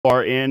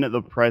are in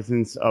the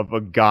presence of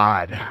a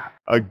god,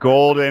 a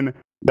golden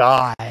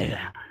god.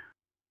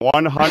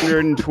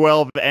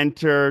 112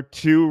 enter,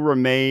 2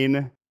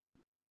 remain.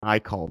 I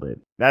called it.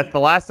 That's the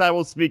last I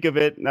will speak of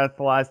it. That's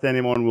the last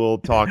anyone will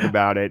talk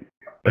about it.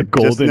 But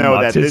just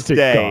know that this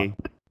day,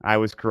 I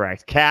was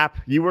correct. Cap,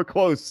 you were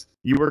close.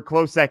 You were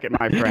close second,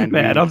 my friend.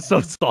 Man, I'm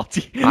so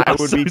salty. I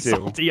would be too.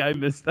 Salty. I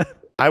missed that.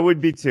 I would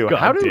be too.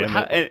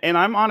 And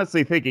I'm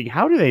honestly thinking,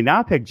 how do they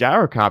not pick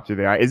Gyrocopter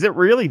there? Is it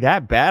really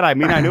that bad? I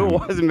mean, I knew it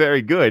wasn't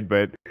very good,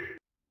 but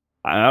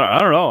I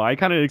don't know. I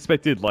kind of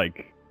expected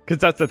like, because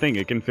that's the thing,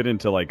 it can fit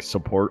into like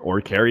support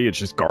or carry. It's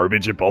just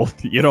garbage at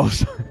both, you know.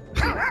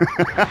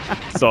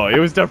 So it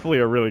was definitely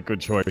a really good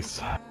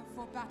choice.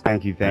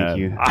 Thank you.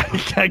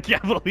 I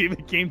can't believe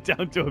it came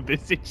down to a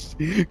Visage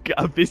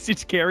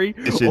carry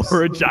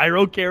or a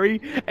Gyro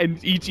carry,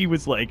 and EG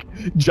was like,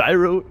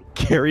 Gyro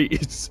carry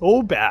is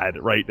so bad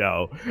right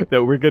now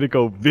that we're gonna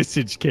go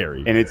Visage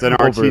carry. And it's an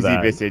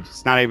RTZ Visage.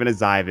 It's not even a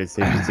Zai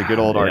Visage. It's a good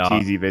old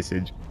RTZ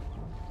Visage.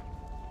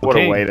 What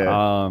a way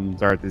to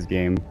start this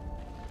game.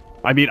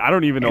 I mean, I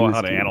don't even know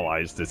how to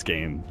analyze this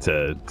game,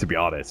 to be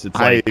honest. It's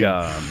like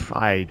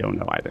I don't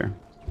know either.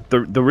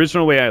 The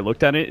original way I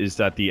looked at it is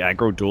that the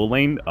aggro dual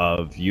lane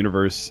of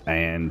Universe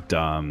and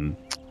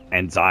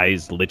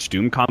Zai's Lich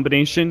Doom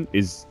combination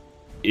is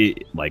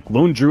like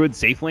Lone Druid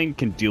safe lane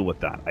can deal with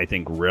that, I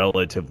think,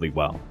 relatively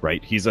well,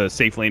 right? He's a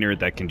safe laner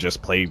that can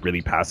just play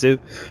really passive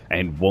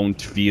and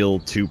won't feel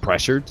too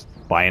pressured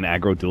by an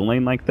aggro dual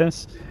lane like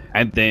this.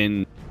 And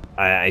then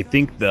I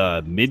think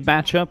the mid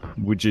matchup,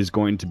 which is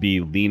going to be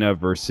Lina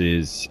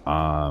versus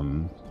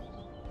Windranger,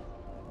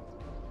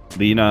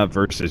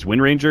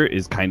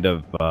 is kind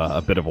of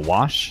a bit of a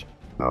wash.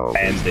 Oh.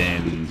 And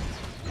then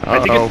I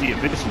think it's the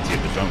efficiency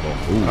of the jungle.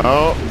 Ooh.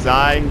 Oh,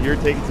 Zai, you're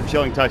taking some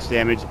chilling touch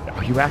damage.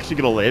 Are you actually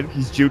going to live?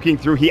 He's juking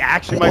through. He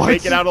actually might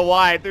make it out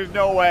alive. There's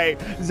no way.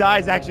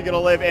 Zai's actually going to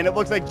live, and it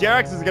looks like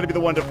Jerax is going to be the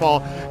one to fall.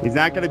 He's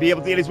not going to be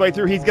able to get his way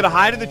through. He's going to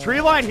hide in the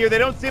tree line here. They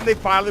don't see him. They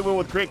finally win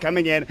with Crit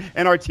coming in,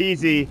 and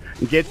Arteezy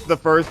gets the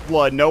first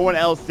blood. No one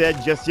else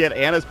dead just yet.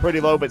 Anna's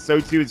pretty low, but so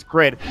too is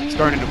Crit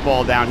starting to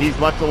fall down. He's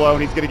left alone.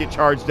 He's going to get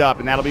charged up,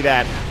 and that'll be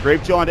that.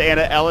 Grave Chill onto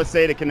Anna.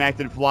 LSA to connect,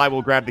 and Fly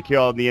will grab the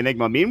kill on the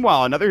Enigma.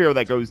 Meanwhile, another hero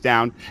that goes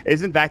down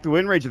is in fact the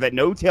Windranger that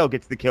No Tail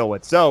gets the kill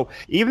with. So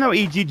even though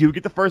EG do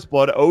get the first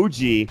blood,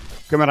 OG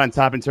come out on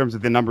top in terms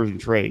of the numbers and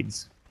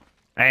trades.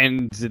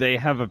 And they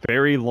have a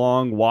very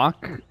long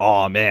walk.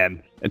 Oh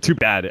man, and too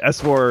bad.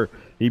 S4,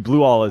 he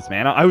blew all his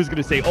mana. I was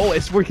gonna say, oh,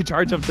 S4 can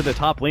charge up to the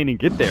top lane and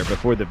get there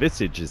before the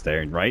Visage is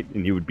there, right?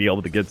 And he would be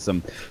able to get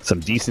some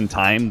decent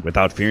time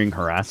without fearing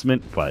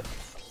harassment, but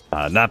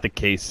not the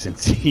case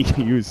since he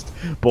used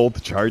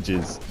both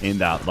charges in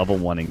that level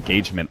 1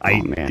 engagement.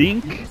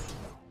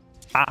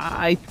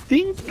 I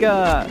think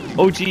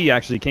OG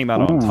actually came out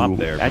on top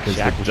there because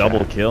of the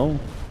double kill.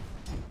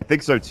 I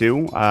think so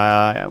too.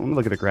 Let me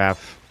look at the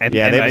graph. And they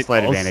have a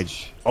slight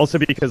advantage. Also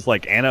because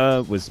like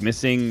Anna was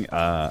missing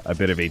a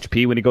bit of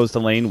HP when he goes to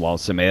lane, while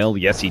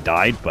Sumail, yes, he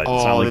died, but it's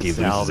not like he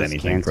loses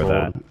anything for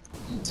that.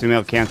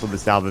 Sumail canceled the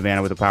salve of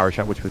Anna with a power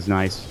shot, which was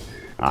nice.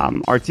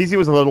 Arteezy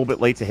was a little bit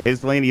late to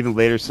his lane, even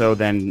later so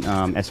than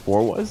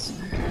S4 was.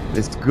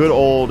 This good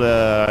old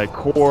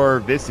core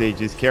Visage,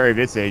 his carry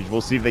Visage,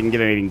 we'll see if they can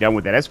get anything done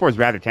with that. S4 is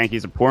rather tanky.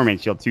 He's a poor man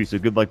shield too, so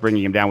good luck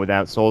bringing him down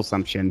without Soul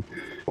Assumption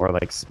or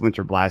like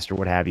Splinter Blast or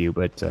what have you.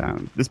 But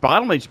this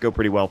bottom lane should go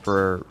pretty well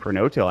for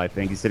No Tail, I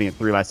think. He's sitting at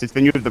 3 last hits.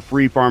 Then you have the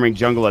free farming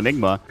jungle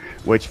Enigma,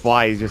 which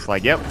Fly is just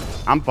like, yep,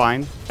 I'm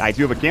fine. I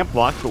do have a camp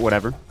block, but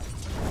whatever.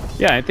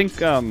 Yeah, I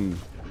think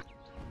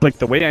like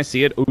the way I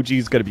see it, OG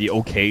is going to be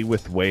okay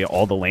with the way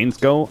all the lanes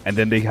go, and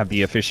then they have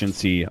the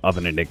efficiency of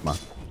an Enigma.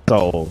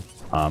 So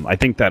I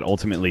think that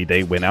ultimately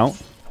they win out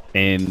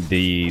in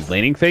the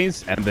laning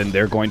phase, and then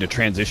they're going to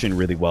transition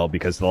really well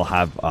because they'll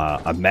have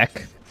a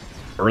mech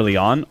early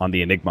on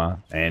the Enigma,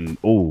 and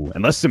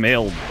unless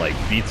Sumail like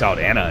beats out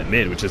Anna in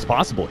mid, which is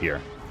possible here.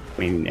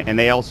 I mean, and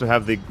they also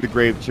have the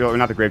Grave Chill, or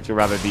not the Grave Chill,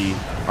 rather the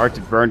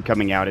Arctic Burn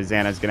coming out as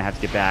Anna's going to have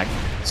to get back.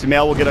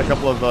 Sumail will get a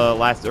couple of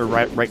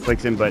right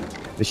clicks in, but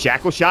the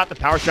Shackle Shot, the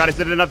Power Shot,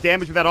 isn't enough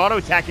damage with that auto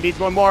attack. He needs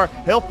one more.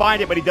 He'll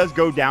find it, but he does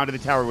go down to the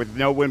tower with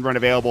no wind run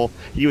available.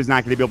 He was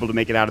not going to be able to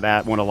make it out of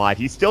that one alive.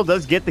 He still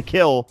does get the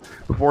kill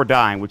before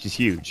dying, which is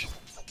huge.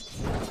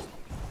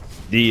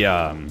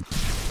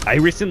 I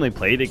recently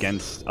played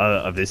against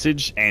a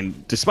Visage,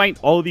 and despite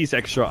all of these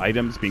extra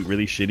items being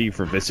really shitty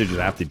for Visage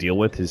to have to deal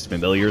with, his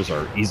familiars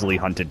are easily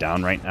hunted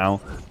down right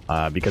now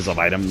because of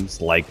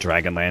items like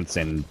Dragonlance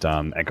and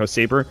Echo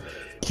Saber.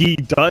 He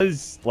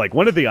does, like,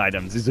 one of the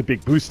items is a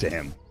big boost to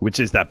him, which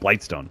is that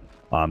Blightstone.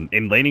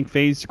 In laning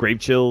phase, Grave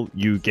Chill,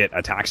 you get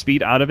attack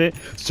speed out of it,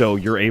 so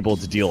you're able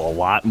to deal a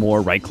lot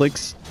more right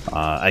clicks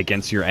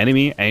against your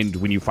enemy. And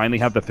when you finally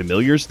have the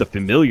familiars,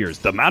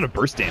 the amount of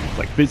burst damage,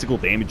 like physical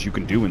damage you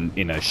can do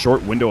in a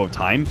short window of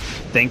time,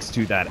 thanks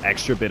to that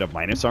extra bit of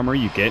minus armor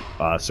you get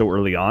so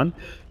early on,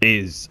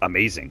 is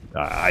amazing.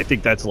 I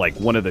think that's like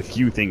one of the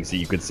few things that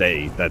you could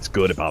say that's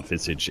good about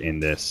Visage in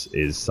this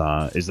is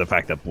the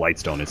fact that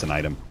Blightstone is an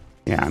item.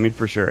 Yeah, I mean,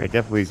 for sure. It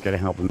definitely is going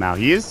to help him out.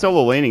 He is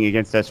solo laning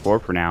against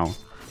S4 for now.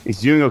 He's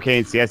doing okay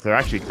in CS. They're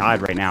actually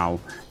tied right now.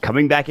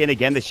 Coming back in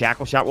again, the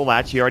Shackle Shot will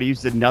latch. He already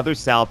used another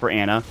salve for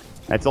Ana.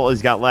 That's all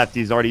he's got left.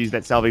 He's already used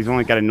that salve. He's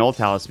only got a null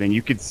talisman.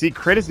 You can see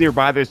Crit is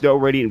nearby. There's no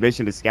Radiant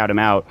Vision to scout him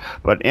out.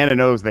 But Ana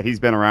knows that he's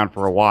been around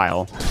for a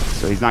while,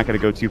 so he's not going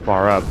to go too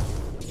far up.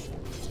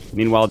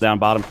 Meanwhile, down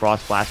bottom,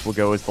 Frost Blast will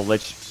go as the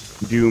Lich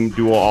Doom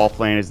dual off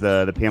lane, as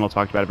the panel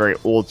talked about. A very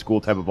old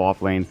school type of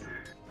off lane.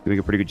 Doing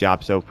a pretty good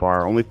job so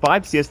far. Only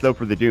 5 CS though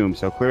for the Doom,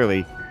 so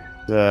clearly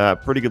a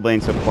pretty good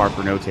lane so far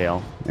for No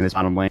Tail in this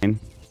bottom lane.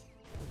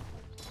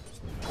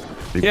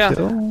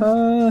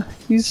 Yeah,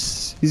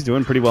 he's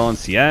doing pretty well in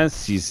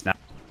CS. He's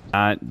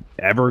not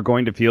ever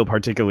going to feel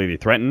particularly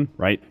threatened,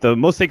 right? The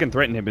most they can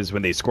threaten him is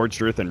when they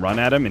Scorched Earth and run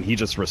at him, and he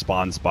just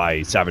responds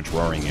by Savage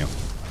Roaring you.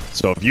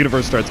 So if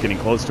Universe starts getting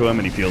close to him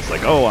and he feels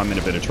like, oh, I'm in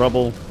a bit of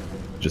trouble,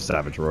 just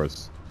Savage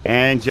Roars.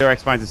 And Jerax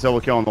finds a solo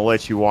kill on the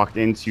Lich, who walked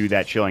into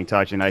that Chilling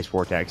Touch and Ice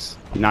Vortex.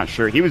 Not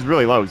sure. He was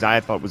really low. Zaya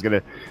thought was going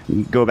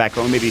to go back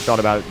home. Maybe he thought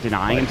about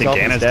denying himself. I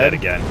think Ana's dead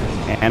again.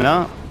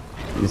 Ana,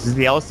 this is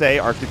the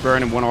LSA. Arctic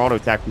Burn and one auto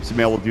attack from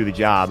Sumail will do the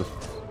job.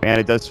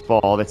 Ana does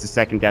fall. That's the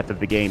second death of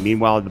the game.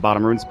 Meanwhile, at the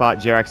bottom rune spot,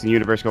 Jerax and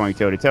Universe going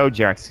toe-to-toe.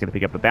 Jerax is going to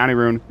pick up the bounty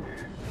rune.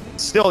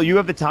 Still, you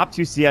have the top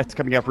 2 CS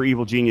coming out for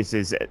Evil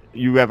Geniuses.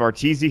 You have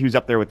Arteezy, who's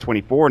up there with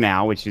 24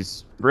 now, which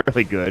is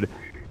really good.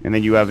 And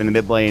then you have in the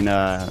mid lane,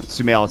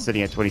 Sumail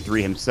sitting at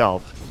 23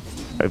 himself.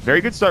 A very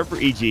good start for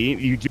EG.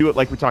 You do it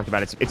like we talked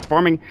about. It's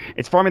farming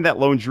that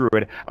lone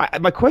druid.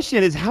 My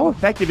question is, how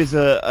effective is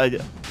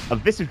a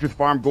Visage with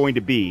farm going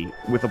to be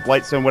with a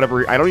Blightstone,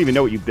 whatever? I don't even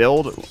know what you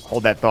build.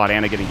 Hold that thought.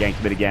 Ana getting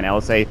ganked mid again.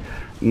 LSA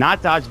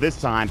not dodge this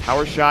time.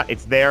 Power shot.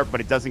 It's there, but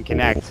it doesn't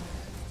connect.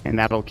 And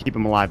that'll keep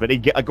him alive. But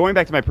going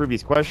back to my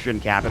previous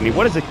question, Cap, I mean,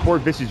 what does a core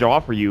Visage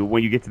offer you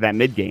when you get to that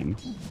mid game?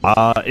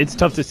 It's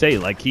tough to say.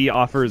 Like, he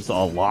offers a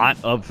lot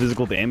of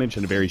physical damage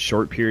in a very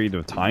short period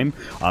of time.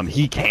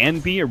 He can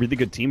be a really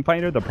good team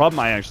fighter. The problem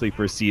I actually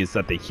foresee is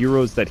that the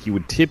heroes that he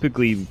would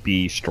typically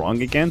be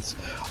strong against,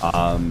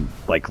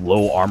 like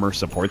low armor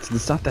supports and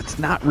stuff, that's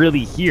not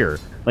really here.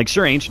 Like,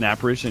 sure, Ancient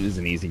Apparition is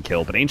an easy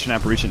kill, but Ancient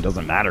Apparition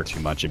doesn't matter too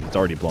much if it's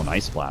already blown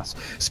Ice Blast.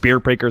 Spirit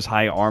Breaker's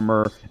high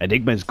armor.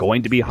 Enigma is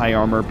going to be high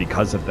armor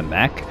because of the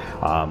mech.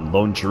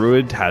 Lone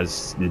Druid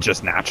has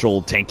just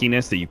natural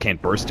tankiness that you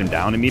can't burst him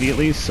down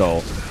immediately,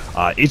 so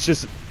it's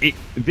just...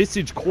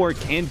 Visage Core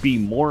can be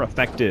more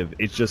effective.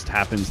 It just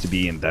happens to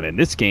be that in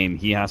this game,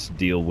 he has to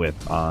deal with...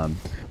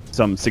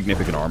 some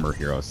significant armor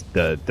heroes.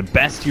 The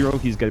best hero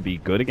he's going to be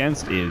good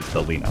against is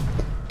the Lina.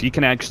 If he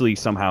can actually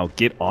somehow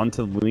get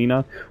onto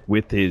Lina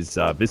with his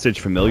Visage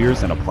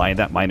Familiars and apply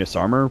that minus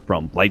armor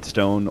from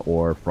Blightstone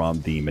or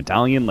from the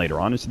Medallion later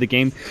on into the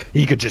game,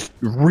 he could just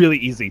really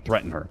easily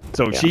threaten her.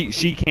 So yeah.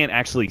 she can't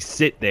actually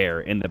sit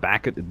there in the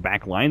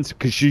back lines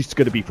because she's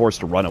going to be forced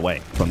to run away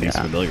from these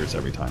Familiars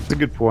every time. That's a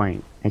good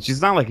point. And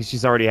she's not like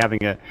she's not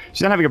having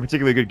a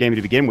particularly good game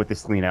to begin with,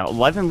 this Lina.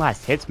 11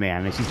 last hits,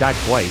 man, and she's died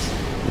twice.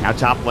 Now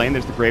top lane,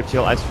 there's the Grave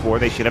Chill S4.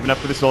 They should have enough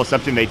for the Soul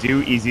Assumption. They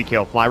do. Easy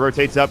kill. Fly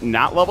rotates up,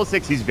 not level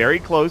 6. He's very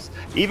close.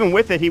 Even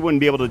with it, he wouldn't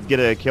be able to get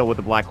a kill with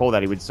the Black Hole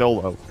that he would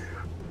solo.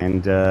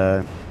 And,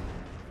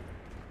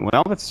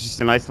 well, that's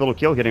just a nice little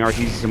kill, getting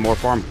Arteezy some more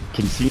farm.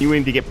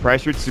 Continuing to get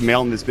pressured.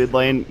 Sumail in this mid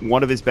lane.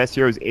 One of his best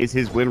heroes is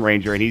his Wind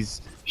Ranger, and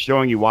he's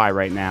showing you why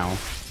right now.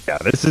 Yeah,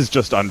 this is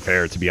just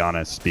unfair, to be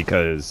honest,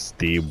 because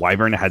the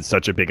Wyvern had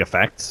such a big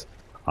effect,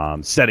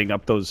 setting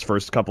up those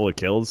first couple of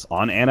kills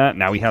on Ana.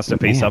 Now he has to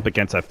face up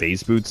against a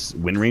Phase Boots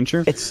Wind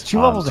Ranger. It's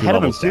 2 levels ahead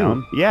of him,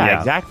 too. Yeah,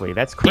 exactly.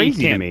 That's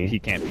crazy to me. He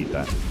can't beat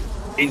that.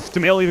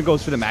 Sumail even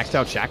goes for the maxed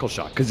out Shackle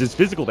Shot, because his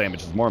physical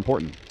damage is more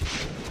important.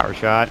 Power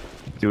shot,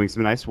 doing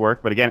some nice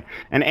work. But again,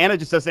 and Ana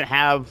just doesn't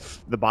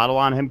have the bottle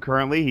on him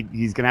currently.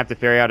 He's going to have to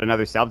ferry out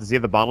another salve. Does he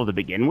have the bottle to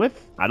begin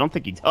with? I don't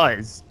think he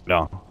does.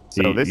 No.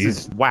 So this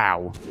is,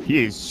 wow,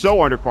 he is so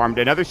underfarmed.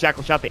 Another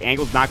Shackle Shot, the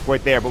angle's not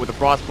quite there, but with the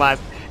Frost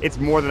Blast, it's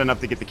more than enough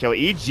to get the kill.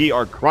 EG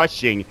are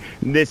crushing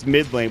this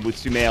mid lane with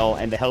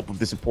Sumail and the help of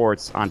the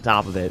supports on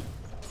top of it.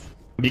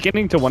 I'm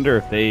beginning to wonder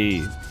if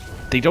they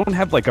don't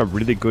have like a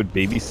really good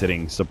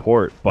babysitting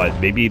support, but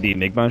maybe the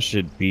Enigma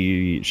should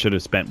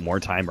have spent more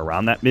time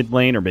around that mid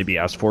lane, or maybe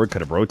S4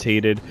 could have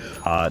rotated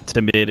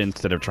to mid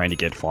instead of trying to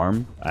get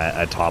farm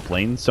at top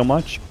lane so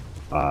much.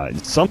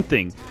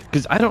 Something,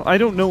 because I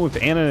don't know if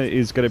Ana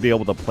is going to be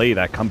able to play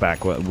that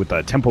comeback with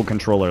a tempo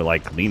controller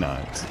like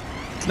Lina.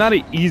 It's not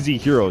an easy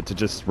hero to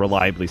just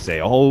reliably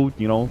say, oh,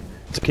 you know,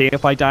 it's okay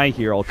if I die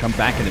here, I'll come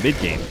back in the mid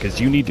game, because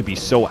you need to be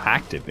so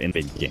active in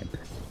mid game.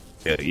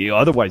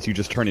 Otherwise, you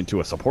just turn into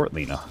a support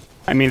Lina.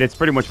 I mean, it's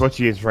pretty much what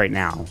she is right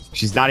now.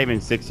 She's not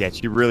even 6 yet.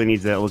 She really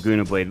needs that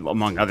Laguna Blade,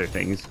 among other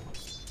things.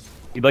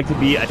 You'd like to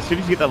be, as soon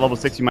as you get that level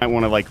 6, you might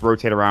want to like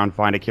rotate around,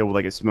 find a kill with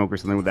like a smoke or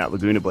something with that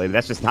Laguna Blade.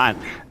 That's just not,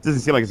 it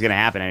doesn't seem like it's going to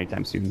happen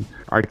anytime soon.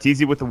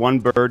 Arteezy with the one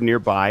bird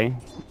nearby,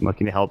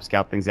 looking to help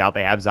scout things out.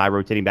 They have Zai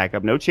rotating back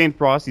up. No Chain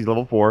Frost, he's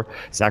level 4.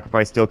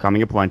 Sacrifice still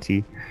coming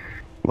aplenty.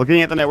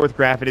 Looking at the net worth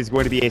graph, it is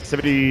going to be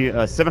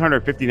a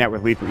 750 net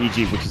worth lead for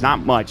EG, which is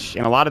not much.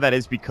 And a lot of that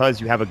is because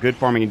you have a good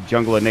farming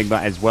jungle Enigma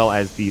as well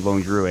as the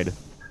Lone Druid,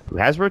 who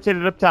has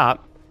rotated up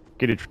top.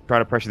 Going to try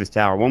to pressure this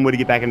tower. One way to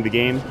get back into the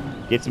game,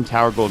 get some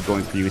tower gold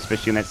going for you,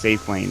 especially in that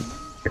safe lane.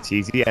 It's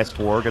easy.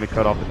 S4 going to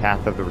cut off the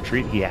path of the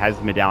retreat. He has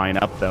the medallion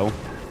up, though.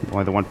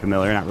 Only the one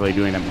familiar, not really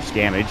doing that much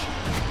damage.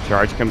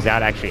 Charge comes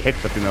out, actually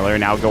hits the familiar,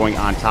 now going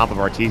on top of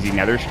Arteezy.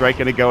 Nether Strike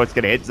going to go, it's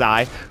going to hit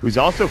Zai, who's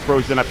also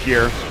frozen up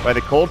here by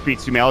the cold feet.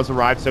 Sumail has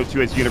arrived, so too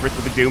has Universe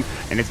with the Doom,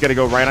 and it's going to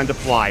go right onto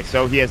Fly.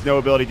 So he has no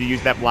ability to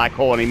use that black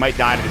hole, and he might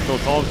die to the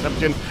Soul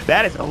Assumption.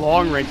 That is a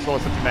long-range Soul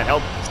Assumption that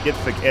helps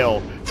gets the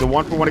kill. So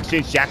 1-for-1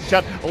 exchange, Shackle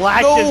Shot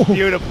lashes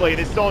beautifully.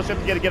 The Soul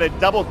Assumption is going to get a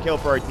double kill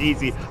for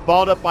Arteezy,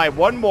 followed up by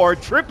one more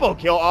triple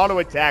kill auto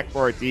attack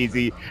for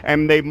Arteezy,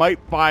 and they might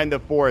find the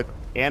fourth.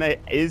 Anna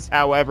is,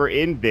 however,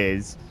 in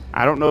Viz.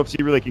 I don't know if she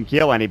really can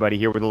kill anybody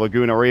here with a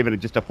Laguna or even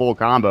just a full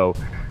combo.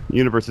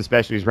 Universe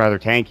especially is rather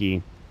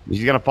tanky.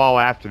 She's going to follow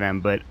after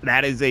them, but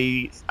that is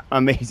a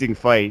amazing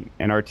fight.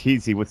 And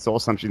Arteezy with Soul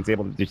Assumption is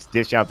able to just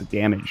dish out the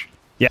damage.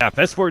 Yeah, if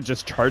S4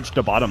 just charged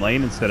the bottom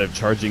lane instead of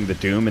charging the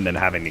Doom and then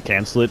having to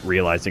cancel it,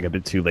 realizing a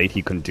bit too late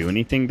he couldn't do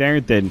anything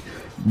there, then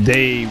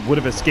they would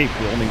have escaped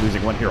with only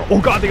losing one hero. Oh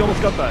god, they almost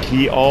got that.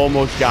 He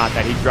almost got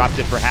that. He dropped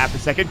it for half a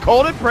second.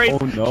 Cold Embrace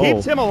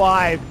keeps him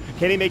alive.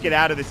 Can he make it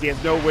out of this? He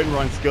has no win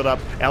run skilled up.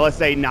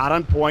 LSA not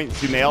on point.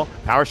 Sumail,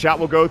 power shot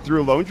will go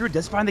through. Lone Druid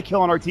does find the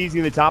kill on Arteezy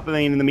in the top of the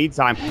lane in the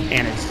meantime,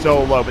 and it's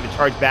so low, but the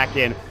charge back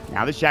in.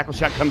 Now the Shackle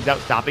Shot comes out,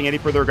 stopping any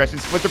further aggression.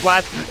 Splinter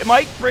Blast, it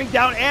might bring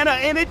down Anna,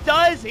 and it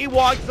does! He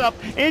walks up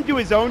into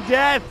his own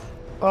death.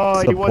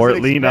 Oh, he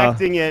wasn't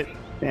expecting it.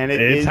 And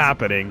it's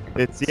happening.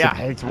 It's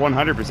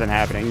 100%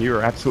 happening.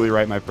 You're absolutely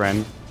right, my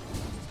friend.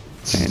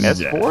 And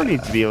S4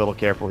 needs to be a little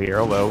careful here,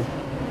 although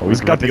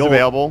he's got the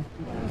available.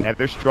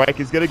 Nether Strike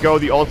is going to go.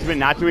 The ultimate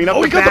not doing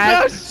enough. He got the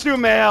bash!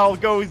 Sumail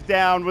goes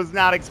down. Was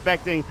not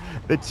expecting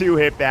the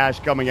 2-hit bash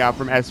coming out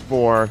from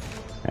S4.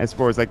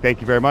 S4 is like,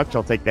 thank you very much.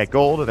 I'll take that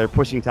gold. They're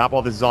pushing top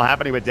while this is all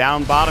happening, but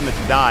down bottom it's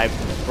a dive.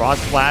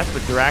 Frost Blast,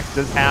 but Dirax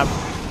does have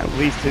at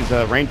least his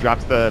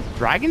raindrops. The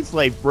Dragon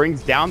Slave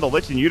brings down the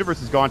Lich, and Universe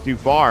has gone too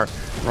far.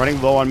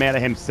 Running low on mana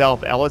himself.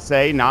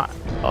 LSA not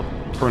up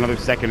for another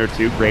second or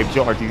two. Grave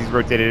Chill, Arteezy's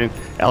rotated in.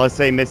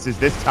 LSA misses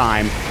this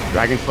time.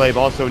 Dragon Slave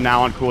also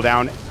now on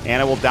cooldown.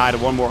 Anna will die to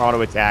one more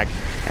auto attack.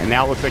 And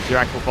now it looks like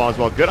Dirax will fall as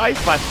well. Good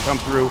Ice Blast to come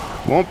through.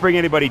 Won't bring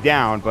anybody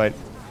down, but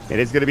it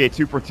is going to be a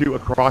 2-for-2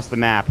 across the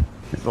map.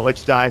 As the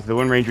Lich dies, the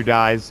Wind Ranger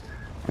dies,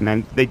 and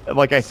then they,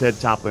 like I said,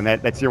 top lane,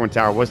 that tier 1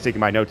 tower was taken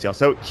by No-Tail.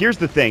 So here's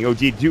the thing,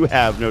 OG do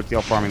have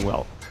No-Tail farming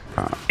well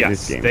in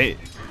this game.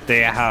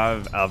 They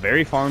have a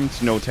very farmed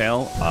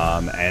No-Tail,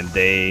 and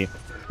they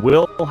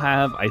will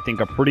have, I think,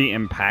 a pretty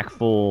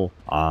impactful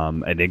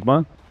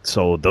Enigma.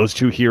 So those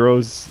two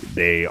heroes,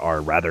 they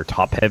are rather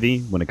top-heavy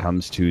when it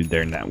comes to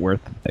their net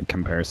worth in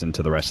comparison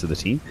to the rest of the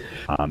team.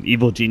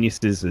 Evil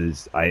Geniuses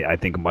is, I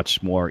think, a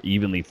much more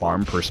evenly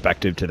farmed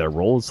perspective to their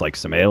roles. Like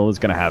Sumail is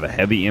going to have a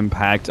heavy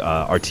impact.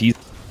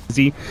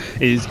 Arteezy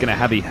is going to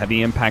have a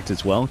heavy impact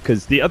as well.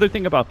 Because the other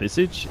thing about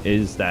Visage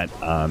is that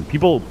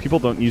people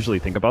don't usually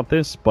think about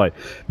this, but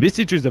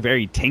Visage is a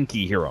very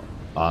tanky hero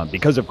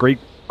because of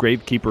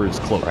Gravekeeper's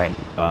Cloak,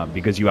 right?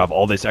 Because you have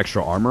all this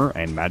extra armor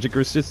and magic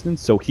resistance,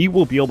 so he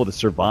will be able to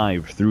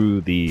survive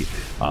through the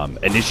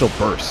initial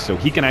burst. So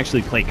he can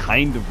actually play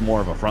kind of more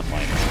of a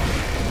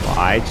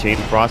frontline. Chain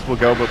Frost will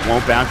go, but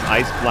won't bounce.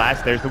 Ice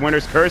Blast. There's the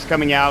Winter's Curse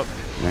coming out.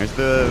 And there's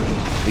the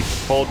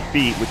Cold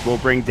Feet, which will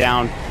bring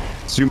down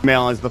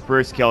Sumail as the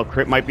first kill.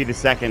 Crit might be the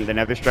second. The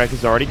Nether Strike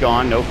is already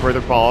gone. No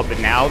further follow-up. But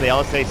now the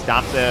LSA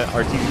stops the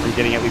Arteezy from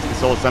getting at least the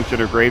Soul Assumption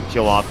or Grave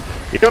Chill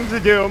off. Here comes the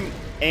Doom.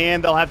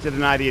 And they'll have to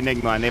deny the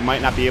Enigma, and they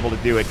might not be able to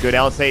do it. Good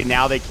LSA,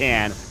 now they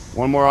can.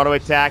 One more auto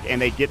attack,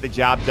 and they get the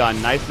job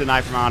done. Nice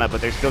deny from Ana, but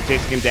they're still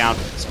chasing him down.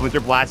 Splinter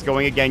Blast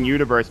going again.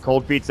 Universe,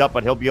 Cold Feet's up,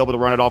 but he'll be able to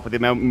run it off with the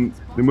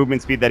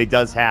movement speed that he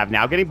does have.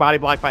 Now getting body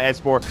blocked by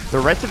S4. The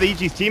rest of the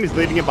EG's team is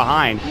leaving him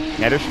behind.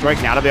 Nether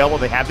Strike not available.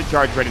 They have the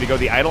charge ready to go.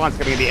 The Eidolon's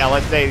coming in. The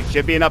LSA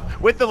should be enough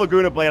with the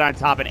Laguna Blade on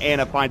top, and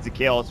Ana finds a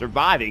kill,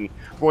 surviving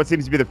for what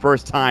seems to be the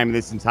first time in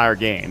this entire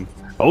game.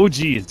 OG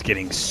is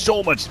getting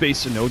so much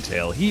space to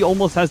No-Tail. He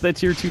almost has that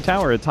tier 2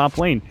 tower at top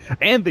lane.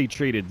 And they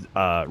traded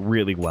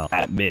really well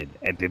at mid.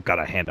 And they've got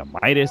a Hand of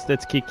Midas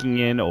that's kicking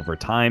in over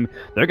time.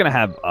 They're going to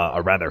have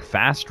a rather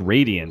fast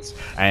Radiance.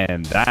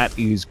 And that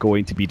is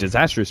going to be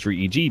disastrous for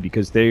EG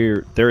because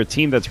they're a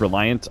team that's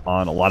reliant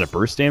on a lot of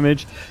burst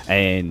damage.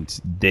 And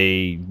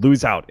they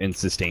lose out in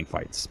sustained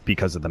fights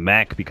because of the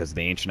mech, because of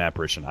the Ancient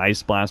Apparition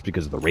Ice Blast,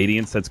 because of the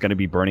Radiance that's going to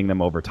be burning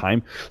them over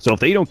time. So if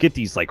they don't get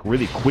these like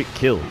really quick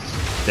kills,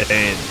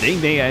 then they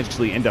may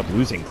actually end up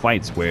losing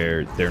fights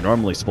where they're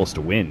normally supposed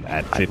to win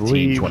at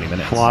 15, 20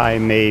 minutes. Fly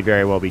may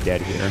very well be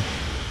dead here.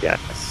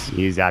 Yes,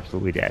 he's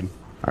absolutely dead.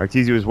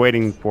 Arteezy was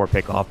waiting for a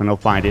pick-off, and they'll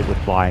find it with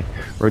Fly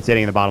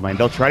rotating in the bottom lane.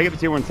 They'll try to get the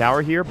tier 1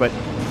 tower here, but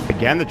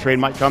again, the trade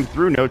might come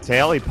through.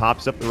 No-Tail, he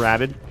pops up the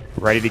Rabid,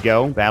 ready to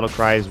go. Battle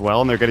Cry as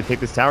well, and they're going to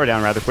take this tower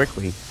down rather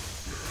quickly.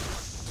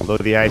 Although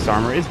the ice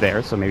armor is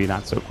there, so maybe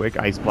not so quick.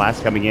 Ice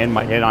blast coming in,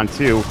 might hit on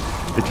 2.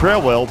 The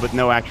trail will, but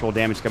no actual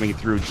damage coming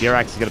through.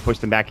 Jerax is going to push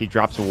them back. He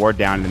drops a ward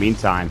down in the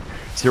meantime.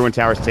 Tier 1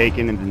 tower's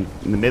taken, and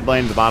in the mid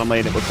lane, the bottom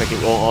lane, it looks like it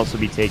will also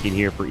be taken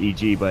here for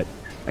EG. But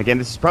again,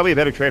 this is probably a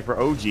better trade for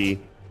OG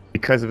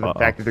because of the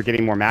fact that they're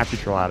getting more map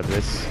control out of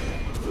this.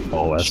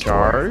 Oh, that's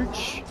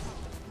charge.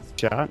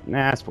 Shot.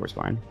 Nah, Sport's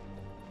fine.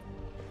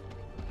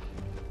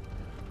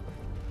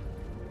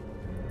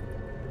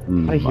 A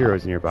lot of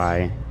heroes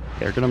nearby.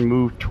 They're going to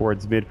move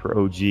towards mid for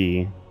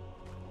OG.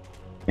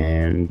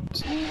 And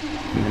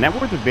the net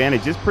worth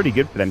advantage is pretty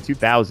good for them.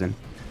 2,000.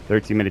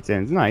 13 minutes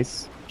in. It's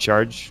nice.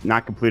 Charge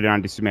not completed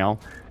on Sumail.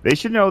 They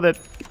should know that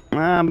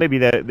maybe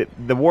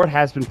the ward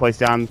has been placed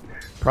down.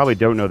 Probably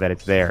don't know that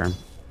it's there.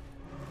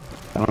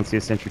 I don't see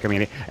a sentry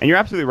coming in. And you're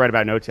absolutely right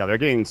about No-Tail. They're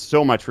getting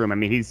so much room. I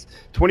mean, he's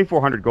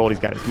 2,400 gold. He's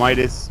got his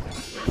Midas.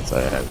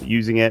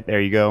 Using it. There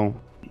you go.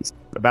 He's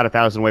about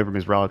 1,000 away from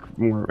his relic.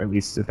 Or at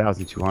least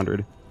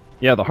 1,200.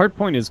 Yeah, the hard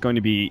point is going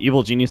to be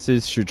Evil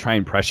Geniuses should try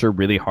and pressure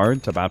really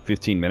hard to about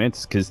 15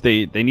 minutes because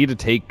they need to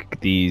take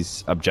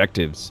these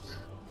objectives,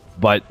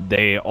 but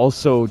they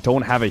also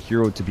don't have a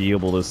hero to be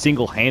able to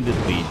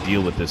single-handedly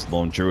deal with this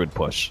lone druid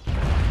push.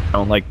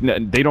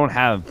 They don't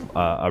have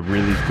a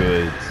really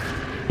good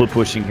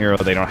pushing hero.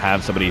 They don't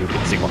have somebody who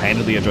can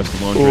single-handedly address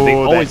the lone druid. They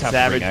always have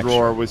Savage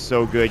Roar was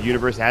so good.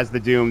 Universe has the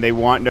Doom. They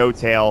want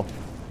No-Tail.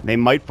 They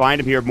might find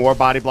him here. More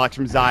body blocks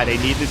from Zai. They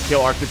need this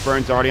kill. Arctic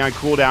Burn's already on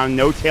cooldown.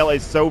 No-Tail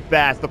is so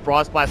fast. The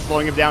Frost Blast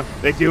slowing him down.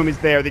 The Doom is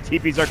there. The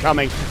TPs are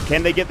coming.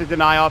 Can they get the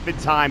deny off in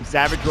time?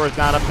 Savage Roar's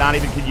not up. Not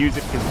even can use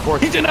it because, of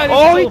course... He denied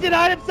himself. Oh, he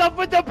denied himself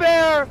with the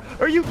bear!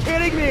 Are you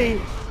kidding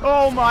me?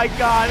 Oh my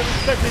god, it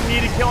was such a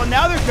needed kill, and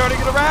now they're turning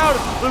it around.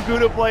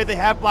 Laguna play, they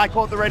have Black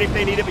Hole at the ready if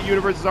they need it, but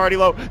Universe is already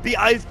low. The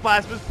Ice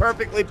Blast was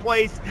perfectly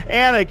placed.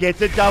 Anna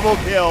gets a double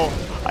kill.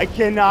 I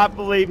cannot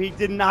believe he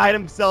denied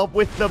himself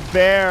with the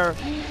bear.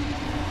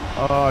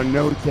 Oh,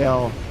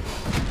 No-Tail.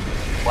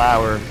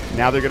 Flower.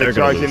 Now they're going to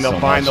charge him. They'll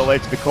find the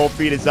Lich. The cold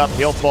feet is up.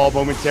 He'll fall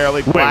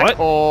momentarily. Black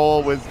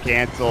Hole was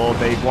canceled.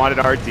 They wanted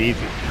RTs.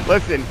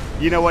 Listen,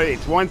 you know what?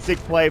 It's 1-6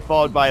 play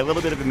followed by a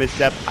little bit of a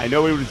misstep. I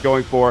know what he was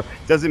going for.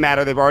 Doesn't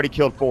matter. They've already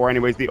killed 4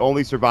 anyways. The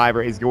only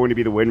survivor is going to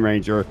be the Wind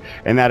Ranger,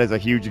 and that is a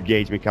huge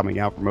engagement coming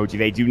out from OG.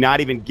 They do not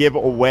even give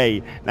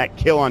away that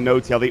kill on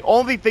No-Tail. The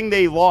only thing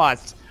they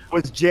lost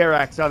was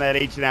Jerax on that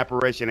ancient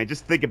apparition. And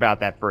just think about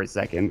that for a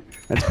second.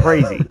 That's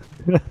crazy.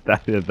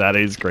 that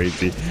is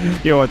crazy.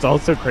 You know what's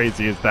also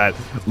crazy is that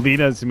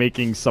Lina's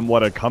making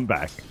somewhat a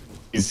comeback.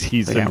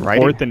 He's in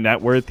 4th in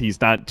net worth. He's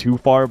not too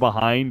far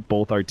behind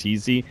both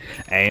Arteezy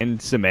and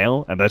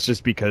Sumail, and that's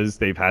just because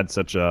they've had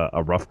such a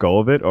rough go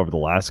of it over the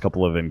last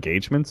couple of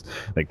engagements.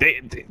 Like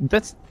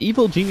that's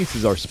Evil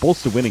Geniuses are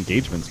supposed to win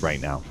engagements right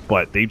now,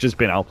 but they've just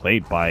been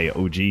outplayed by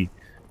OG.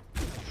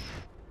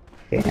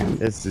 Damn,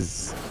 this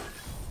is...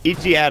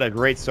 EG had a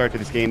great start to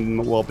this game,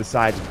 well,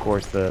 besides, of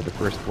course, the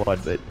first blood,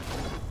 but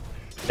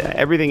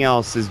everything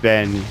else has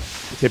been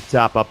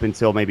tip-top up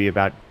until maybe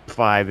about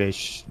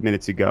 5-ish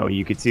minutes ago.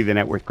 You could see the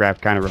net worth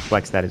graph kind of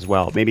reflects that as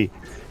well. Maybe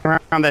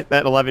around that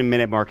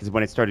 11-minute mark is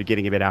when it started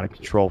getting a bit out of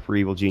control for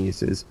Evil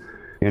Geniuses.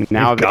 And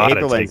now the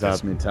Aetherland's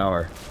up. Mid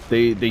tower.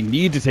 They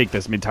need to take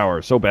this mid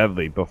tower so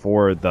badly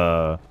before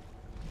the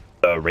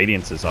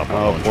Radiance is up.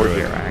 Oh, poor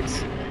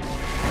Jerax.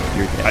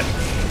 You're dead.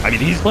 I mean,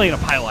 he's playing a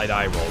Pylite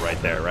eye roll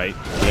right there, right?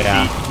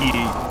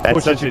 Yeah. He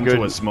pushes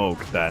into a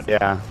smoke that...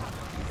 Yeah.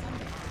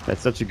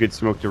 That's such a good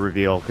smoke to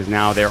reveal, because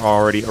now they're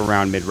already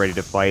around mid, ready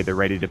to fight. They're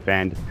ready to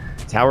defend.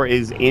 Tower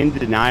is in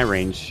deny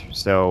range,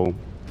 so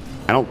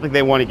I don't think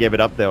they want to give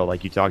it up, though,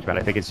 like you talked about.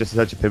 I think it's just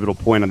such a pivotal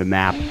point on the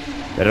map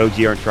that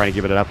OG aren't trying to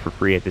give it up for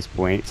free at this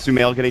point.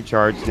 Sumail getting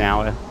charged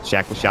now.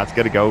 Shackle shot's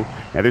going to go.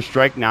 Another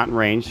strike not in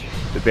range.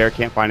 The bear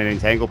can't find an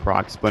entangle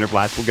proc. Splinter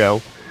Blast will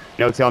go.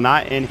 No-Tail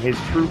not in his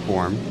true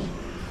form.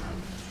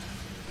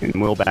 And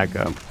we'll back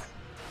up.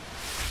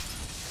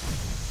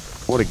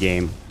 What a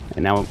game.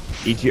 And now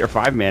EG are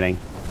 5-manning.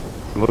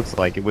 It looks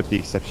like it, with the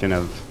exception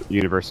of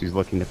Universe, who's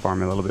looking to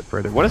farm a little bit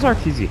further. What does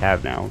RTZ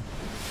have now?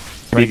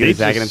 Can he get his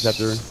Aghanim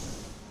Scepter?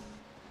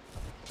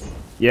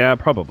 Yeah,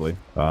 probably.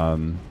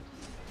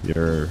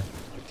 Your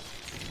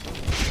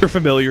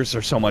familiars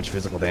are so much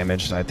physical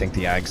damage, and I think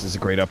the Ags is a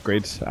great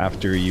upgrade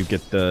after you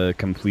get the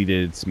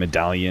completed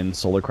Medallion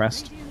Solar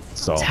Crest.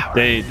 So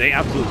they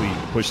absolutely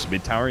push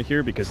mid tower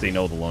here because they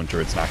know the lone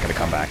turret's not going to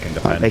come back and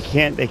defend.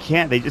 They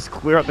can't. They just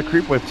clear out the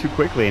creep wave too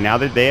quickly, and now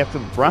they have to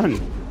run.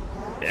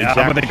 Yeah,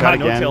 but they got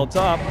No-Tail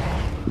top.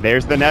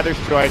 There's the Nether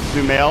Strike,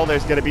 Sumail.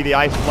 There's going to be the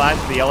Ice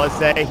Blast, the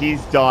LSA.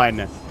 He's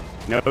done.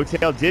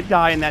 No-Tail did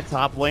die in that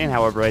top lane,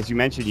 however, as you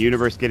mentioned,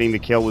 Universe getting the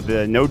kill with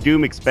the no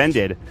Doom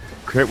expended.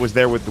 Crit was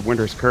there with the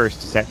Winter's Curse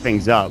to set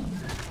things up.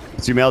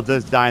 Sumail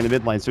does die in the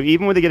mid lane, so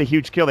even when they get a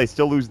huge kill, they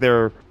still lose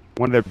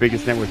one of their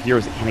biggest net worth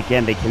heroes, and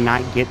again, they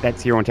cannot get that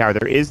tier 1 tower.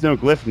 There is no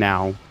glyph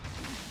now,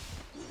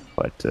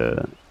 but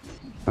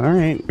all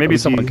right. Maybe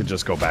someone could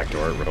just go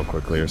backdoor it real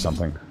quickly or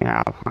something.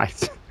 Yeah,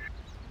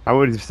 I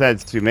would have said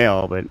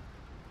Sumail, but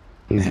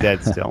he's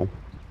dead still.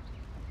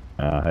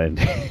 And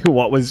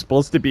what was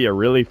supposed to be a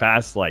really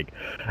fast, like,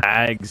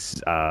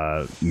 Ags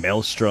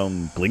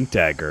Maelstrom Blink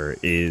Dagger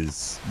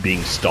is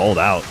being stalled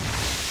out.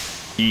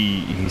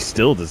 He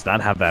still does not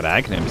have that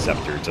Aghanim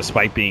Scepter,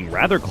 despite being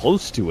rather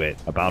close to it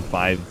about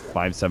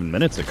 7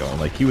 minutes ago.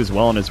 Like, he was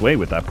well on his way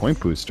with that point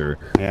booster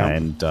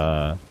and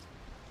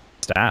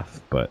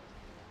staff, but...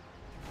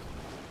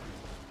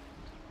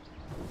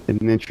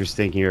 An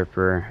interesting here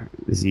for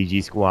the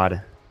ZG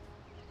squad.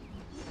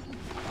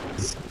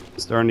 It's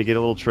starting to get a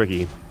little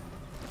tricky.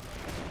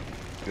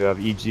 We have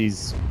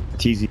EG's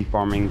TZ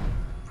farming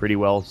pretty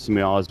well,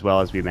 Sumail as well,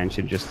 as we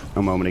mentioned just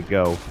a moment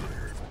ago.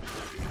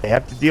 They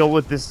have to deal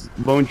with this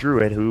lone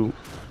druid who,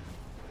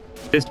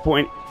 at this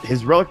point,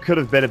 his relic could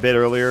have been a bit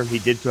earlier. He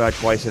did go out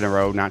twice in a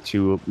row not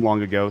too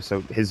long ago,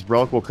 so his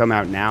relic will come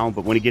out now,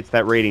 but when he gets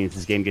that radiance,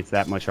 his game gets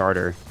that much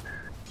harder.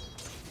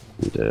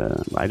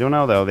 And, I don't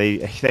know, though.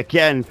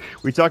 Again,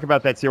 we talk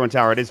about that tier 1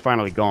 tower. It is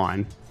finally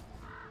gone.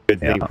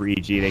 Good thing for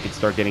EG. They can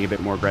start getting a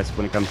bit more aggressive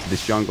when it comes to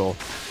this jungle.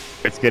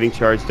 It's getting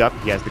charged up.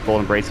 He has the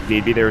Cold Embrace if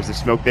need be. There is a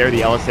smoke there.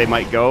 The LSA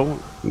might go.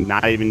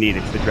 Not even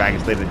needed. It's the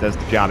Dragon Slave that does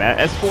the job.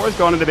 S4 has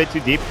gone in a bit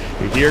too deep.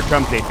 And here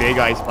comes a big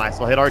Ice Blast.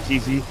 They'll hit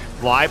RTZ.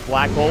 Fly.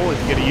 Black Hole is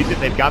going to use it.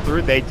 They've got the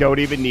root. They don't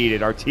even need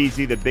it.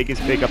 RTZ, the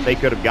biggest pickup they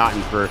could have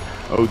gotten for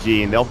OG.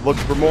 And they'll look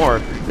for more.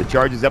 The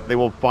charge is up. They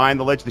will find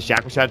the ledge. The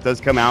Shackle Shot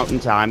does come out in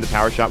time. The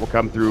Power Shot will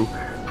come through.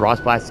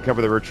 Frost Blast to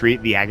cover the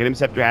retreat. The Aghanim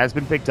Scepter has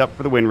been picked up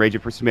for the Wind Ranger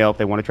for Sumail if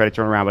they want to try to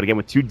turn around. But again,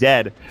 with 2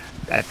 dead,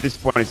 at this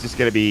point, it's just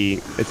going to be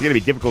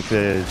difficult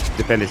to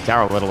defend this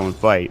tower, let alone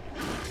fight.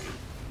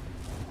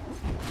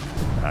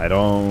 I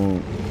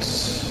don't.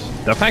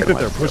 The fact that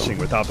they're pushing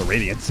without the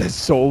Radiance says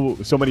so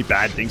many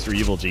bad things for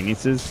Evil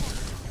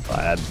Geniuses.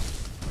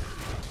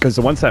 Because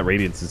once that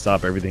Radiance is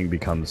up, everything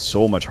becomes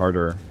so much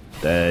harder.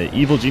 The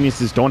Evil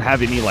Geniuses don't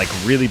have any, like,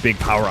 really big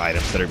power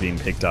items that are being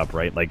picked up,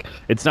 right? Like,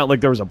 it's not like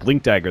there was a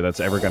Blink Dagger that's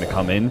ever going to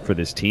come in for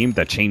this team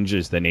that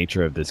changes the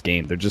nature of this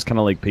game. They're just kind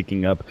of, like,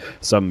 picking up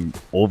some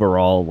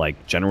overall,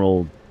 like,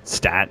 general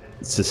stat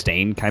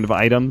sustain kind of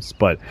items,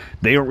 but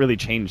they don't really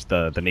change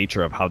the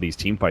nature of how these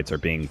team fights are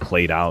being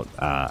played out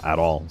at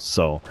all.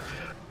 So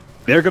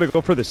they're going to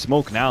go for the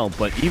smoke now,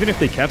 but even if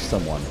they catch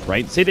someone,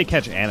 right? Say they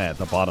catch Ana at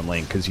the bottom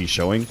lane because he's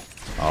showing,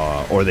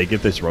 or they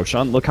get this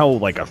Roshan. Look how,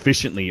 like,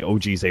 efficiently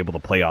OG is able to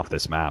play off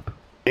this map.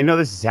 You know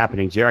this is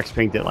happening. Jerax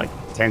pinged it like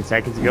 10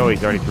 seconds ago.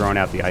 He's already thrown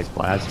out the Ice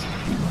Blast.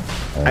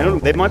 I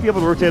don't. They might be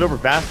able to rotate over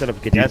fast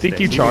enough to contest. Do you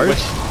think you charge?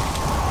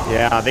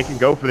 Yeah, they can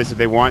go for this if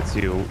they want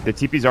to. The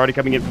TP's already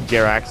coming in from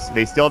Jerax.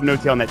 They still have no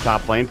tail in that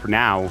top lane for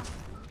now.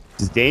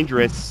 This is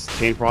dangerous.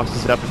 Chain Frost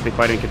is up if they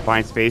fight in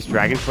confined space.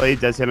 Dragon Slade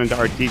does hit into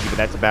RTZ, but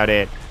that's about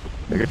it.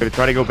 They're going to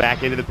try to go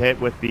back into the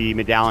pit with the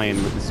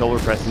Medallion, with the Solar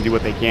Crest, and do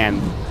what they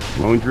can.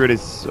 Lone Druid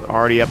is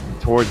already up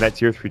towards that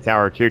tier 3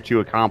 tower. Tier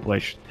 2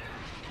 accomplished.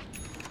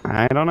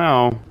 I don't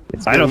know.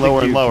 It's I don't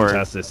lower think you and lower. can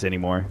test this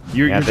anymore.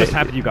 You're just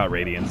happy you got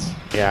Radiance.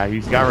 Yeah,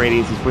 he's got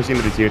Radiance. He's pushing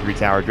into the tier 3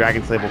 tower.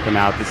 Dragon Slave will come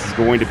out. This is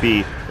going to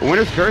be a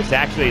Winter's Curse,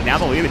 actually. Now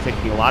the Lina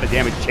taking a lot of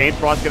damage. Chain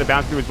Frost going to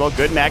bounce through as well.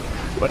 Good mech,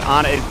 but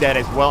Ana is dead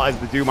as well as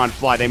the Doom on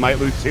Fly. They might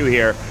lose 2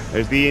 here.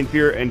 There's the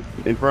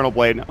Infernal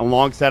Blade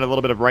alongside a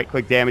little bit of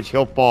right-click damage.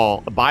 He'll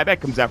fall. The buyback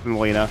comes out from the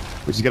Lina,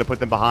 which is going to put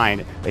them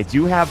behind. They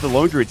do have the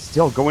Lone Druid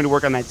still going to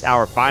work on that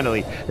tower.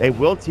 Finally, they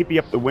will TP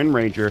up the Wind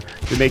Ranger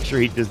to make sure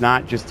he does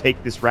not just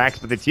take this Rax,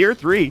 but the tier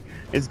 3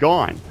 is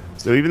gone.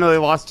 So even though they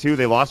lost 2,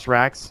 they lost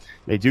Rax,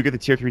 they do get the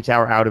tier 3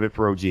 tower out of it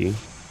for OG. Yeah,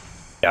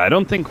 I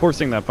don't think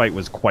forcing that fight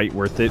was quite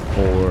worth it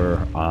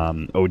for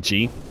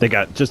OG. They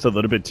got just a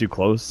little bit too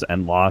close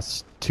and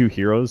lost 2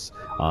 heroes.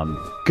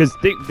 Because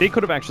they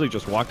could have actually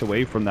just walked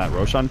away from that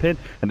Roshan pit,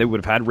 and they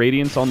would have had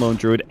Radiance on Lone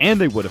Druid,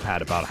 and they would have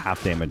had about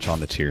half damage on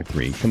the tier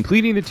 3.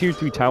 Completing the tier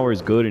 3 tower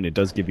is good, and it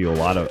does give you a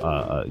lot of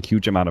a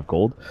huge amount of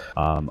gold.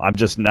 I'm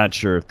just not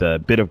sure if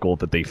the bit of gold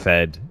that they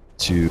fed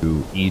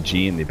to EG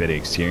and the bit of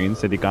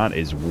experience that they got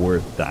is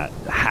worth that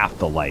half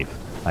the life,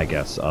 I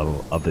guess,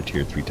 of the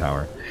tier 3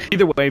 tower.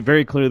 Either way,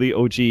 very clearly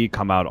OG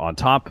come out on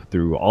top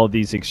through all of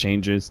these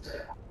exchanges.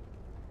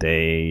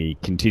 They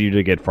continue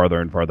to get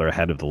farther and farther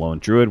ahead of the Lone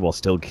Druid while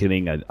still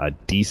killing a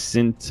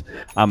decent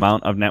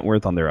amount of net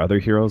worth on their other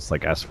heroes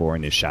like S4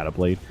 and his Shadow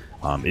Blade.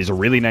 Is a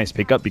really nice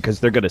pickup because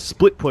they're going to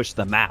split push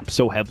the map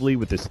so heavily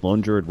with this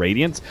Lone Druid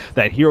Radiance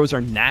that heroes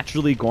are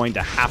naturally going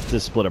to have to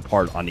split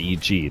apart on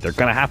EG. They're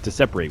going to have to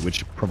separate,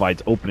 which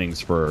provides openings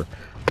for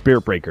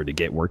Spirit Breaker to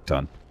get work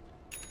done.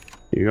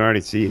 You can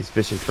already see he's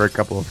fishing for a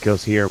couple of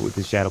kills here with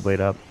his Shadow Blade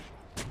up.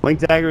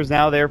 Blink Dagger is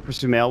now there for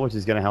Sumail, which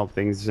is going to help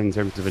things in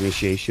terms of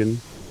initiation.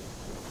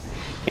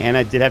 And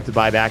I did have to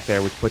buy back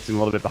there, which puts him a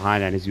little bit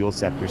behind on his Yule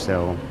Scepter,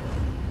 so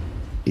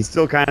he's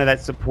still kind of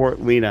that support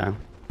Lina,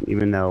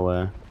 even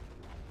though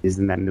he's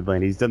in that mid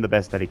lane. He's done the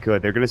best that he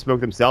could. They're going to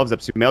smoke themselves up.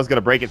 Sumail's going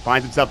to break it,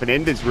 finds himself an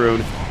Invis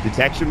rune.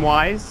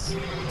 Detection-wise,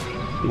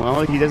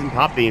 well, he doesn't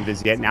pop the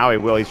Invis yet. Now he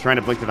will. He's trying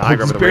to blink to the high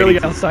ground. He's barely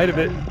outside of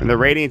it. And the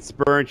Radiant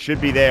Burn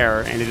should be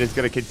there, and it is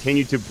going to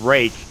continue to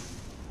break.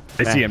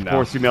 I see him now.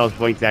 Poor Sumail's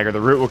Blink Dagger.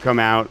 The root will come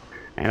out.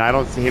 and I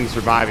don't see him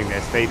surviving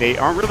this. They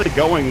aren't really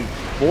going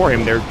for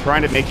him. They're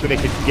trying to make sure they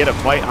can get a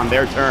fight on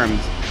their terms.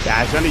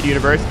 Dash on the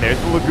Universe. There's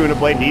the Laguna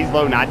Blade. He's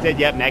low, not dead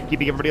yet. Mech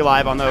keeping everybody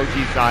alive on the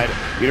OG side.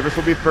 Universe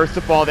will be first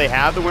to fall. They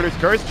have the Winter's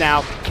Curse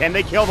now. Can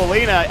they kill the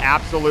Lina?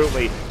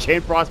 Absolutely. Chain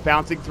Frost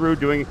bouncing through,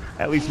 doing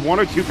at least 1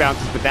 or 2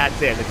 bounces, but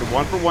that's it. It's a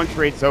 1-for-1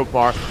 trade so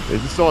far.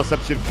 There's still a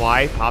substitute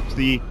fly. Pops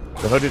the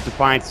Hooded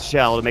Defiance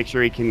shell to make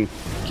sure he can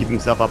keep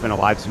himself up and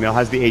alive. Sumail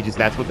has the Aegis.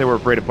 That's what they were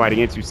afraid of fighting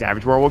into.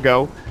 Savage War will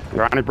go.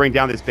 They're trying to bring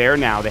down this bear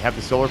now. They have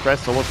the Solar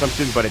Crest, Soul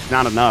Assumption, but it's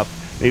not enough.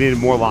 They needed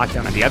more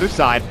lockdown. On the other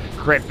side,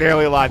 Crit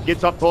barely alive.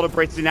 Gets off Total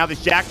Breaks, and now the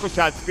Shackle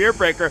Shot Spear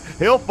Breaker.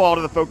 He'll fall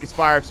to the Focus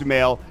Fire of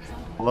Sumail.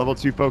 Level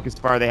 2 Focus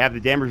Fire. They have the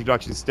damage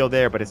reduction still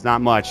there, but it's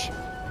not much.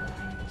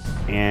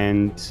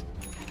 And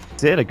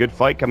that's it. A good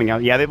fight coming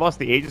out. Yeah, they lost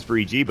the Aegis for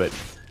EG, but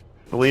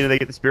Felina, they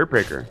get the Spear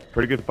Breaker.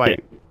 Pretty good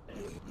fight.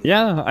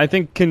 Yeah, I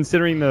think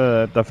considering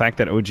the fact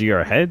that OG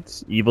are ahead,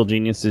 Evil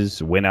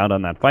Geniuses win out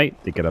on that fight.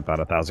 They get about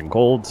 1,000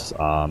 golds,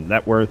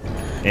 net worth,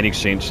 in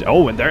exchange.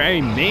 Oh, and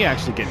they may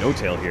actually get no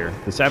tail here.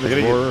 The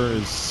Savage War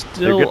is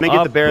still They're going to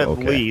get the bear at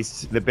okay.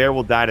 least. The bear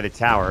will die to the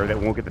tower.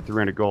 That won't get the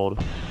 300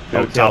 gold.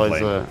 No tail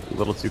is a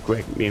little too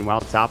quick.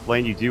 Meanwhile, top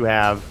lane, you do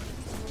have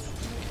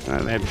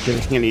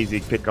an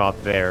easy pick off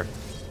there.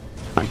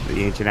 Onto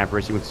the Ancient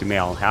Apparition with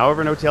Sumail.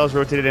 However, no tail is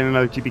rotated in,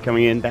 another GP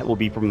coming in. That will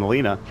be from the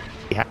Lina.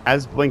 He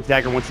has Blink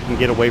Dagger once he can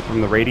get away from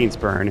the Radiance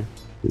Burn.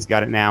 He's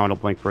got it now, and he'll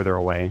blink further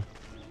away.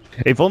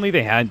 If only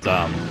they had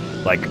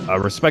like a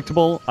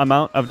respectable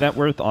amount of net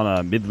worth on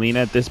a mid Lina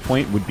at this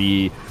point would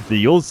be the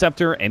Yule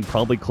Scepter and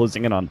probably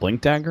closing it on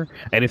Blink Dagger.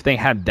 And if they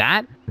had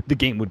that, the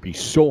game would be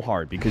so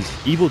hard because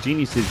Evil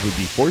Geniuses would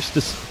be forced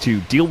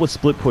to deal with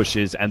split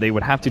pushes, and they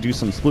would have to do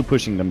some split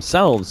pushing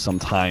themselves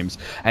sometimes,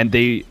 and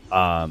they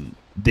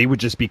would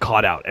just be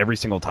caught out every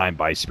single time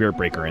by Spirit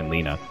Breaker and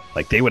Lina.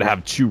 Like, they would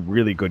have 2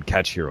 really good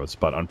catch heroes,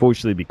 but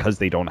unfortunately, because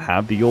they don't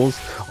have the Yules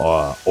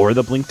or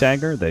the Blink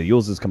Dagger, the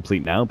Yules is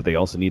complete now, but they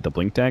also need the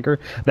Blink Dagger,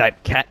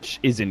 that catch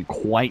isn't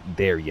quite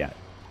there yet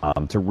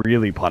to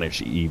really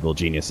punish Evil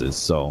Geniuses,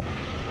 so...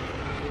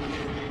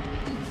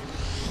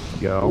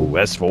 Go. Ooh,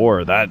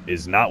 S4, that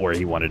is not where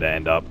he wanted to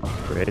end up.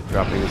 Crit,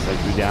 dropping the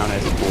Seifu down,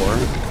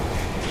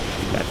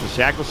 S4. That's a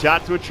Shackle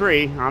Shot to a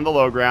tree on the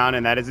low ground,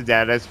 and that is a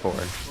dead S4.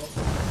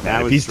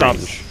 And if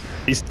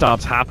he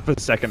stops half a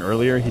second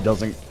earlier, he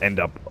doesn't end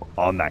up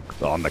on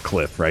the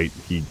cliff, right?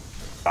 He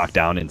knocked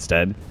down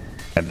instead,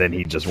 and then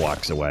he just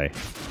walks away.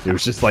 It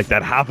was just like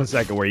that half a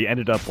second where he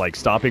ended up like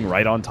stopping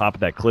right on top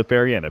of that cliff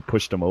area, and it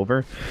pushed him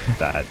over.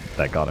 That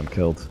got him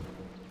killed.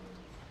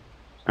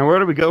 And where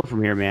do we go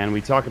from here, man? We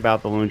talk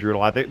about the Lone Druid a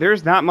lot.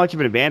 There's not much of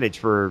an advantage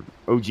for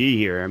OG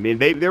here. I mean,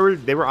 they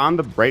were on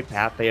the right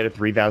path. They had a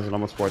 3,000,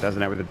 almost 4,000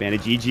 net worth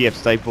advantage. EG have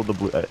stifled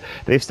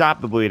they've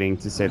stopped the bleeding,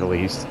 to say the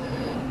least.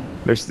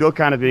 They're still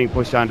kind of being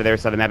pushed onto their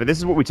side of the map. But this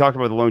is what we talked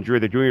about with the Lone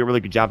Druid. They're doing a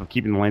really good job of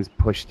keeping the lanes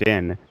pushed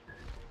in.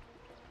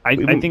 I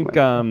think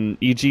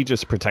EG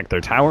just protect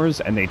their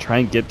towers, and they try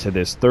and get to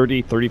this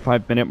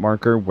 30-35 minute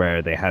marker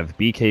where they have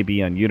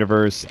BKB on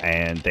Universe,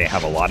 and they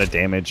have a lot of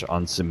damage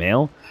on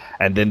Sumail,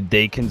 and then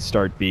they can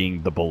start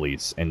being the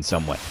bullies in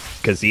some way.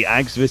 Because the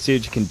Axe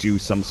Visage can do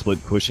some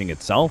split pushing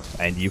itself,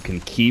 and you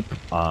can keep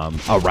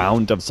a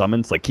round of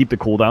summons, like keep the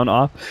cooldown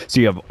off. So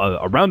you have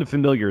a round of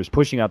familiars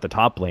pushing out the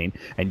top lane,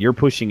 and you're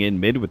pushing in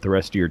mid with the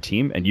rest of your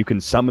team, and you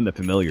can summon the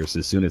familiars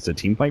as soon as the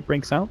team fight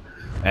breaks out.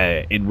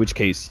 In which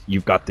case,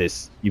 you've got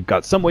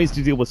some ways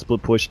to deal with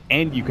split push,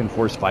 and you can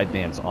force 5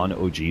 bans on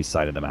OG's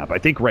side of the map. I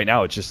think right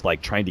now it's just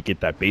like trying to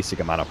get that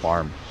basic amount of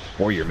farm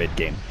for your mid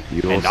game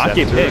and not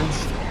get picked.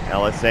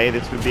 LSA,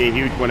 this would be a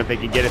huge one if they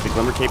could get it. The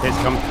Glimmer Cape has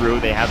come through.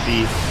 They have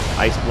the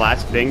Ice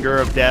Blast, Finger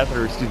of Death,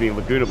 or excuse me,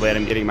 Laguna Blade.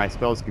 I'm getting my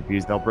spells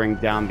confused. They'll bring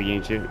down the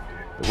Winter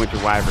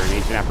Wyvern.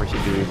 Ancient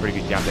Apparition doing a pretty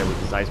good job there with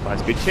his Ice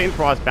Blast. Good Chain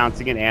Frost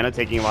bouncing in. Anna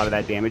taking a lot of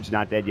that damage,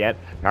 not dead yet.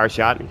 Power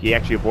Shot, he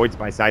actually avoids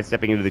by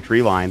sidestepping into the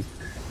tree line.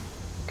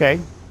 Okay,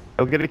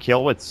 he'll get a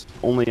kill. It's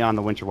only on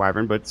the Winter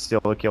Wyvern, but still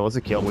a kill is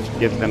a kill, which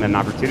gives them an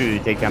opportunity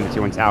to take down the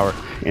Tier 1 tower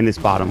in this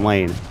bottom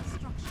lane.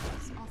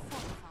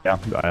 Yeah,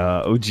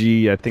 OG,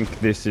 I think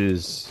this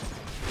is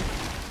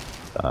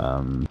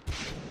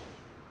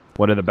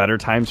one of the better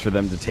times for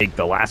them to take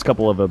the last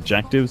couple of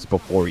objectives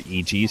before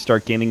EG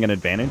start gaining an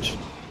advantage.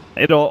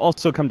 It'll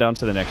also come down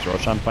to the next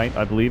Roshan fight,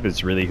 I believe,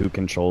 is really who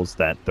controls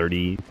that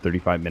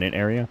 30-35 minute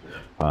area,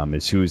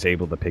 is who's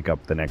able to pick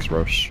up the next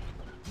Rosh.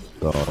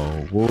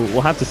 So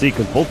we'll have to see,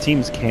 because both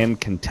teams can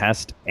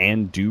contest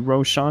and do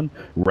Roshan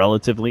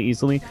relatively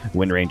easily.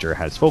 Wind Ranger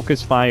has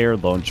Focus Fire,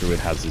 Lone Druid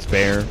has his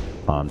Bear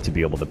to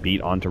be able to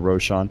beat onto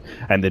Roshan,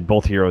 and then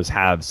both heroes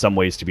have some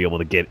ways to be able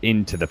to get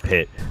into the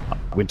pit.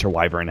 Winter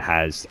Wyvern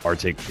has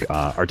Arctic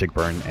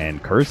Burn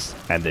and Curse,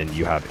 and then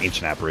you have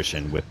Ancient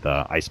Apparition with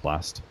Ice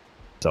Blast.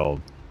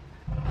 So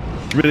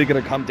it's really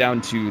going to come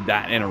down to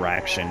that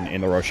interaction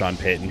in the Roshan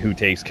pit and who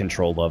takes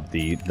control of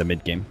the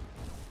mid game.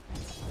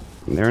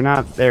 They're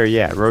not there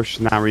yet.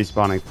 Roche not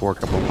respawning for a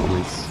couple of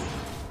moments.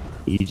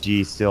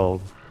 EG still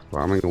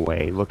farming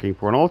away, looking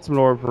for an ultimate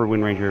orb for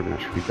Wind Ranger. I'm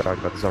not sure if we talked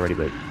about this already,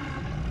 but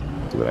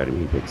See what item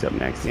he picks up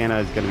next. Anna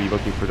is going to be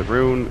looking for the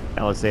rune.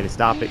 LSA to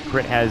stop it.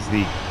 Crit has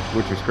the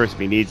Winter's Curse if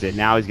he needs it.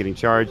 Now he's getting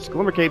charged.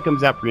 Glimmer Cape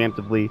comes out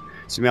preemptively.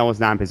 Sumail was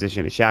not in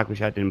position. A Shackle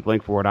Shot didn't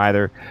blink for it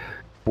either.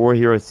 4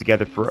 heroes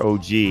together for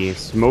OG.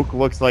 Smoke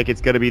looks like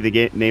it's going to be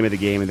the name of the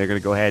game, and they're going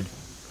to go ahead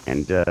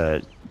and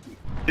at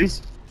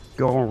least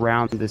go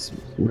around this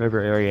river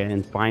area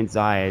and find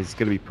Zaya. It's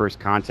going to be first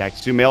contact.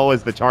 Sumail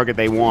is the target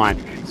they want.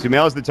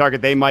 Sumail is the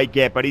target they might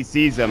get, but he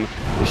sees him.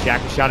 The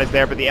Shackle Shot is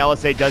there, but the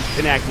LSA does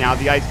connect. Now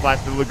the Ice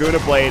Blast, the Laguna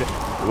Blade.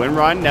 Wind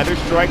Run, Nether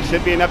Strike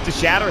should be enough to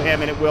shatter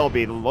him, and it will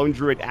be. The Lone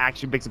Druid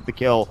actually picks up the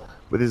kill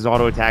with his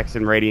auto attacks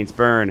and Radiance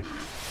Burn.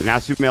 So now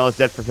Sumail is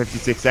dead for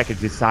 56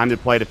 seconds. It's time to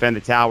play Defend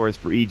the Towers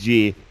for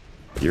EG.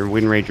 Your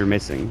Wind Ranger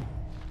missing.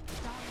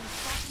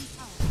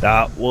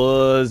 That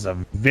was a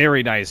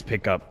very nice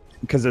pickup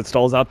because it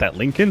stalls out that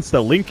Lincolns.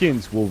 The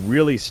Lincolns will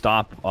really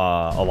stop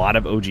a lot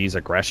of OG's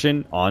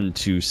aggression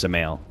onto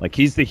Sumail. Like,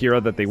 he's the hero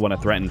that they want to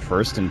threaten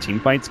first in team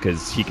fights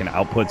because he can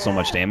output so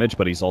much damage,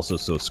 but he's also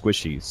so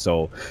squishy.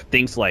 So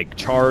things like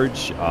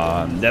Charge,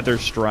 Nether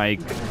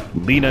Strike,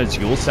 Lena's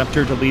Yule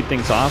Scepter to lead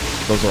things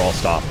off, those are all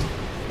stopped.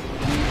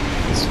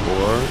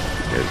 Score.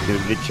 There's going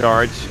to be the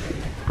charge.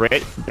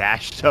 Crit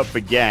bashed up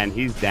again.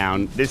 He's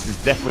down. This is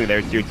definitely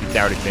their tier 2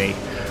 tower to take.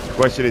 The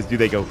question is, do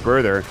they go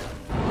further?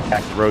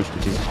 Back to Roche,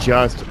 which is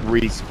just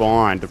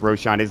respawned.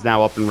 Roshan is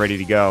now up and ready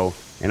to go.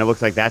 And it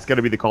looks like that's going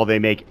to be the call they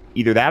make.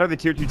 Either that or the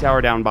tier 2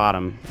 tower down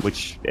bottom,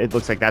 which it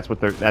looks like that's what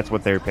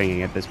they're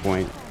pinging at this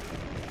point.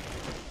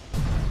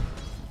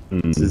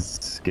 This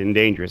is getting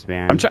dangerous,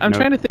 man. I'm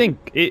trying to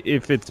think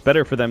if it's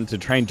better for them to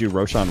try and do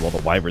Roshan while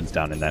the Wyvern's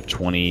down in that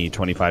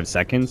 20-25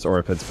 seconds, or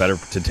if it's better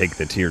to take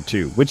the tier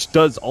 2, which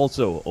does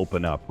also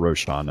open up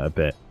Roshan a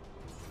bit.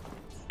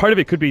 Part of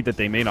it could be that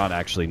they may not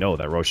actually know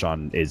that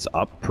Roshan is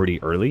up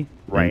pretty early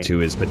into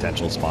his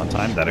potential spawn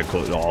time. That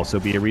could also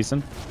be a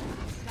reason.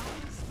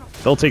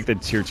 They'll take the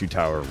tier 2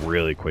 tower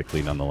really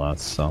quickly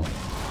nonetheless, so.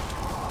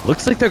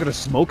 Looks like they're going to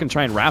smoke and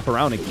try and wrap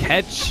around and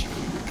catch.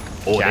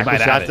 Oh, Shackle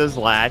Shot does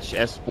latch.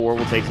 S4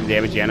 will take some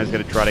damage. Anna's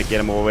going to try to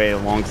get him away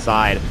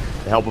alongside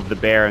the help of the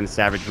Bear and the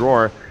Savage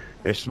Roar.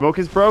 Their smoke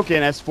is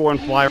broken. S4 and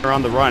Fly are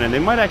on the run, and they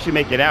might actually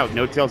make it out.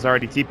 No Tail's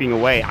already TPing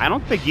away. I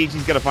don't think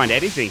EG's going to find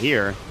anything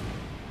here.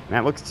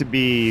 That looks to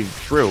be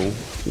true.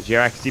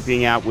 Jerax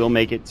TPing out will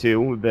make it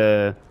too.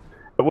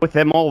 But with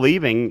them all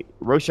leaving,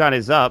 Roshan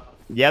is up.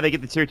 Yeah, they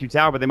get the tier 2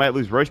 tower, but they might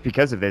lose Roche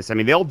because of this. I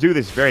mean, they'll do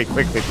this very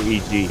quickly from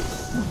EG.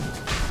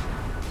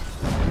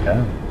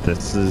 Yeah,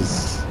 this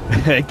is...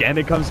 Again,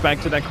 it comes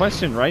back to that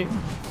question, right?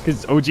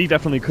 Because OG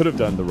definitely could have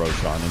done the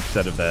Roshan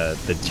instead of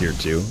the tier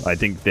 2. I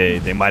think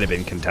they might have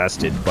been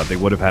contested, but they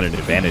would have had an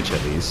advantage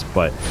at least.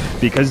 But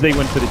because they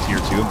went for the tier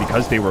 2, and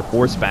because they were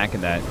forced back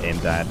in that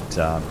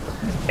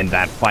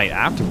fight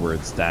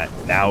afterwards, that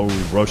now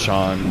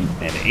Roshan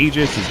and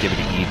Aegis is given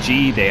to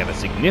EG. They have a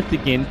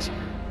significant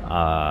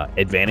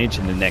advantage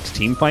in the next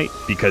team fight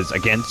because,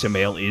 again,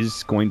 Sumail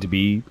is going to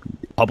be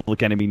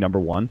public enemy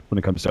 #1 when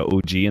it comes to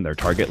OG and their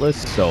target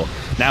list. So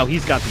now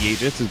he's got the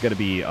Aegis. It's going to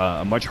be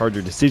a much harder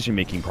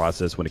decision-making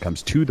process when it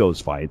comes to those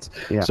fights.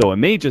 Yeah. So it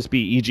may just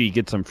be EG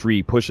get some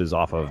free pushes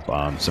off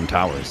of some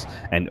towers,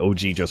 and OG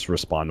just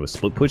respond with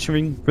split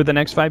pushing for the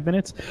next 5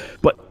 minutes.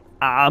 But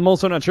I'm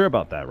also not sure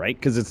about that, right?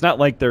 Because it's not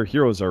like their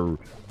heroes are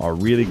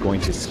really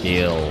going to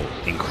scale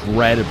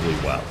incredibly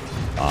well.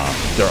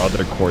 There are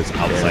other cores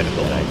outside of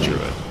the Lone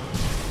Druid.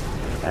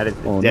 That is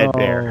the dead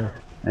bear.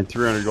 And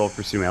 300 gold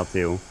for Sumail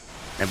too.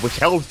 And which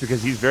helps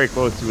because he's very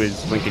close to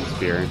his Lincoln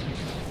Spear.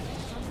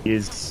 He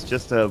is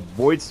just a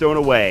Void Stone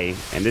away,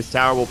 and this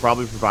tower will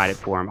probably provide it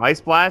for him.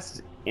 Ice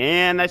Blast,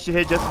 and that should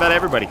hit just about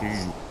everybody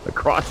because he's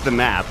across the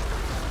map.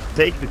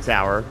 Take the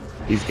tower.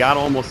 He's got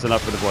almost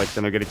enough for the Void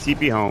Stone. They're going to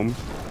TP home.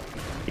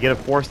 You get a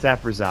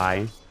 4-staff for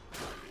Zai.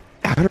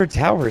 Outer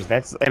towers.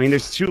 I mean,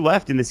 there's 2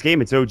 left in this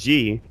game. It's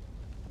OG.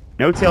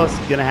 No Tail is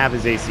going to have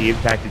his AC. In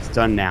fact, it's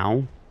done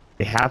now.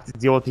 They have to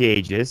deal with the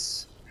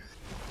Aegis.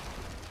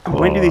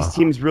 When do these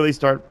teams really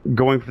start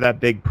going for that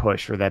big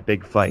push or that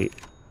big fight?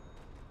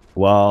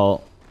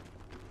 Well,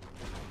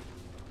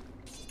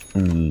 I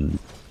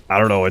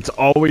don't know. It's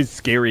always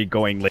scary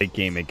going late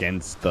game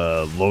against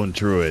the Lone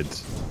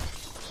Druids.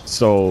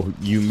 So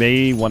you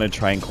may want to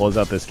try and close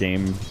out this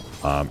game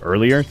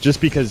earlier, just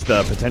because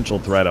the potential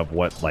threat of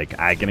what like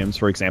Aghanims,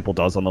 for example,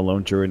 does on the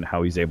Lone Druid and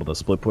how he's able to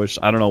split push.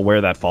 I don't know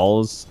where that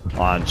falls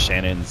on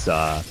Shannon's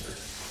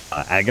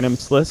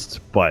Aghanims list,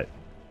 but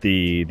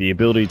the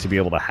ability to be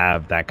able to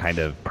have that kind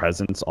of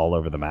presence all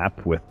over the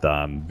map with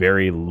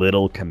very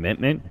little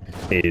commitment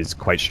is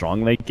quite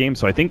strong late game.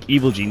 So I think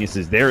Evil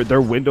Geniuses,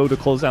 their window to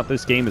close out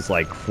this game is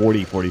like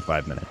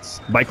 40-45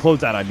 minutes. By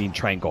close out, I mean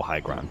try and go high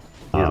ground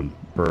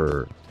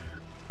for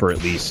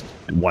at least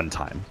one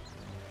time.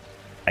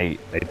 I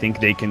think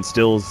they can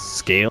still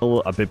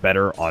scale a bit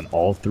better on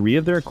all 3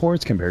 of their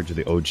cores compared to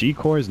the OG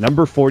cores.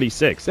 Number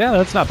 46. Yeah,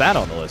 that's not bad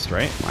on the list,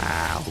 right?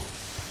 Wow.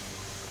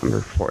 Number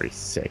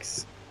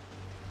 46.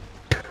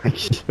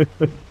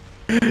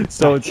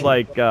 So it's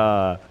like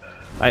I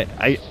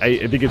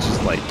think it's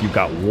just like you've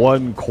got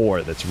one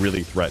core that's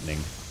really threatening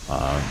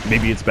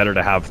Maybe it's better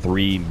to have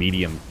 3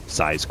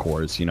 medium-sized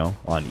cores, you know,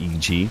 on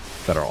EG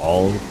that are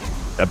all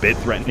a bit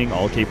threatening,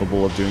 all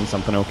capable of doing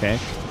something okay.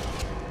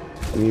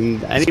 I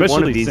mean, any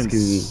one of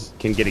these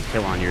can get a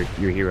kill on your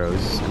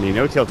heroes. I mean,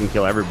 No Tail can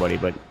kill everybody,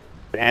 but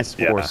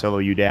S4 solo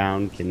you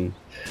down, can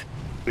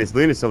Miss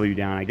Luna solo you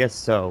down, I guess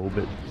so,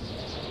 but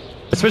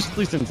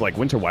especially since like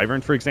Winter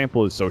Wyvern, for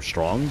example, is so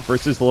strong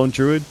versus the Lone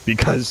Druid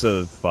because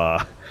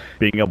of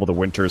being able to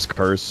Winter's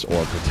Curse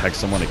or protect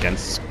someone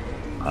against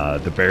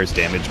the bear's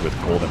damage with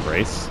Cold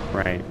Embrace.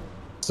 Right.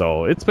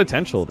 So it's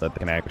potential that they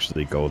can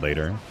actually go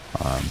later.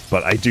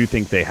 But I do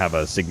think they have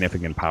a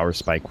significant power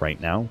spike right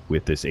now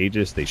with this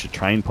Aegis. They should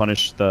try and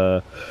punish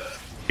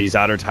these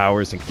outer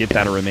towers and get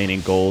that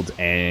remaining gold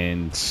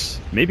and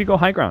maybe go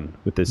high ground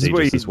with this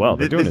Aegis as well.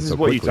 They're doing it so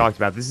quickly. This is what you talked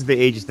about. This is the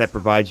Aegis that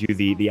provides you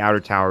the outer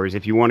towers.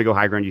 If you want to go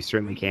high ground, you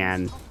certainly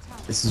can.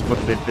 This is what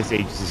this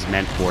Aegis is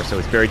meant for, so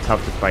it's very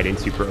tough to fight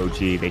into for OG.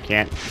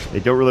 They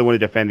don't really want to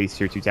defend these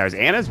tier 2 towers.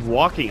 Anna's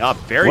walking up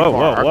very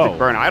far. Arctic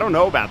Burn. I don't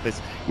know about this.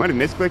 Might have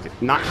misclicked.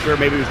 Not sure.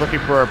 Maybe he was looking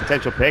for a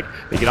potential pick.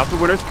 They get off the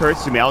Winter's Curse.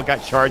 Sumail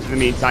got charged in the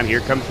meantime. Here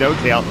comes No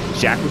Tail.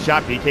 Shackle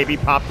shot.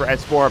 BKB pop for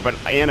S4, but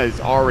Anna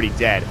is already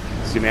dead.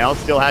 Sumail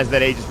still has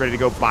that Aegis ready to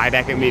go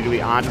buyback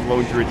immediately onto the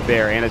Lone Druid's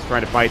Bear. Anna's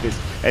trying to fight this.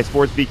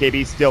 S4's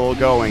BKB still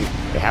going.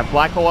 They have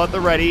Black Hole at the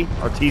ready.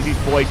 Arteezy's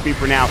full HP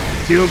for now.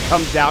 Doom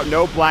comes out.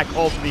 No Black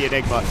Hole for the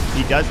Enigma.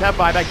 He does have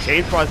buyback.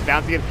 Chain Frost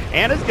bouncing in.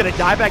 Anna's going to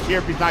die back here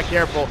if he's not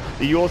careful.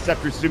 The Yule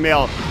Scepter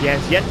Sumail. He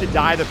has yet to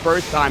die the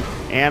first time.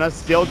 Anna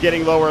still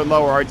getting lower and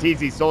lower.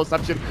 Arteezy, Soul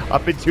Assumption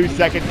up in 2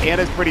 seconds.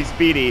 Anna's pretty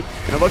speedy.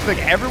 And it looks like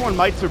everyone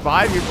might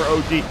survive here for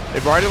OG.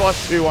 They've already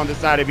lost 2 on the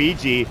side of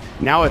EG.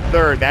 Now a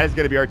third. That is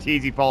going to be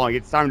Arteezy falling.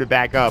 It's time to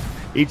back up.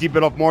 EG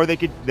bit off more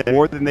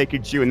than they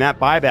could chew, and that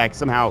buyback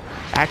somehow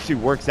actually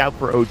works out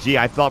for OG.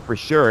 I thought for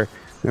sure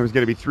there was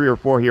going to be 3 or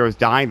 4 heroes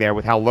dying there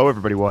with how low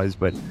everybody was,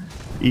 but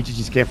EG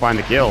just can't find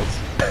the kills.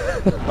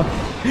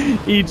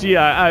 EG,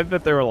 I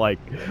bet they were like,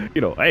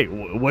 you know, hey,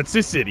 what's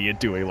this idiot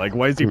doing? Like,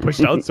 why is he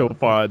pushed out so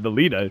far on the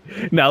Lina?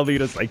 Now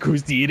Lina's like,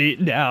 who's the idiot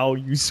now,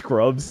 you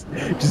scrubs?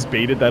 Just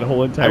baited that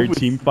whole entire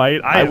team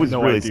fight. I have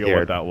no idea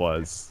what that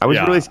was. I was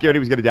really scared he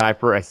was going to die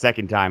for a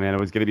second time, and it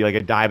was going to be like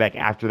a dieback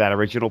after that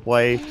original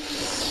play.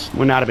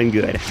 Would not have been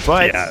good.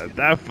 But yeah,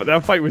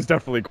 that fight was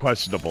definitely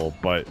questionable,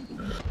 but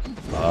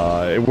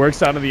it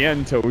works out in the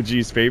end to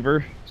OG's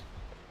favor.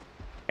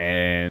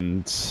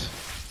 And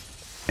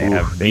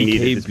they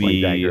needed this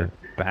Blink Dagger.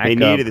 They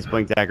needed this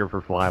Blink Dagger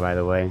for Fly, by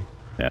the way.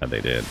 Yeah,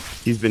 they did.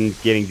 He's been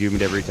getting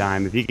doomed every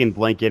time. If he can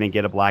blink in and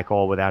get a Black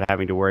Hole without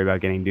having to worry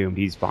about getting doomed,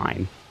 he's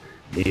fine.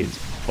 He is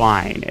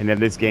fine. And then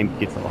this game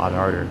gets a lot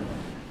harder.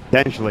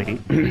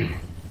 Potentially.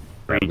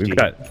 We've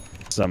got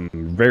some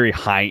very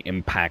high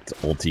impact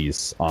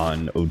ultis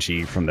on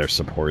OG from their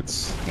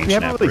supports. We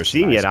haven't really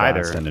seen yet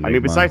either. I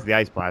mean, besides the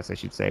Ice Blast, I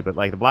should say. But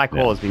like the Black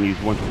Hole has been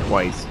used once or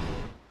twice.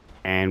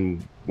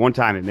 And one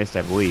time it missed,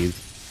 I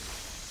believe.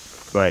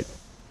 But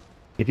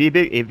if he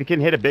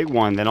can hit a big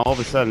one, then all of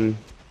a sudden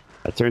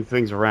that turns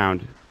things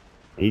around.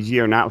 AG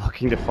are not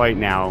looking to fight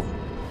now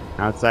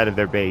outside of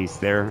their base.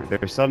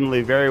 They're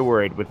suddenly very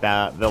worried with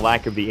the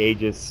lack of the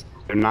Aegis.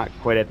 They're not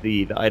quite at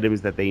the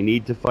items that they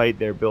need to fight.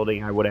 They're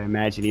building, I would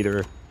imagine,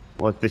 either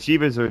it's the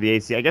Shivas or the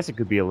AC. I guess it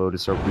could be a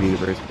Lotus Orb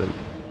Universe, but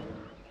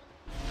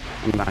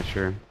I'm not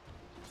sure.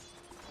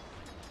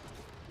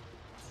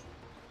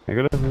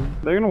 They're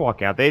gonna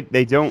walk out.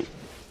 They don't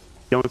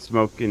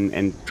smoke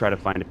and try to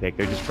find a pick.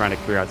 They're just trying to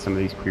clear out some of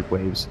these creep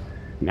waves.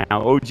 Now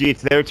OG,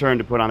 it's their turn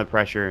to put on the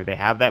pressure. They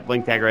have that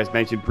Blink Dagger as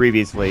mentioned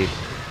previously.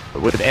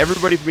 But with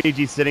everybody from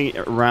AG sitting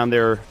around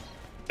their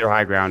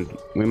high ground,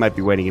 we might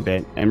be waiting a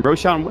bit. And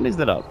Roshan, when is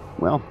that up?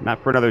 Well,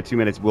 not for another 2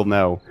 minutes. We'll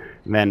know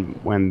then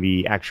when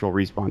the actual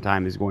respawn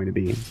time is going to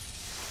be.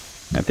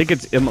 I think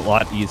it's a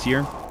lot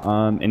easier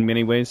in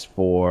many ways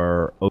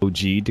for OG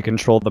to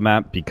control the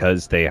map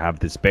because they have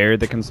this bear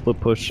that can split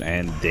push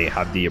and they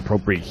have the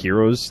appropriate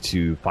heroes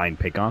to find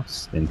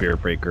pickoffs in Bear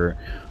Breaker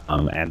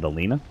and the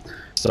Lina.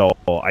 So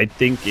I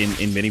think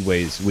in many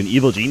ways, when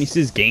Evil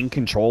Geniuses gain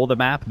control of the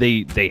map,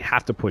 they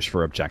have to push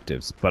for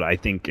objectives. But I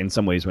think in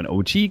some ways when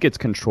OG gets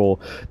control,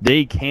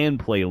 they can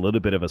play a little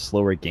bit of a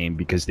slower game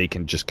because they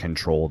can just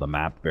control the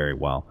map very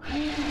well.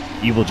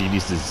 Evil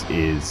Geniuses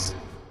is...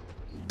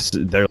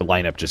 their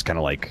lineup just kind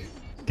of like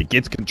it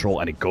gets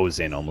control and it goes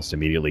in almost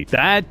immediately.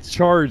 That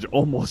charge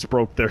almost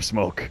broke their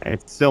smoke.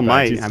 It still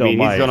might. I mean,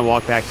 he's going to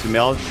walk back to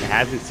Mill.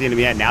 Hasn't seen him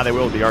yet. Now they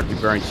will with the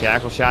Arctic Burn.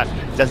 Shackle shot.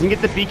 Doesn't get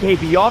the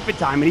BKB off in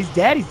time, and he's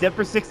dead. He's dead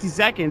for 60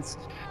 seconds.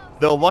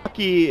 The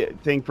lucky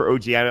thing for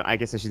OG, I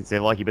guess I shouldn't say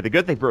lucky, but the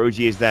good thing for OG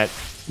is that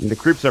the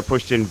creeps are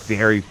pushed in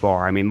very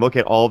far. I mean, look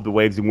at all of the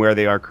waves and where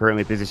they are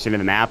currently positioned in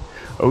the map.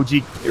 OG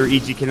or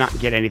EG cannot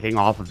get anything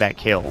off of that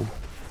kill.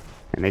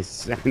 And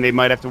they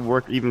might have to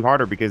work even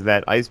harder because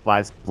that Ice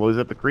Blast blows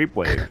up the creep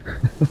wave.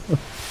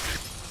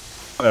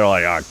 They're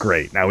like, oh,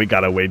 great. Now we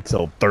gotta wait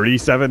till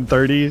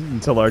 37:30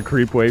 until our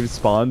creep wave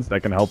spawns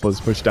that can help us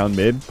push down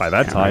mid by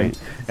that time. Right.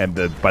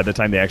 And by the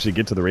time they actually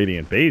get to the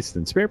Radiant base,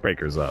 then Spirit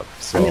Breaker's up.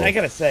 So. I mean, I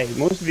gotta say,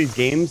 most of these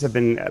games have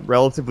been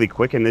relatively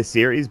quick in this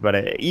series,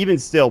 but even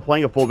still,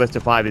 playing a full best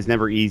of 5 is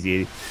never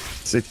easy.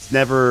 It's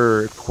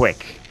never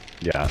quick.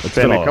 Yeah, it's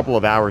been a couple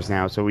of hours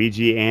now, so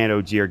EG and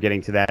OG are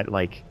getting to that,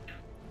 like,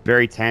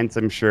 very tense,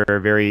 I'm sure,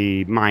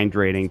 very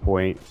mind-draining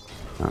point.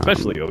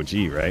 Especially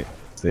OG, right?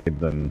 They've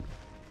been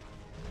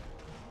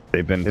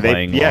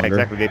playing Yeah, longer.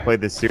 Exactly. They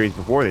played this series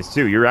before this,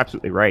 too. You're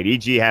absolutely right.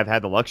 EG have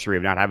had the luxury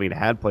of not having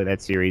to play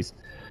that series.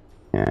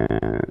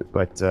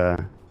 But, I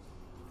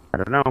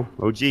don't know.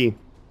 OG.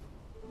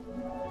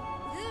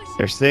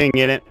 They're staying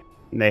in it.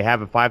 They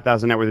have a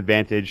 5,000 net worth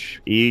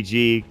advantage.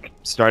 EG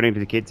starting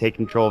to take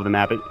control of the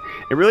map. It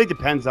really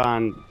depends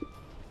on,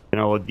 you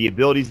know, the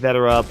abilities that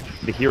are up,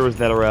 the heroes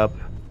that are up.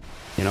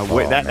 You know,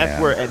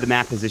 that's where the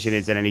map position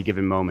is at any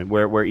given moment.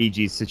 Where EG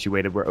is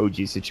situated, where OG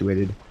is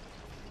situated.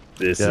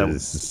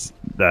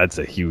 That's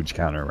a huge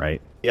counter,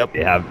 right? Yep.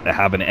 They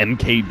have an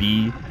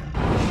MKB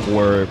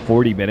for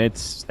 40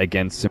 minutes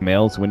against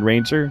Sumail's Wind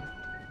Ranger.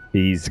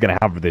 He's gonna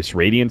have this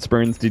Radiance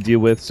Burns to deal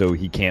with, so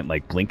he can't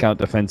like blink out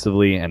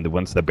defensively. And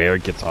once the bear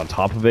gets on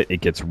top of it, it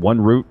gets one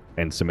root,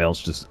 and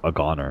Sumail's just a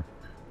goner,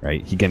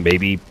 right? He can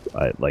maybe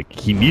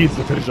he needs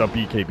to finish up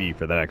BKB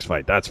for the next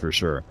fight. That's for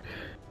sure.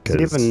 Does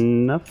he have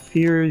enough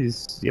here?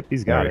 He's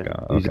got it.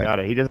 He's got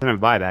it. He doesn't have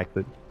buyback,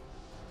 but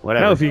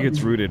whatever. Now, if he gets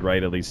rooted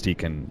right, at least he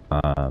can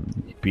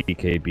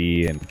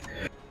BKB, and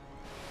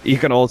he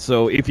can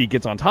also, if he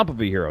gets on top of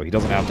a hero, he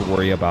doesn't have to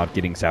worry about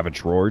getting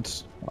Savage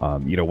Roars.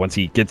 You know, once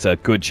he gets a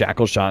good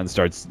shackle shot and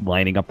starts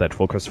lining up that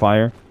focus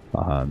fire,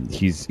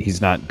 he's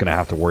not gonna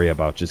have to worry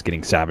about just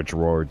getting Savage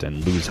Roared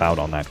and lose out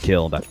on that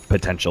kill, that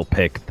potential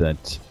pick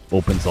that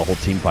opens the whole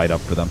team fight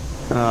up for them.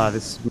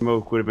 This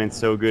smoke would have been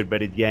so good,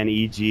 but again,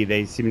 EG,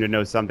 they seem to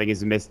know something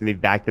is amiss, and they've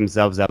backed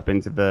themselves up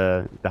into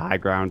the high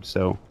ground,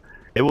 so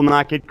they will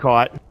not get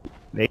caught.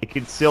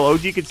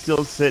 OG could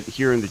still sit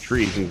here in the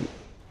trees and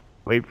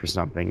wait for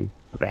something,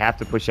 but they have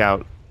to push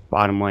out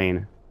bottom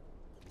lane.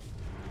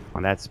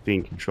 Well, that's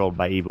being controlled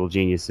by evil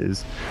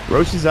geniuses.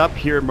 Roche is up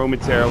here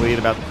momentarily in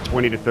about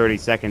 20 to 30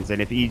 seconds,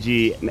 and if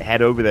EG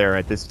head over there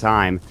at this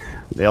time,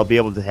 they'll be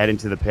able to head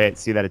into the pit,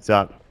 see that it's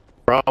up.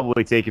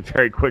 Probably take it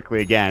very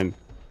quickly again.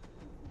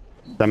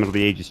 Then it'll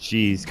be Aegis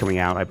Cheese coming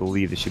out. I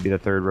believe this should be the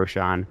third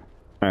Roshan.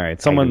 All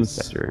right,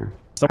 someone's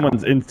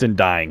instant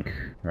dying,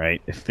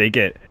 right? If they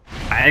get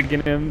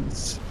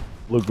Aghanim's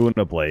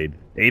Laguna Blade,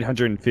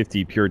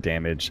 850 pure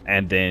damage,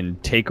 and then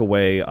take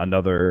away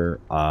another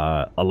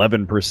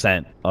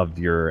 11% of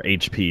your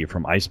HP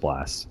from Ice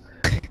Blast,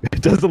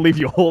 it doesn't leave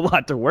you a whole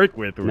lot to work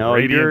with. No,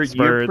 you're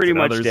pretty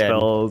much dead.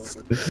 Spells.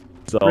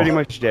 So. Pretty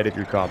much dead if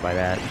you're caught by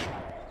that.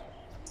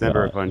 It's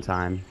never a fun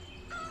time.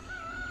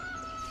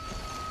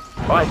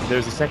 But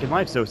there's a second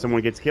life, so if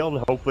someone gets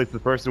killed, hopefully it's the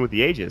person with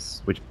the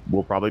Aegis, which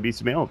will probably be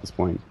Sumail at this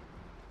point.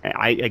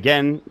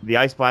 Again, the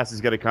Ice Blast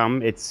is going to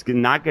come. It's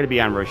not going to be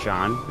on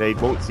Roshan. They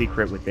won't see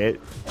crit with it.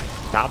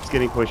 Top's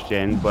getting pushed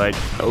in, but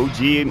OG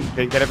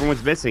think that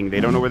everyone's missing. They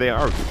don't know where they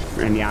are.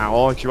 And in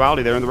all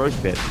actuality, they're in the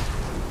Roche pit.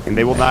 And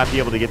they will not be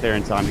able to get there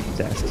in time to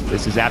contest.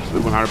 This is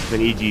absolutely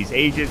 100% EG's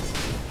Aegis,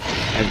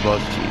 as well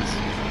as Cheese.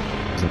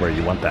 This is where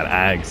you want that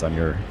Ags on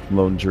your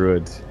Lone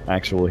Druid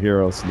actual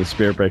hero, so the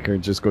Spirit Breaker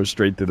just goes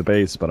straight to the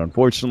base. But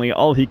unfortunately,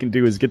 all he can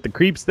do is get the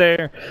creeps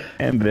there,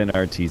 and then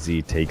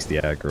RTZ takes the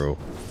aggro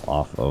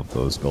off of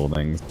those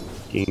buildings.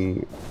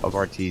 King of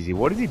RTZ,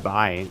 what does he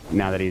buy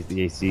now that he's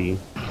the AC?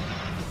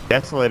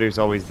 Desolator is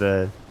always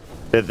the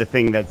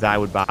thing that Zai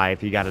would buy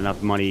if he got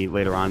enough money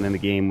later on in the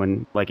game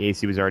when like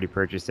AC was already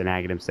purchased an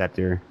Aghanim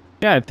Scepter.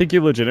 Yeah, I think he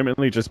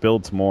legitimately just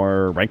builds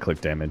more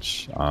right-click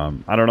damage.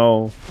 I don't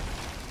know.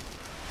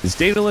 Is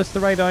Daedalus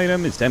the right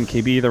item? Is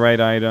MKB the right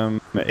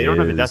item? They don't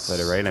have the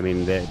Desolator, right? I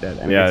mean,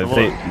 yeah,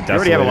 they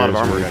already have a lot of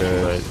armor.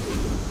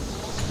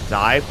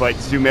 Zai, but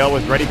Sumail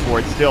was ready for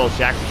it still.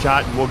 Shackle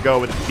shot will go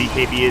with the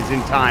BKB is in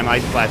time.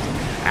 Ice Blast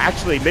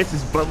actually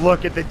misses, but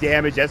look at the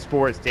damage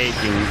S4 is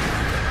taking.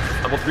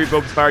 Level 3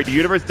 Focus Fire. The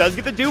Universe does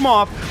get the Doom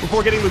off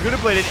before getting Laguna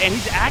Bladed, and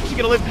he's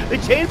actually going to live the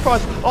Chain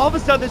Frost. All of a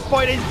sudden, this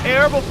fight is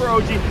terrible for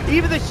OG.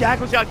 Even the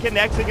Shackle Shot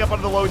connecting up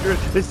under the Lone Druid.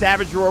 The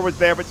Savage Roar was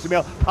there, but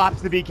Sumail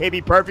pops the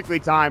BKB perfectly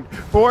timed.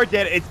 4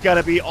 dead. It's going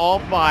to be all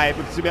 5,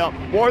 with Sumail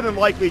more than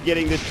likely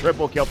getting the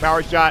triple kill.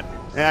 Power Shot.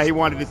 He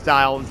wanted to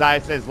style.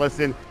 Zaya says,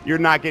 listen, you're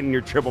not getting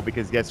your triple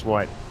because guess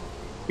what?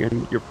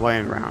 You're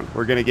playing around.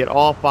 We're going to get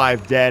all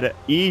 5 dead.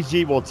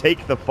 EG will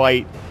take the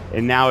fight.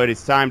 And now it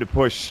is time to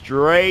push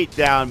straight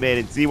down mid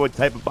and see what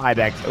type of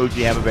buybacks OG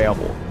have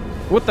available.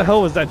 What the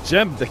hell was that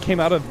gem that came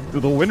out of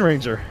the Wind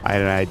Ranger?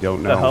 I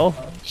don't know. The hell?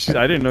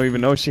 I didn't even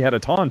know she had a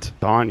taunt.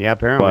 Taunt, yeah,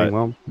 apparently. But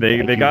well,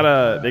 they got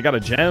a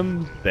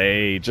gem.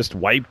 They just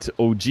wiped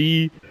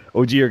OG.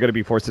 OG are going to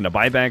be forced into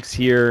buybacks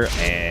here,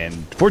 and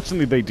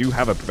fortunately they do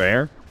have a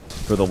bear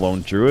for the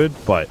Lone Druid,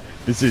 but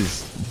this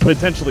is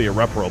potentially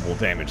irreparable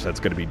damage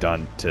that's going to be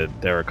done to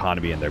their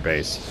economy and their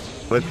base.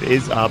 Flip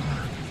is up.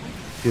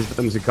 Gives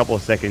them a couple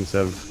of seconds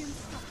of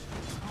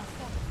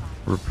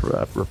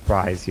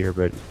reprise here,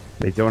 but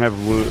they don't have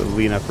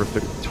Lena for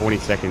 20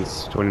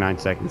 seconds, 29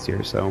 seconds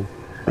here, so...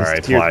 All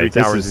right, tier Fly, 3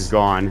 towers is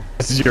gone.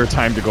 This is your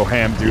time to go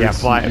ham, dude. Yeah,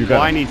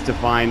 Fly needs to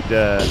find...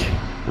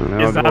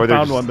 He's not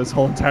found one this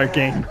whole entire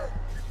game.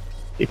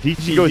 If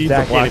EG goes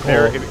back in,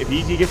 if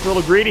EG gets a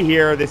little greedy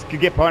here, this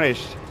could get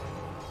punished.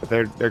 But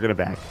they're gonna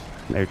back.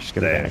 They're just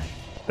gonna back.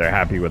 They're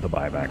happy with the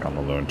buyback on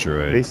the Lone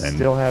Druid. They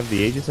still have the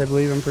Aegis, I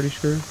believe, I'm pretty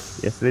sure.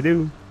 Yes, they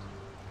do.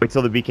 Wait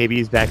till the BKB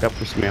is back up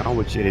for Smail,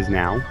 which it is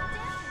now.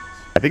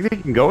 I think they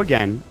can go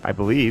again, I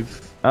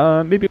believe.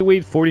 Maybe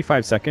wait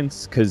 45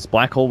 seconds, because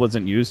Black Hole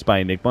wasn't used by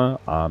Enigma,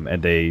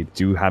 and they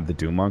do have the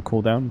Doom on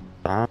cooldown.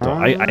 So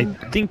I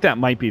think that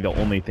might be the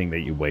only thing that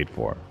you wait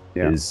for.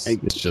 Yeah, is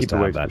just to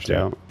have that pushed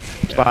out.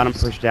 Bottom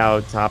pushed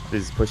out, top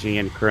is pushing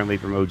in currently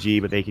from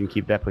OG, but they can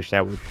keep that pushed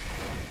out with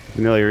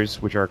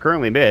Familiars, which are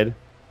currently mid.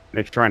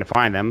 They're trying to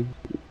find them.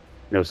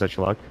 No such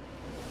luck.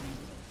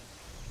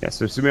 Yeah,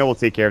 so Sumail will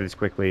take care of this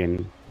quickly,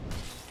 and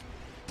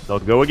they'll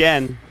go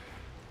again.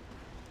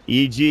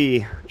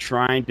 EG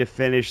trying to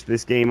finish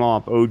this game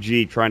off.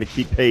 OG trying to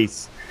keep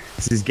pace.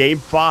 This is game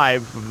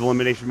 5 of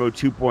Elimination Mode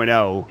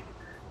 2.0.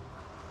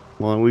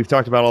 Well, and we've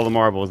talked about all the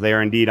marbles. They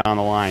are indeed on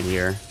the line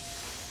here.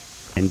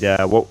 And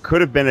what could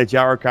have been a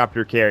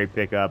gyrocopter carry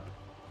pickup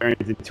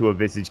turns into a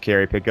Visage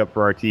carry pickup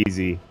for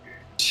Arteezy.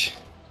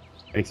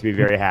 Makes me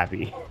very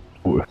happy.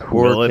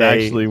 Will it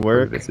actually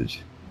work?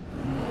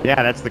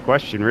 Yeah, that's the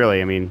question,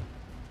 really. I mean,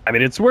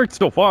 it's worked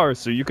so far,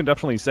 so you can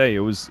definitely say it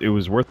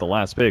was worth the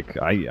last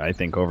pick. I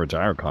think over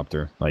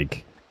Gyrocopter.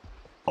 Like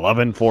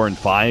 11, 4, and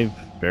 5,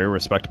 very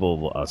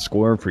respectable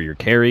score for your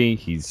carry.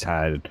 He's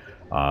had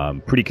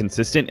pretty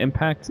consistent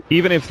impact,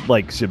 even if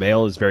like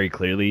Sumail is very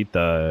clearly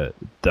the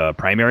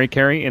primary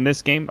carry in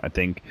this game. I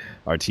think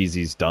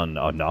Arteezy's done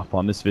enough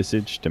on this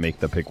Visage to make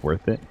the pick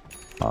worth it.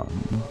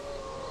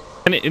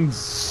 And in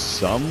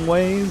some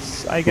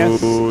ways, I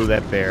guess. Ooh,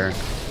 that bear.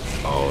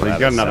 Oh, well, he's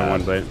got another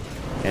one, but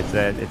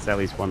it's at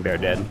least one bear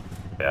dead.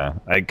 Yeah,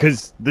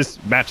 because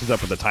this matches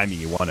up with the timing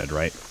you wanted,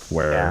 right?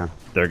 Where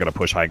they're going to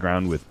push high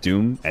ground with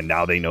Doom, and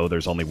now they know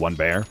there's only one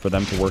bear for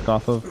them to work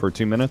off of for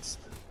 2 minutes.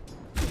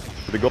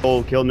 The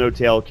goal, kill no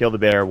tail, kill the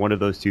bear, one of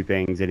those two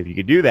things. And if you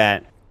could do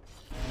that,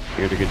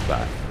 you're in a good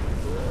spot.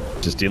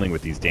 Just dealing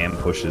with these damn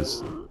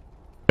pushes.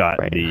 Got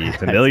the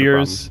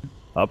Familiars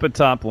up at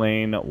top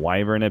lane,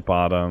 Wyvern at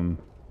bottom.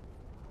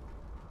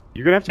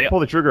 You're going to have to pull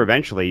the trigger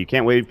eventually. You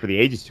can't wait for the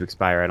Aegis to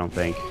expire, I don't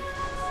think.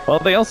 Well,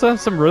 they also have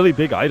some really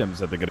big items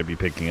that they're going to be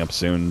picking up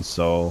soon,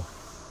 so...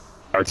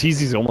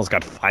 Arteezy's almost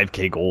got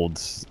 5k gold.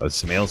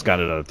 Sumail's got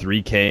it at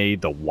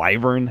 3k. The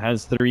Wyvern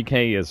has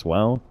 3k as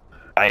well.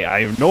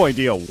 I have no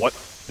idea what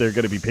they're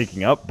going to be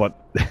picking up,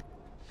 but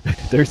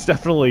there's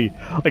definitely...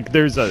 like,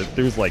 there's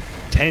like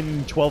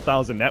 10,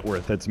 12,000 net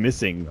worth that's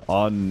missing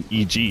on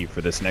EG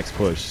for this next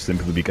push,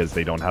 simply because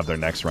they don't have their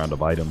next round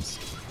of items.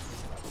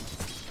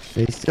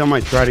 They still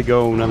might try to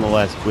go,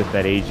 nonetheless, with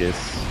that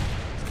Aegis.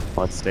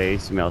 Let's say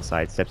Sumail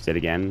sidesteps it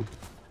again.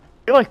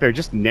 I feel like they're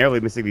just narrowly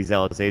missing these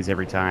LSAs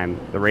every time.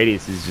 The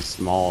radius is just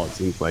small, it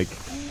seems like.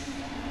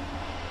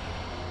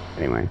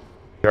 Anyway,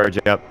 charge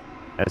up.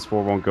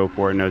 S4 won't go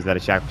for it, knows that a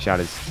shackle shot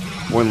is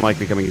more than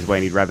likely coming his way,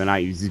 and he'd rather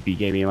not use his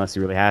BKB unless he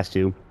really has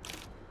to.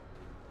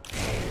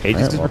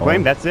 Aegis is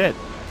proclaimed, that's it.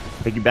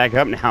 Pick you back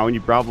up now, and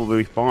you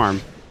probably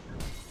farm.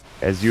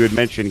 As you had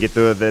mentioned, get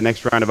the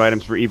next round of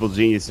items for Evil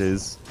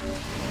Geniuses.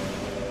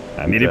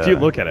 I mean, if you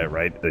look at it,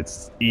 right,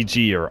 it's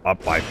EG are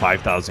up by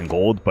 5,000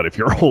 gold, but if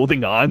you're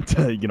holding on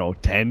to,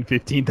 10,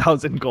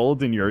 15,000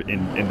 gold in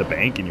the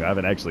bank and you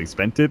haven't actually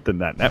spent it, then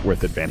that net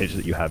worth advantage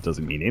that you have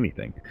doesn't mean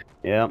anything.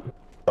 Yeah.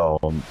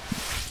 So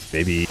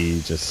maybe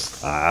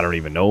just, I don't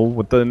even know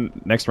what the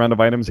next round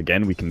of items,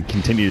 again, we can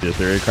continue to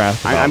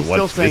theorycraft about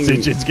what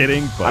Visage it's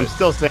getting, but... I'm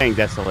still saying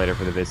Desolator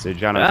for the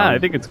Visage. I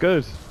think it's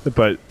good,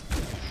 but...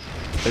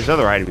 There's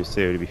other items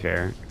too, to be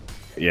fair.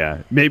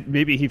 Yeah,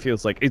 maybe he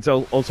feels like it's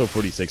also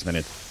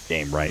 46-minute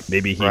game, right?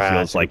 Maybe he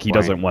feels like he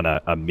doesn't want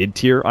a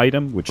mid-tier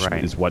item, which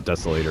is what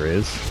Desolator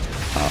is.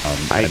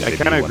 I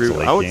kind of agree.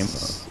 Oh,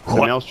 it's the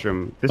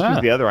Maelstrom. This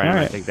was the other item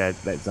I think that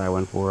Zai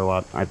went for a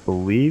lot, I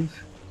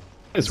believe.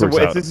 This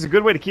is a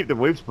good way to keep the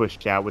waves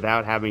pushed out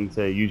without having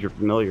to use your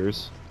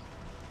familiars.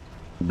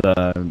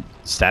 The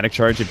static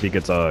charge, if he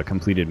gets a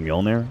completed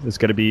Mjolnir, is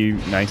going to be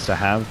nice to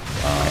have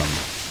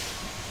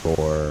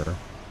for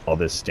all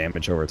this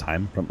damage over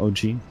time from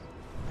OG.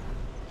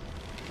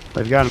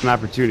 They've got an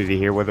opportunity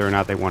here, whether or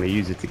not they want to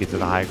use it to get to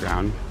the high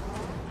ground.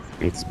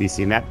 Needs to be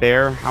seen. That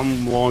bear, how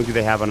long do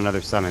they have on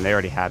another summon? They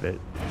already have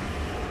it.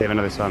 They have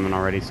another summon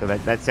already, so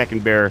that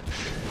second bear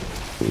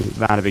is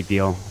not a big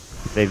deal.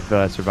 They've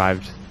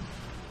survived.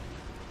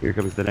 Here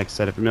comes the next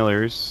set of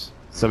familiars.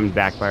 Summoned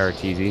back by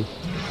Arteezy.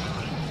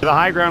 To the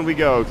high ground we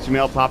go.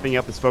 Sumail popping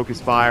up his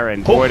focus fire,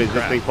 and boy, does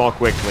this thing fall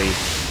quickly.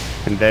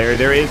 And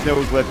there is no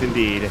glyph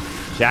indeed.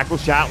 Shackle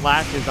shot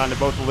lashes onto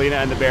both the Lena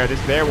and the bear.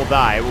 This bear will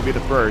die. It will be the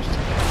first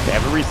to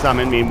ever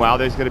resummon. Meanwhile,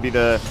 there's going to be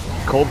the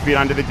Cold feet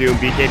onto the Doom.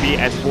 BKB,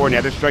 S4,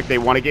 Nether Strike. They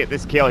want to get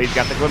this kill. He's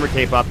got the Glimmer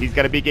Cape up. He's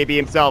got a BKB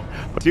himself.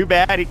 But too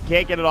bad he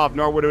can't get it off,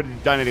 nor would it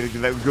have done anything to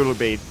that Laguna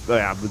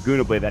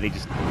Blade that he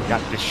just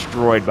got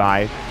destroyed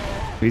by.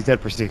 He's dead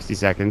for 60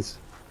 seconds.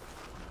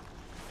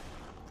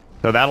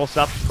 So that'll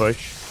stop the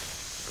push.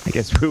 I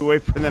guess we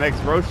wait for the next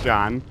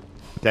Roshan,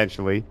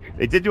 potentially.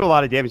 They did do a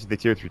lot of damage to the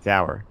tier 3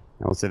 tower.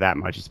 I will say that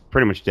much. It's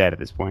pretty much dead at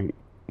this point.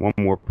 One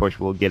more push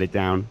will get it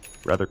down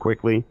rather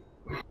quickly.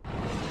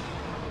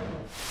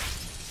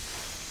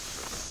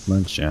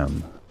 Lunch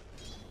gem.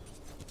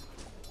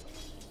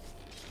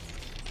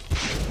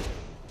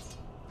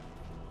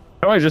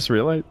 Oh, I just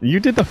realized you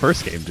did the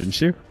first game, didn't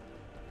you?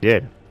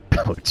 Did.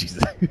 Oh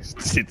Jesus!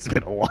 It's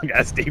been a long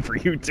ass day for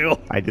you too.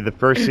 I did the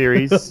first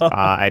series.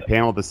 I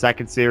paneled the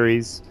second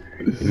series.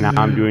 And now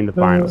I'm doing the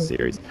final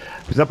series.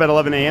 I was up at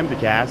 11 a.m. to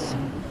cast,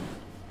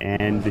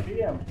 and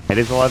it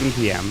is 11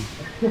 p.m.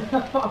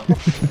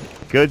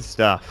 Good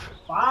stuff.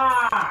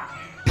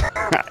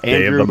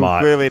 Andrew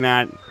clearly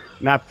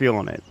not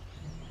feeling it.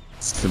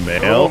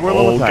 Sumail.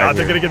 Oh God,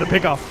 they're gonna get the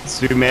pick off.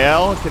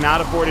 Sumail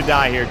cannot afford to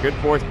die here. Good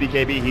force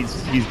BKB.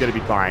 He's gonna be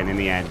fine in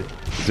the end.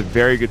 It's a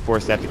very good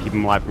force step to keep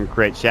him alive from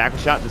crit. Shackle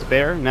shot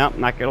Despair. Nope,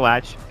 not gonna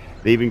latch.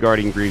 They even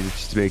guarding Greaves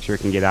just to make sure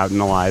it can get out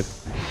and alive.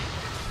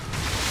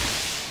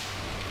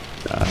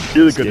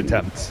 Really good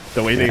attempt.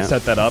 The way they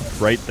set that up,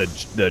 right?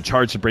 The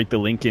charge to break the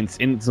link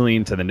instantly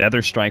into the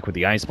Nether Strike with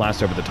the Ice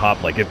Blast over the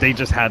top. Like, if they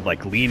just had,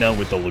 like, Lina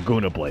with the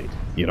Laguna Blade,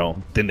 you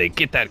know, then they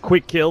get that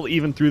quick kill,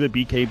 even through the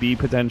BKB,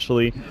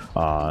 potentially.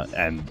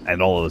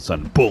 And all of a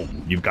sudden,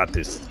 boom, you've got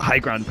this high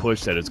ground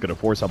push that is going to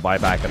force a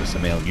buyback out of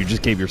Sumail. You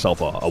just gave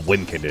yourself a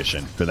win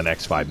condition for the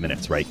next 5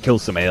 minutes, right? Kill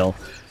Sumail,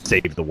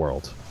 save the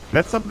world.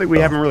 That's something we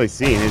haven't really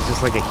seen. It's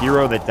just like a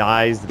hero that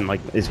dies and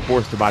like is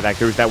forced to buy back.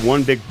 There was that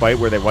one big fight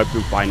where they wiped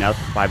through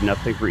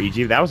 5-0 for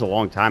EG. That was a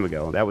long time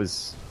ago. That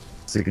was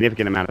a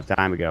significant amount of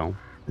time ago.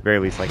 At the very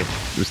least, like it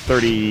was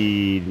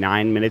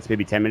 39 minutes,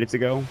 maybe 10 minutes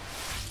ago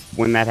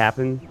when that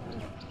happened.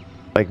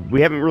 Like,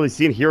 we haven't really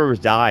seen heroes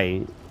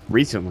die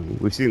recently.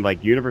 We've seen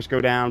like Universe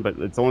go down, but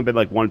it's only been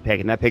like one pick,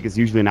 and that pick is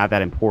usually not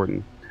that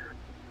important.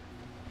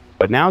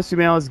 But now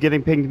Sumail is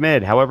getting pinged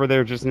mid. However,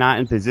 they're just not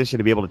in position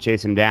to be able to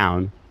chase him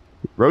down.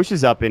 Roche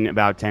is up in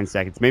about 10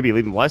 seconds, maybe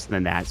even less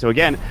than that. So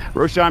again,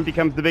 Roshan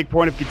becomes the big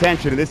point of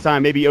contention, and this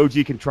time maybe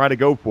OG can try to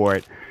go for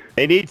it.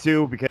 They need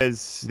to,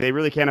 because they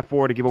really can't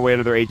afford to give away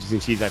another H's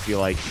and C's, I feel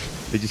like.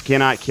 They just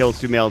cannot kill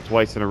Sumail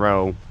twice in a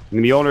row.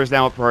 And the owner is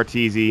now up for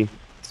Arteezy,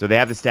 so they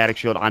have the static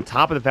shield, on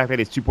top of the fact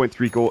that it's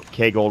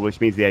 2.3k gold, which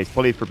means he has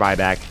plenty for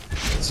buyback.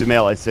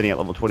 Sumail is sitting at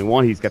level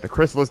 21. He's got the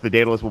Chrysalis. The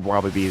Daedalus will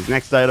probably be his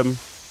next item.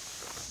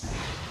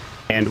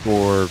 And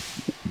for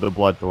the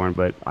Bloodthorn,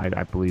 but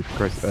I believe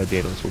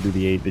Daedalus will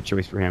be the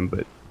choice for him.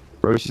 But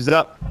Roche is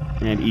up,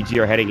 and EG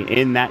are heading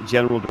in that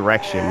general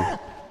direction.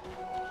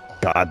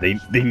 God, they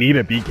need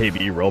a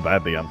BKB real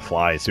badly on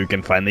Fly, so we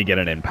can finally get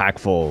an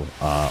impactful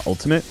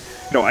ultimate.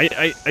 No,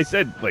 I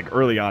said, like,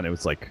 early on, it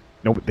was like,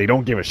 no, they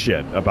don't give a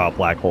shit about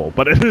Black Hole.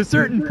 But at a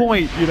certain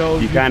point, you know,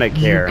 you kind of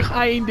care. You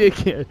kind of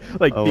care.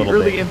 Like, the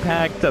early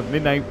impact of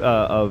Midnight,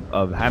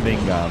 of having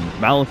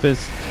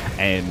Malefice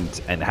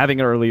and having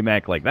an early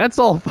mech, like, that's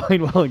all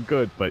fine, well, and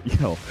good. But, you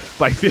know,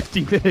 by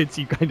 50 minutes,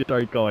 you kind of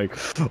start going,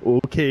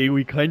 okay,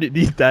 we kind of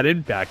need that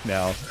impact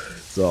now.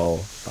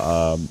 So,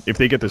 if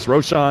they get this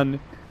Roshan,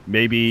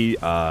 maybe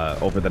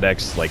over the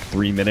next like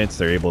 3 minutes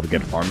they're able to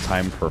get farm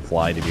time for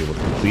Fly to be able to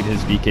complete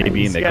his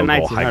BKB, and they go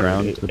high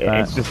ground with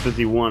that. It's just, does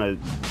he want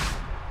to?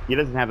 He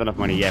doesn't have enough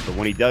money yet, but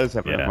when he does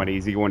have enough money,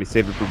 is he going to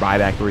save it for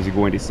buyback, or is he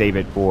going to save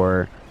it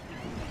for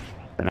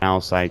an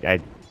else? I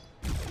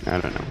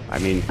don't know. I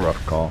mean,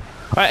 rough call.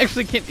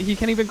 Actually, he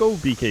can't even go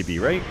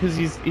BKB, right? Because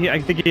I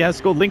think he has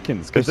to go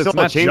Lincoln's, because it's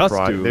not just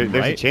Doom,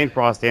 There's a Chain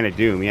Frost and a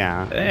Doom,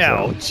 yeah. Yeah,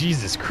 so. Oh,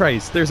 Jesus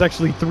Christ. There's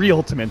actually 3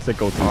 ultimates that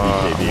go through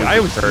BKB. I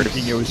was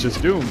thinking it was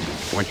just Doom.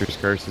 Winter's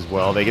Curse as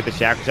well. They get the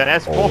Shackle Shot.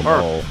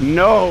 S4.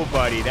 No,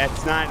 buddy.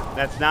 That's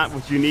not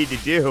what you need to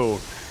do. All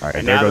right,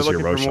 and there now goes they're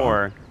your looking for Roshan.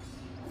 more.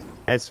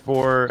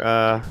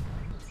 S4,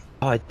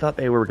 I thought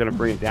they were going to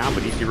bring it down,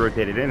 but he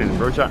rotated in, and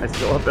Roshan is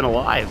still up and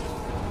alive.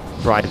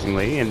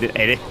 Surprisingly, and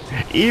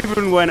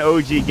even when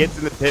OG gets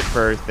in the pit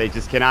first, they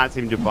just cannot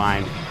seem to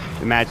find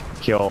the magic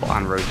kill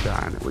on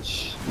Roshan,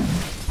 which,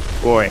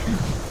 boy,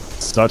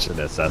 such a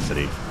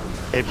necessity.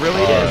 It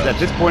really is. At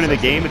this point in the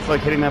game, it's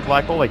like hitting that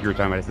black hole like you were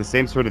talking about. It's the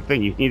same sort of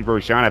thing. You need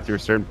Roshan after a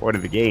certain point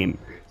of the game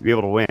to be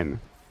able to win.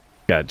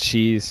 Got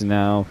Cheese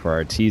now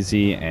for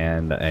Arteezy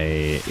and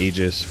a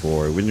Aegis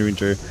for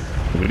Windrinter.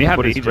 When you have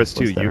an Aegis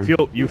too,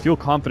 you feel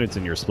confidence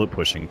in your split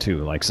pushing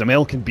too. Like,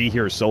 Sumail can be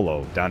here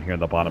solo down here in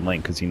the bottom lane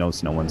because he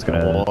knows no one's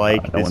gonna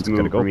this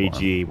move from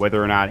EG.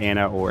 Whether or not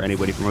Anna or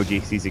anybody from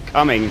OG sees it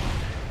coming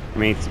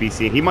remains to be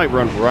seen. He might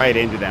run right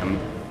into them.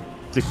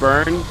 Tick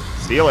burn.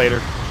 See you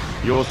later.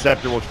 Eul's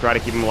Scepter will try to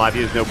keep him alive.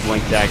 He has no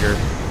blink dagger.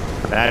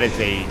 That is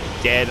a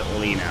dead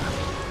Lina.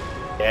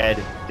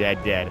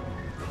 Dead.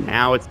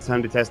 Now it's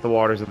time to test the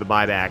waters of the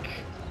buyback.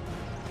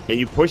 And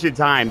you push in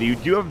time. You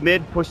do have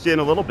mid pushed in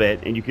a little bit,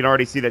 and you can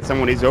already see that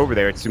someone is over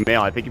there. It's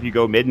Sumail. I think if you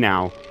go mid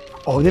now,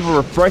 Oh, they have a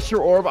refresher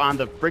orb on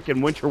the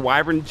freaking Winter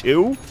Wyvern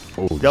too.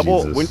 Oh, double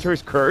Jesus.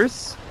 Winter's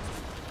Curse.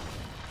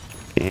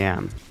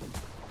 Damn.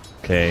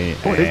 Okay,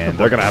 and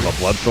they're gonna have a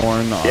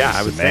Bloodthorn on Yeah,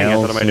 I was saying I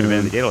thought it might have been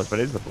the soon. Daedalus, but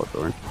it is the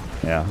Bloodthorn.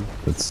 Yeah,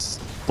 it's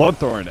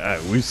Bloodthorn.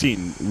 We've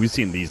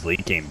seen these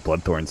late game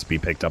Bloodthorns be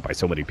picked up by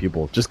so many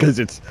people just because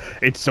it's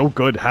so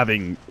good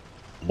having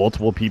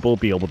multiple people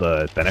be able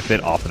to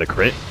benefit off of the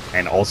crit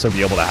and also be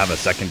able to have a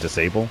second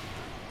disable.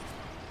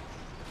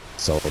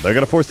 So they're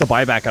gonna force the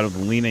buyback out of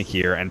Lena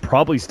here and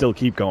probably still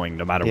keep going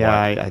no matter what.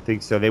 Yeah, I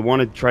think so. They want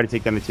to try to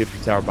take down the tier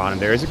 3 tower bottom.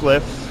 There is a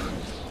glyph.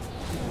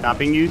 Not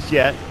being used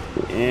yet,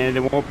 and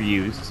it won't be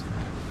used.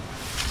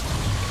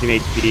 15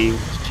 HP.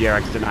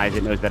 GRX denies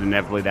it, knows that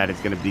inevitably that is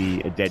going to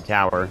be a dead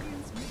tower.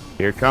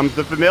 Here comes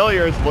the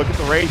familiars. Look at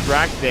the range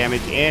Rax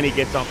damage, and he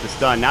gets off the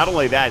stun. Not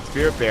only that,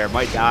 Spirit Bear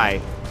might die.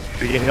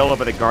 He get held up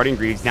by the Guardian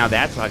Greaves. Now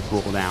that's on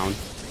cooldown.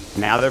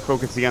 Now they're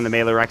focusing on the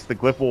melee Rex. The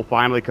glyph will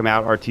finally come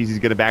out. Arteezy's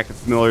going to back the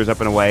familiars up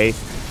and away.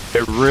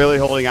 They're really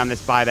holding on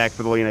this buyback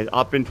for the Lena.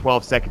 Up in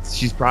 12 seconds.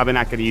 She's probably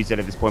not going to use it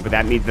at this point, but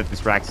that means that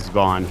this Rax is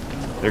gone.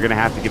 They're going to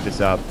have to give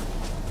this up.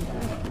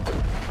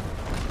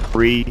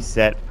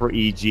 Reset for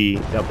EG.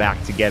 They'll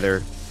back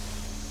together.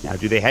 Now,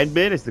 do they head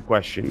mid is the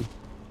question.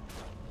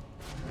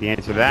 The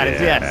answer to that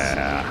is yes.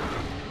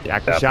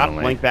 Jack the shot,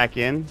 blink back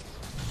in.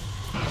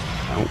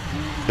 Nope.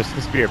 Just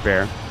the Spirit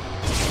Bear.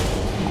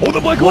 Oh, the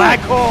Black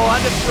Hole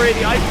on the 3.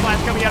 The Ice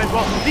Blast coming out as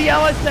well. The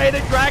LSA, the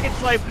Dragon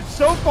Slave.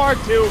 So far,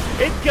 2.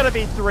 It's going to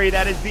be 3.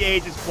 That is the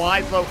Aegis.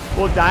 Flyflow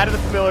will die to the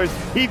Familiars.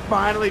 He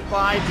finally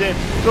finds it.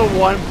 The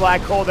one Black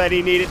Hole that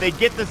he needed. They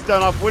get the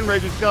stun off.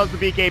 Windranger still has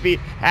the BKB.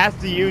 Has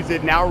to use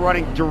it. Now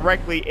running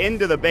directly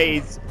into the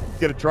base. He's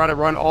going to try to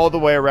run all the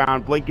way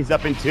around. Blink is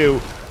up in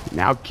 2.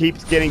 Now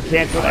keeps getting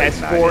canceled.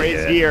 S4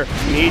 is here.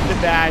 Needs the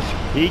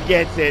dash. He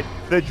gets it.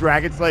 The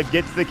Dragon Slave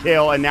gets the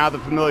kill. And now the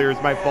Familiars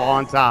might fall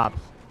on top.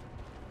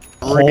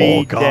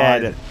 Oh, God.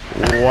 Dead.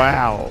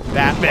 Wow.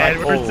 That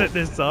Man, we're setting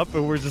this up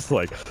and we're just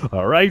like,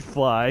 all right,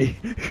 Fly.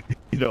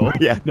 You know,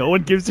 no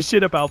one gives a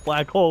shit about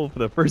Black Hole for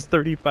the first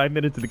 35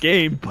 minutes of the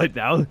game, but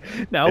now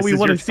we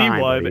want to see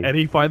one, buddy. And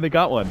he finally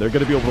got one. They're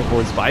going to be able to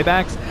force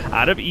buybacks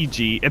out of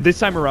EG. And this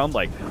time around,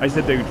 like I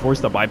said, they would force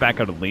the buyback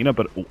out of Lena,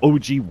 but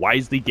OG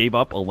wisely gave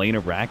up a lane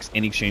of Rax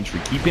in exchange for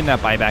keeping that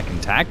buyback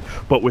intact.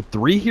 But with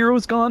 3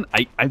 heroes gone,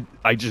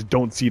 I just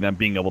don't see them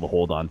being able to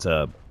hold on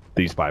to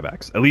these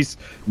buybacks. At least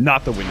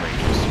not the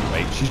Windrangers,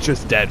 right? She's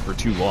just dead for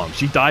too long.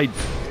 She died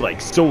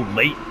like so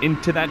late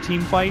into that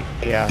team fight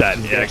that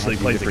it actually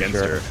plays against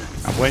her.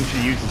 When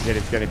she uses it,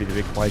 it's going to be the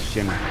big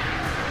question.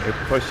 They're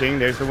pushing.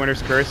 There's the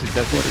Winter's Curse. It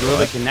doesn't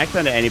really connect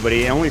onto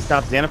anybody. It only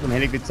stops Xana from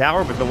hitting the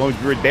tower, but the Lone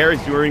Druid there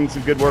is doing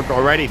some good work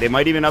already. They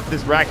might even up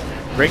this Rax.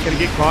 Drake going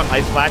to get caught.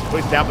 Ice Flash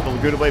pushed out, but the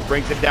Laguna Blade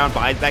brings it down,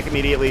 buys back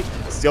immediately.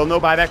 Still no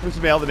buyback from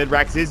Smail. The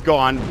mid-Rax is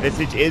gone.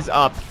 Visage is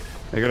up.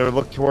 They're going to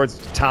look towards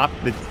the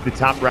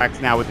top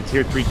Rax now with the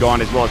tier 3 gone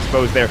as well,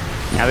 exposed there.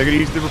 Now they're going to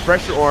use the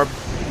Refresher Orb.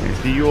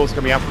 There's the Yules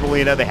coming out from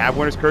Lena. They have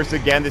Winter's Curse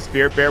again. The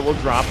Spirit Bear will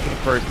drop for the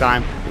first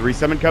time. The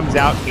resummon comes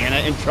out. Anna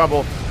in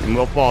trouble and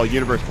will fall.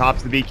 Universe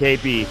tops the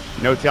BKB.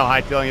 No tail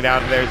hightailing it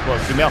out of there as well.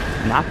 Sumail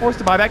not forced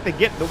to buy back. They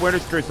get the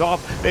Winter's Curse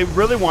off. They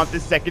really want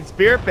this second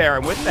Spirit Bear.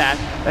 And with that,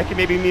 that can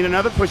maybe mean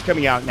another push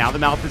coming out. Now the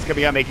Mouth is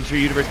coming out, making sure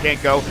Universe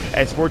can't go.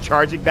 S4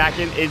 charging back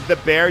in. Is the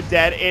Bear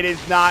dead? It is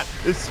not.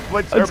 The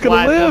Splinter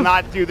Blast will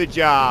not do the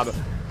job.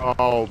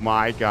 Oh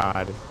my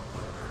God.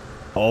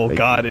 Oh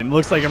God! And it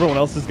looks like everyone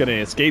else is gonna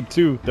escape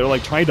too. They're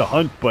like trying to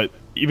hunt, but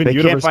even they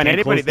Universe can't find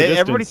anybody.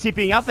 Everybody's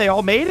TPing out. They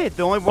all made it.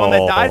 The only one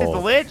that died is the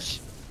Lich.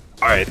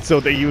 All right, so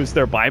they used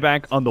their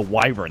buyback on the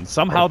Wyvern.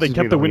 Somehow they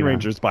kept the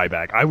Windrangers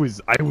buyback. I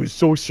was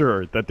so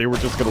sure that they were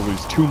just gonna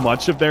lose too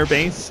much of their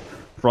base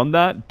from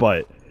that,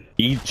 but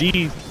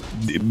EG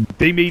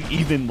they made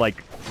even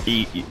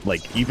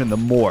even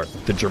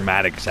the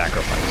dramatic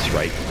sacrifice,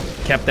 right?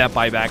 Kept that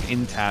buyback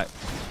intact.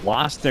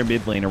 Lost their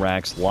mid lane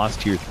Rax, lost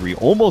tier 3,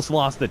 almost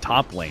lost the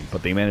top lane,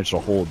 but they managed to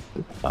hold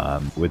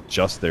with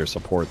just their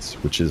supports,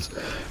 which is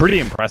pretty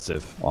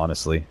impressive,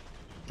 honestly.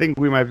 I think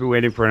we might be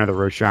waiting for another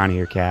Roshan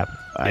here, Cap.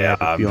 I have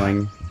a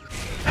feeling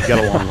he's got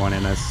a long one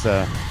in us.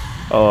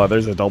 Oh,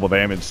 there's a double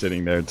damage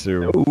sitting there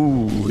too.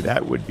 Ooh,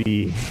 that would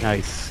be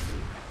nice.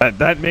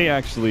 That may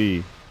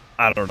actually...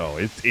 I don't know.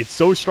 It's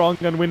so strong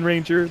on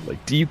Windranger.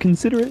 Like, do you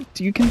consider it?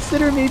 Do you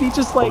consider maybe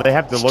just like they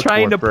have to look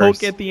trying to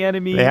first. Poke at the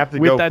enemy they have to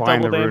with go that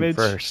find double the damage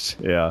first?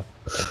 Yeah.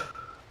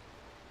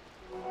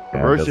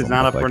 Roche is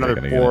not up for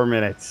another 4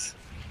 minutes.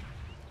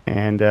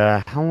 And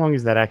how long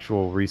is that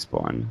actual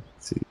respawn?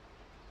 Let's see.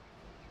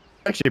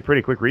 Actually, a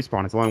pretty quick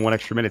respawn. It's only 1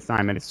 extra minute,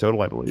 9 minutes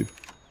total, I believe.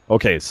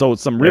 Okay, so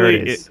some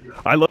really...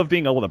 I love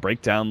being able to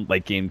break down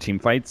late game team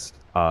fights.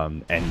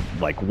 And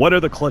like, what are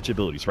the clutch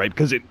abilities, right?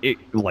 Because it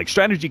like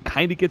strategy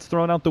kind of gets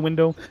thrown out the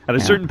window at a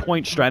certain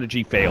point.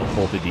 Strategy failed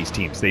both of these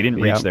teams. They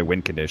didn't reach their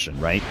win condition,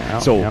 right?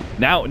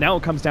 Now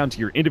it comes down to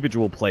your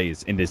individual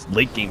plays in this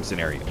late game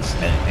scenarios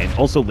and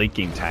also late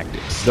game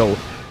tactics. So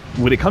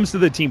when it comes to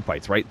the team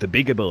fights, right, the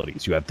big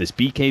abilities, you have this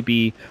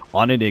BKB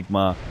on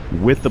Enigma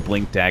with the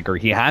Blink Dagger.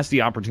 He has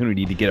the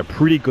opportunity to get a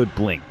pretty good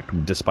Blink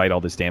despite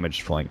all this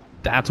damage flowing.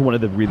 That's one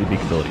of the really big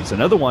abilities.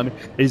 Another one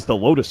is the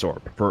Lotus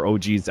Orb for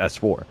OG's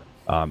S4.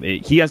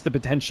 He has the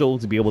potential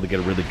to be able to get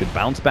a really good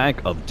bounce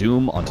back of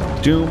Doom onto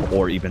the Doom,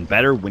 or even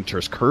better,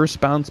 Winter's Curse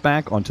bounce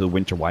back onto the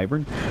Winter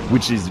Wyvern,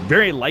 which is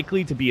very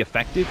likely to be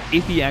effective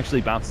if he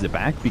actually bounces it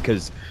back,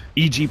 because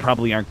EG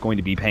probably aren't going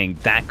to be paying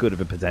that good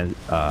of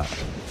a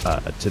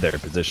to their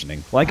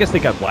positioning. Well, I guess they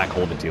got Black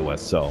Hole to deal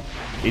with, so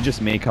it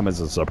just may come as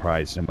a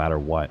surprise no matter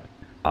what.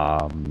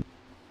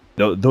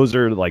 Those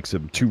are like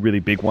two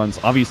really big ones.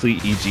 Obviously,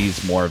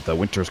 EG's more of the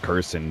Winter's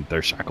Curse and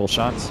their Shackle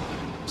shots.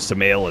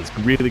 Samael has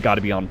really got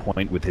to be on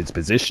point with his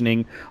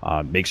positioning,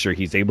 make sure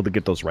he's able to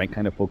get those right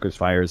kind of focus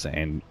fires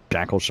and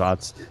Shackle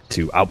shots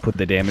to output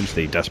the damage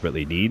they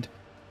desperately need.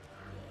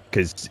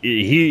 Because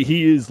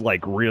he is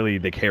like really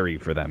the carry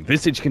for them.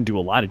 Visage can do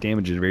a lot of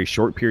damage in a very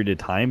short period of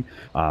time,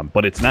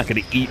 but it's not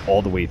going to eat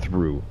all the way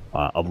through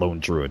a lone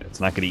druid. It's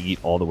not going to eat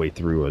all the way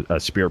through a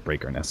spirit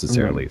breaker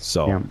necessarily.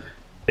 So yeah.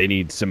 They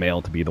need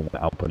Samael to be the one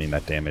outputting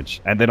that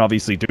damage. And then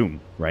obviously Doom,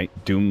 right?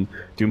 Doom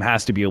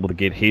has to be able to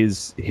get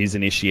his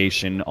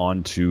initiation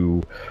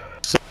onto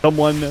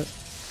someone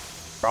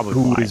probably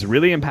who is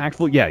really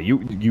impactful. Yeah,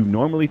 you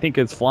normally think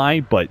it's Fly,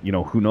 but you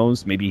know, who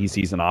knows? Maybe he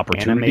sees an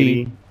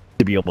opportunity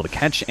to be able to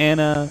catch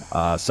Anna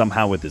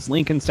somehow with his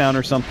Lincoln's down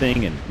or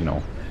something, and you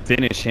know,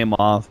 finish him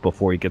off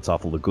before he gets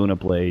off a Laguna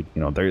Blade.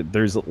 You know,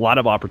 there's a lot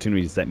of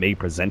opportunities that may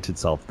present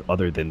itself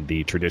other than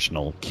the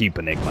traditional keep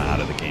Enigma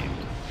out of the game.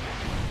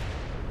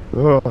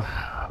 Oh,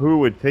 who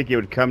would think it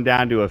would come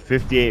down to a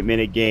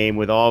 58-minute game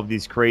with all of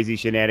these crazy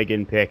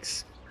shenanigan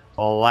picks?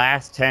 The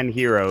last 10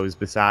 heroes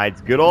besides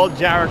good old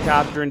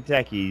Gyrocopter and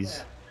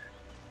Techies.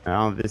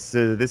 Well, this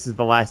is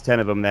the last 10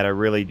 of them that are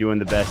really doing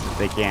the best that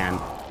they can.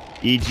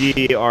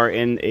 EG are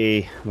in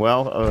a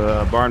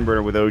barn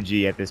burner with OG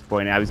at this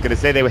point. I was going to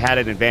say they had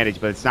an advantage,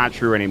 but it's not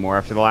true anymore.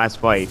 After the last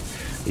fight,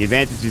 the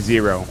advantage is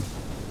 0.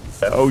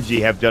 The OG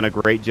have done a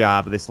great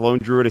job. This lone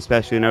druid,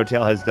 especially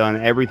No-Tail, has done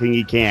everything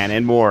he can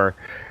and more.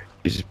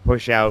 Just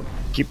push out,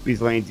 keep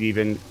these lanes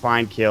even,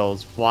 find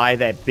kills, fly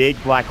that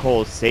big black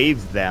hole,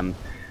 saves them,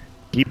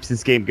 keeps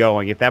this game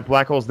going. If that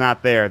black hole's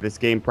not there, this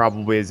game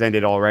probably has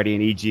ended already,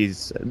 and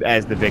EG's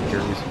as the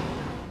victors.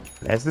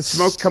 As the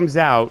smoke comes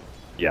out,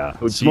 yeah,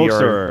 smokes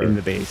are in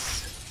the base.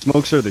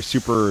 Smokes are the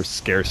super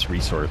scarce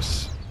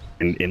resource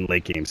in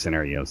late game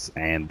scenarios,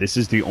 and this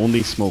is the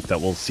only smoke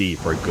that we'll see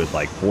for a good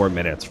like 4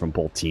 minutes from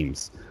both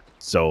teams.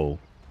 So,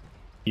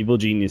 Evil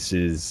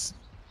Geniuses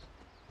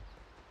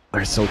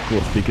are so cool.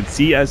 They can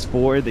see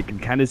S4, they can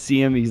kind of see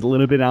him. He's a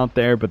little bit out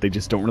there, but they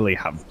just don't really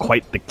have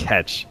quite the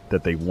catch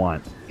that they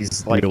want.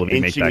 He's like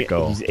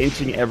he's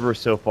inching ever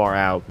so far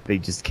out. They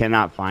just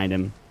cannot find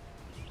him.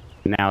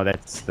 Now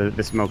that's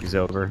the smoke is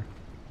over.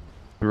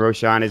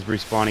 Roshan is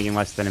respawning in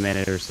less than a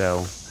minute or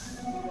so.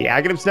 The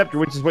Aghanim Scepter,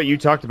 which is what you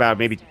talked about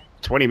maybe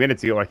 20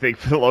 minutes ago, I think,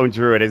 for the Lone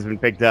Druid, has been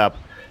picked up.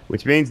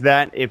 Which means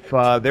that if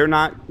they're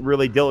not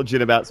really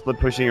diligent about split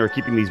pushing or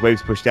keeping these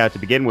waves pushed out to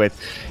begin with,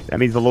 that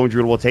means the Lone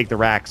Druid will take the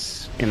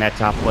racks in that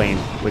top lane,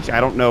 which I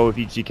don't know if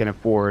EG can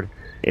afford.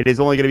 It is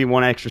only going to be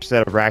one extra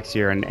set of racks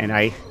here, and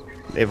they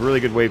have really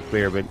good wave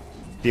clear, but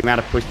the amount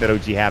of push that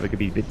OG have, it could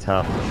be a bit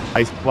tough.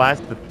 Ice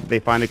Blast, they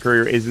find the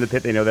courier is in the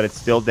pit. They know that it's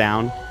still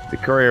down. The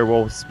courier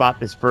will spot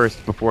this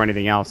first before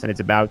anything else, and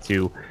it's about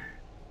to.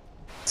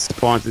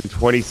 Spawns in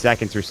 20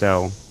 seconds or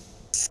so.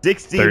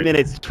 16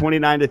 minutes,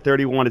 29 to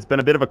 31. It's been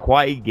a bit of a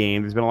quiet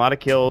game. There's been a lot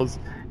of kills.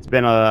 It's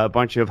been a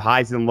bunch of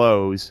highs and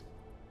lows.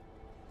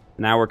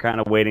 Now we're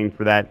kind of waiting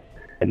for that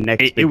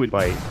next big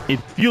fight. It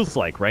feels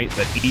like, right,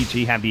 that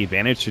EG have the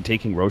advantage to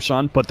taking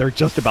Roshan, but they're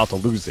just about to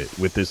lose it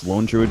with this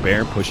Lone Druid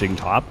Bear pushing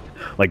top.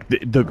 Like,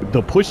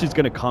 the push is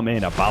going to come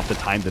in about the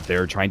time that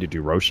they're trying to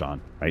do Roshan,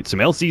 right?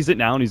 Samael sees it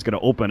now, and he's going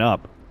to open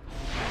up,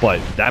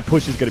 but that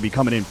push is going to be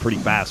coming in pretty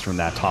fast from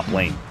that top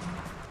lane.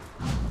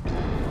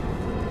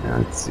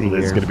 Let's see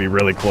This is going to be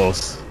really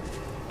close.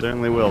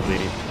 Certainly will be.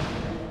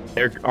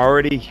 They're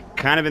already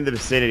kind of in the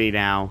vicinity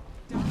now.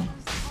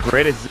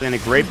 Grid is in a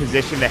great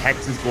position. The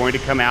Hex is going to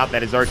come out.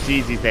 That is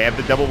Arteezy. They have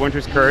the double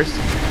Winter's Curse.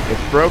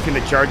 It's broken. The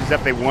charge is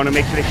up. They want to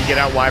make sure they can get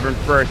out Wyvern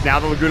first. Now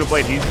the Laguna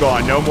Blade, he's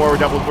gone. No more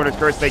double Winter's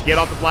Curse. They get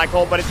off the Black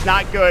Hole, but it's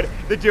not good.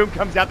 The Doom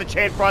comes out. The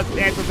Chain Frost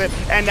cancels it,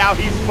 and now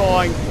he's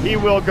falling. He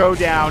will go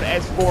down.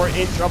 S4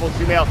 in trouble.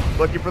 Sumail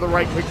looking for the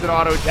right clicks and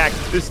auto attack.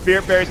 The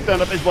Spirit Bear is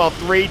stunned up as well.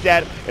 3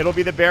 dead. It'll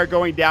be the Bear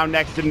going down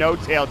next to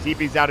No-Tail.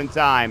 TP's out in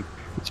time,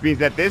 which means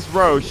that this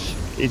Roche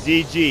is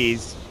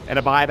EG's. And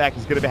a buyback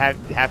is going to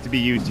have to be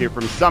used here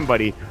from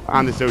somebody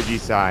on this OG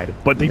side.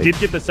 But they did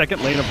get the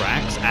second lane of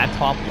racks at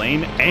top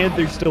lane, and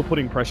they're still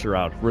putting pressure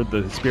out for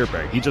the Spirit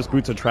Bear. He just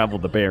boots and travel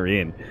the Bear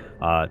in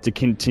to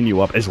continue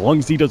up. As long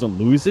as he doesn't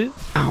lose it,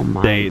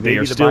 they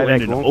are still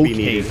in an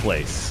okay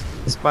place.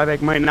 This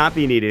buyback might not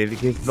be needed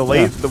because the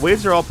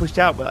waves are all pushed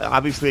out, but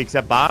obviously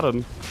except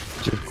bottom,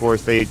 which of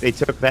course they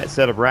took that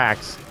set of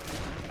racks.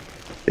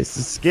 This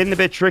is getting a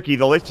bit tricky.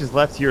 The Lich is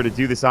left here to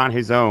do this on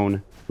his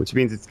own. which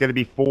means it's going to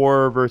be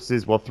 3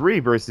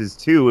 versus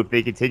 2 if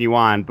they continue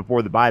on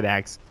before the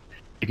buybacks.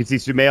 You can see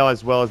Sumail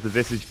as well as the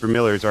Visage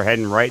Familiars are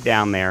heading right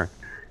down there.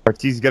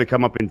 Ortiz is going to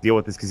come up and deal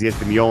with this because he has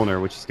the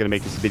Mjolnir, which is going to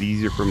make this a bit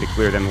easier for him to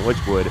clear than the Lich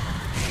would.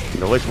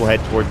 And the Lich will head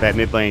towards that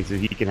mid lane so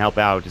he can help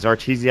out. Does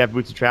Archie have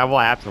boots of travel?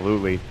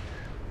 Absolutely.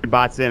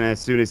 Bots in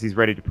as soon as he's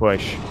ready to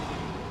push.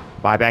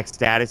 Buyback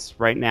status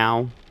right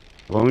now.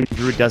 Lone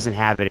Druid doesn't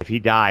have it. If he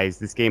dies,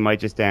 this game might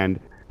just end.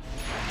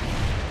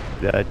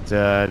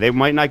 But they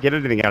might not get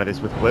anything out of this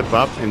with Flip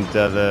up and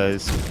the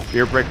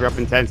Spear Breaker up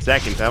in 10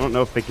 seconds. I don't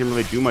know if they can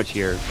really do much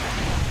here.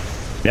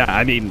 Yeah,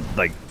 I mean,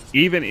 like,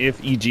 even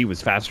if EG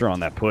was faster on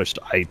that push,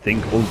 I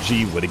think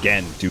OG would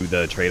again do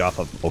the trade-off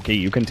of, okay,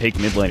 you can take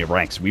mid lane of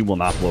ranks. We will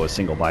not blow a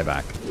single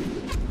buyback.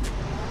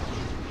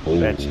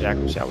 That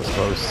Shackle Shot was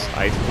close.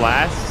 Ice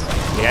Blast.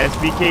 Yes,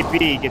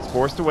 BKB gets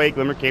forced away.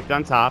 Glimmer caped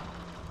on top.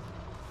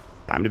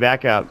 Time to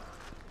back up.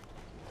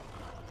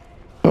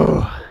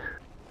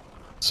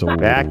 So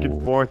back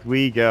and forth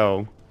we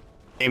go.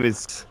 Game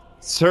is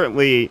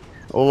certainly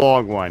a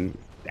long one.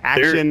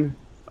 Action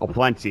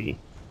aplenty.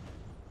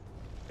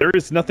 There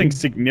is nothing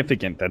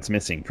significant that's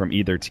missing from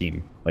either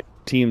team. Like,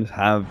 teams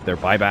have their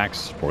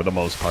buybacks for the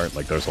most part.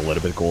 Like, there's a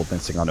little bit of gold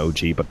missing on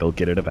OG, but they'll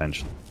get it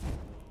eventually.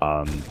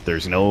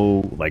 There's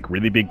no, like,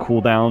 really big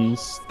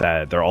cooldowns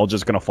that they're all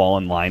just going to fall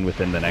in line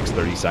within the next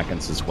 30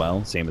 seconds as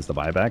well, same as the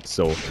buyback.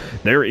 So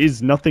there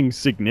is nothing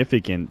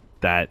significant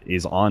that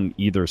is on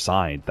either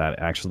side that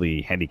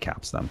actually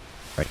handicaps them.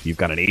 Right? You've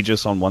got an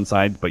Aegis on one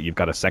side, but you've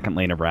got a second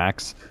lane of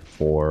racks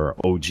for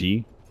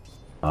OG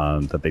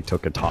that they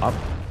took atop.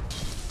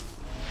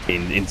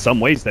 In some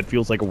ways, that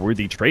feels like a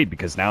worthy trade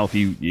because now if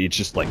it's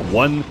just like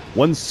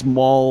one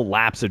small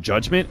lapse of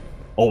judgment.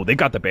 Oh, they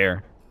got the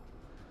bear.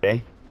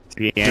 Okay.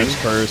 Just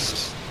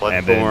first,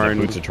 and then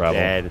the boots of travel.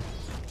 Dead.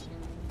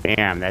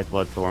 Damn, that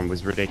Bloodthorn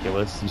was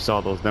ridiculous. You saw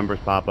those numbers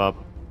pop up.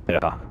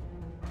 Yeah.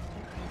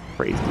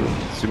 Crazy.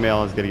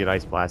 Sumail is going to get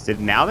Ice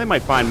Blasted. Now they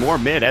might find more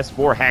mid.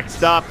 S4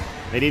 hexed up.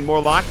 They need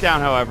more lockdown,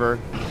 however.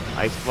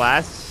 Ice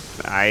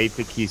Blast. I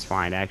think he's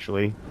fine,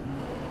 actually.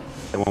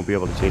 They won't be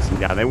able to chase him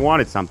down. They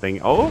wanted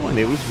something. Oh, and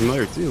they lose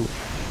Familiar, too.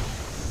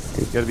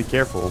 He's got to be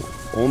careful.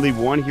 Only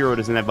one hero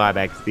doesn't have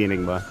buyback. It's the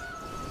Enigma.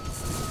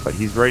 But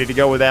he's ready to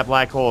go with that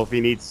black hole if he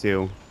needs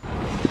to.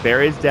 The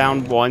bear is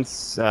down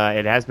once.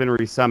 It has been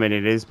resummoned.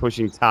 It is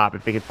pushing top.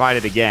 If they can find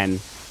it again,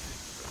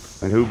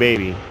 then who,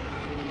 baby?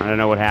 I don't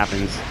know what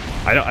happens.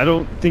 I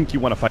don't think you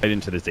want to fight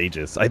into this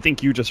Aegis. I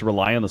think you just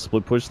rely on the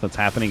split push that's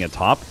happening at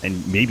top,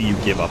 and maybe you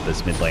give up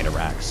this mid lane of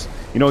racks.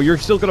 You know, you're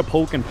still going to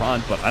poke and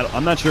prod, but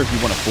I'm not sure if you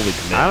want to fully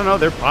commit. I don't know.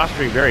 They're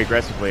posturing very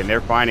aggressively, and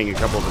they're finding a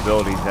couple of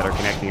abilities that are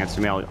connecting on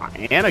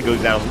Sumail. Anna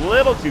goes out a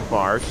little too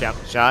far.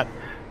 Shot.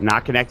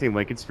 Not connecting.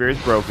 Lincoln Sphere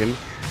is broken.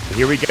 And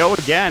here we go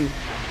again.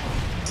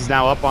 This is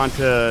now up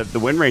onto the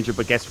Wind Ranger,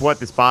 but guess what?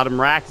 This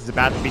bottom rack is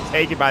about to be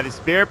taken by the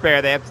Spirit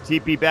Bear. They have to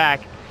TP back.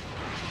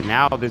 And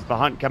now there's the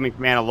hunt coming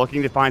from Anna,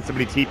 looking to find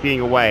somebody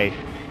TPing away.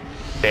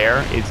 Bear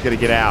is going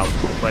to get out.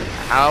 But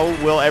how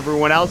will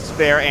everyone else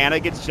fare? Anna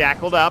gets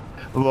shackled up.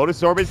 The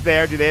Lotus Orb is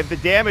there. Do they have the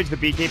damage? The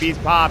BKB's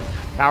popped.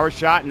 Power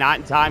shot, not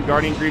in time.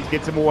 Guardian Greaves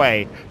gets him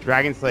away.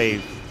 Dragon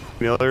Slave.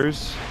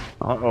 Millers.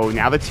 Uh-oh,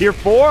 now the tier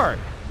 4.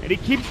 And he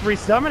keeps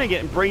resummoning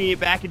it and bringing it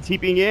back and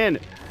TPing in.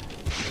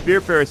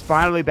 Spirit Bear is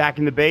finally back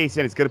in the base,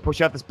 and it's going to push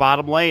out this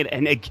bottom lane.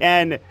 And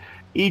again,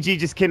 EG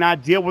just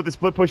cannot deal with the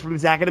split push from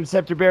this Aghanim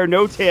Scepter Bear.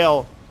 No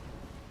Tail.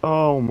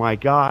 Oh my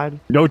god.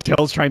 No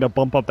Tail's trying to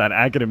bump up that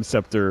Aghanim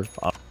Scepter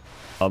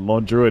on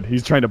Lone Druid.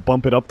 He's trying to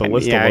bump it up the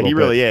list a little bit. Yeah, he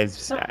really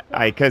is.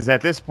 Because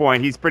at this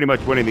point, he's pretty much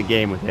winning the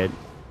game with it.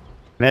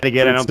 And then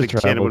again, I don't think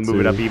Shannon would move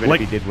it up even if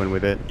he did win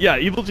with it. Yeah,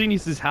 Evil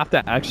Geniuses have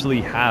to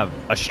actually have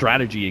a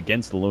strategy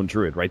against the Lone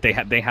Druid, right?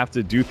 They have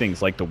to do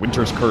things like the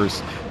Winter's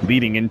Curse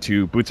leading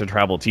into Boots of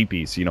Travel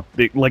TPs. You know,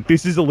 like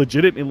this is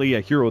legitimately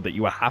a hero that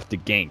you have to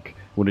gank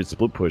when it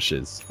split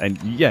pushes. And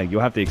yeah, you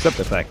have to accept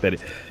the fact that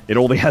it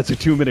only has a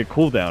 2-minute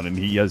cooldown and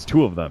he has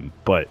 2 of them.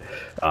 But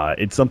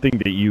it's something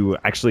that you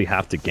actually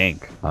have to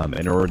gank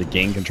in order to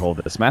gain control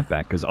of this map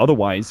back, because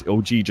otherwise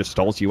OG just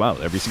stalls you out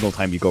every single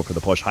time you go for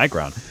the push high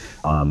ground.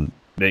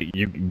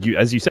 You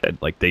as you said,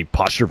 like, they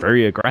posture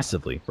very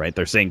aggressively, right?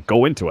 They're saying,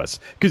 go into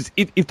us. Because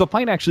if the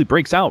fight actually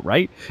breaks out,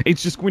 right,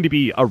 it's just going to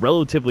be a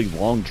relatively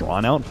long,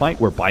 drawn-out fight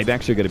where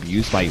buybacks are going to be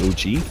used by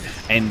OG,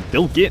 and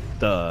they'll get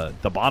the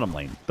bottom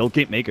lane. They'll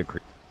get Mega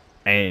Creep.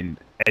 And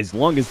as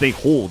long as they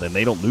hold and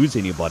they don't lose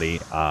anybody,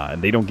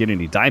 and they don't get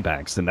any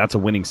diebacks, then that's a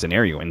winning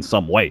scenario in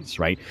some ways,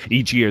 right?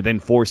 EG are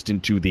then forced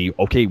into the,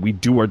 okay, we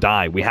do or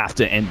die. We have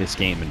to end this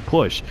game and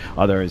push.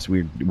 Otherwise,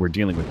 we're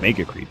dealing with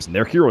Mega Creeps, and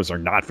their heroes are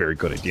not very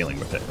good at dealing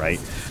with it, right?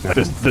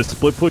 The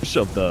split push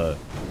of the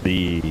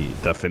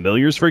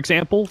Familiars, for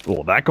example,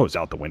 well, that goes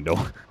out the window.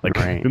 Like,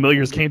 right.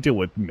 Familiars can't deal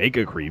with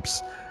Mega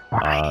Creeps.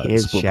 He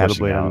has Shadow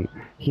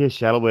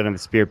Blade on the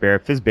Spirit Bear.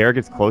 If his bear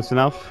gets close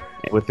enough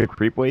with the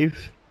creep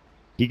wave,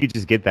 he could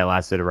just get that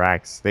last set of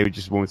racks. They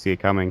just won't see it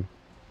coming.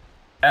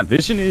 Yeah,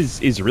 vision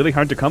is really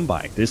hard to come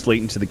by this late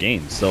into the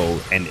game. So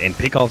and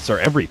pickoffs are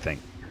everything.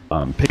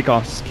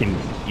 Pickoffs can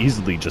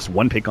easily, just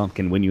one pickoff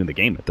can win you in the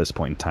game at this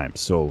point in time.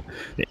 So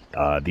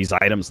these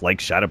items like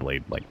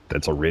Shadowblade, like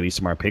that's a really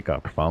smart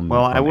pickup from.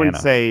 Well, from I wouldn't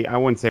Ana. say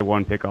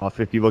one pickoff.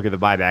 If you look at the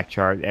buyback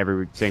chart,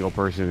 every single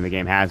person in the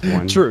game has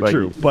one.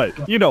 True,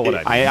 but you know what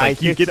I mean.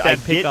 Like, you get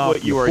that get pickoff,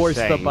 what you are force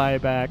saying. the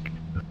buyback.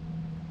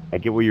 I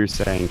get what you're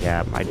saying,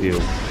 Cap. I do.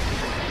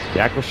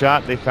 Jackal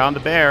shot. They found the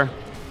bear.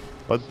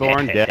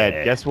 Bloodthorn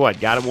dead. Guess what?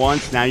 Got it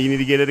once. Now you need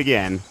to get it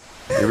again.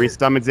 He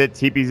resummons it,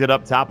 TPs it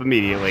up top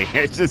immediately.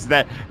 It's just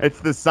that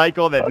it's the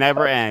cycle that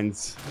never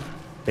ends.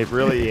 It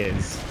really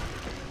is.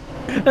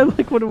 And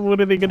like, what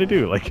are they gonna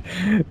do? Like,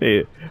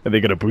 are they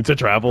gonna boots of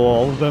travel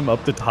all of them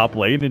up to top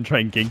lane and try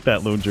and gank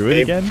that lone druid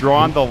They've again?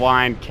 drawn the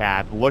line,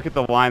 Cap. Look at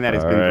the line that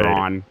has been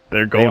drawn.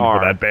 They're going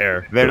for that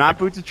bear. They're not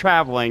boots of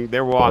traveling.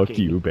 They're walking. Fuck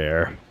you,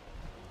 bear.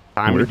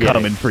 We're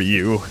coming for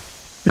you.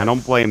 I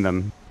don't blame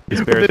them.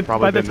 This bear is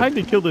probably by the time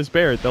they kill this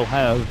bear, they'll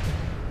have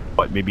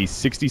what, maybe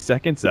 60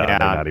 seconds? Yeah, they're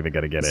not even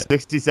gonna get it.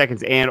 60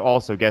 seconds, and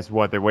also, guess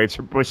what? Their waves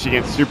are pushing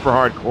it super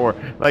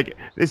hardcore. Like,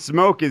 this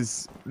smoke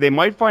is... They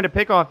might find a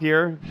pickoff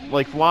here,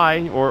 like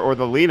Fly, or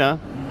the Lina.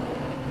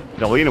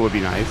 The Lina would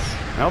be nice.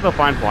 Well, they'll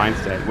find Fly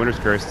instead. Winter's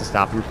Curse to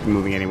stop him from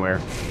moving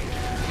anywhere.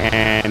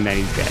 And then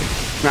he's dead.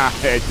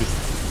 It's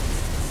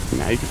just...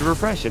 Now you can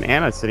refresh. And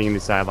Anna's sitting in the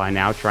sideline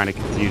now, trying to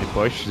continue to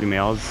push.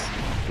 Zumail's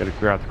gonna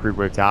clear out the creep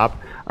wave top.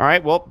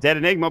 Alright, well, dead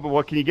Enigma, but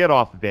what can you get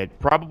off of it?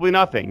 Probably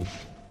nothing.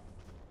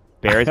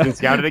 Bear has been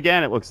scouted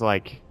again, it looks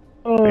like.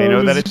 Oh, they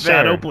know that it's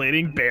shadow there.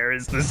 blading bear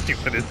is the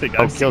stupidest thing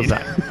I've kills seen.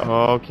 that.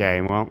 Okay,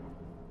 well.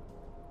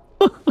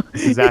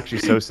 This is actually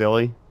so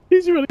silly.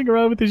 He's running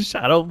around with his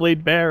shadow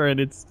blade bear, and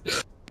it's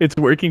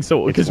working.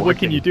 So because what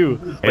can you do?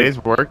 It is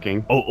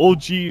working. Oh,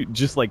 OG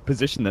just like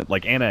position that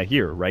like Ana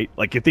here, right?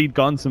 Like if they'd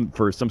gone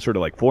for some sort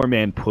of like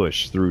 4-man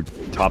push through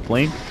top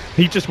lane,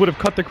 he just would have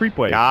cut the creep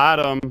wave. Got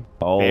him.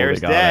 Oh, Bear's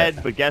they got dead,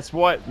 it. But guess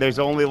what? There's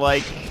only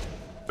like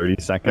 30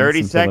 seconds.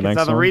 30 seconds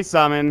on the one.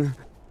 resummon.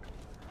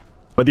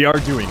 But they are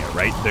doing it,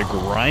 right? They're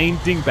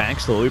grinding back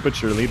slowly but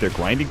surely. They're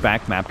grinding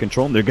back map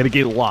control, and they're going to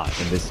get a lot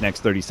in this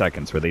next 30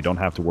 seconds where they don't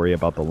have to worry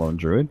about the lone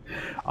druid.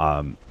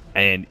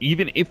 And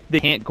even if they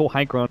can't go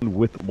high ground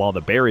while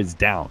the bear is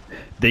down,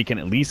 they can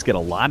at least get a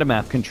lot of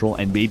map control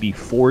and maybe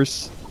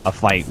force a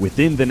fight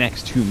within the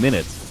next 2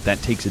 minutes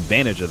that takes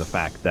advantage of the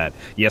fact that,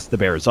 yes, the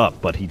bear is up,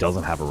 but he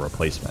doesn't have a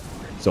replacement.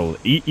 So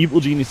evil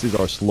geniuses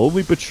are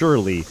slowly but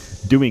surely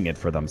doing it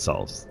for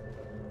themselves.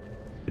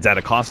 It's at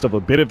a cost of a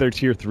bit of their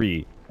tier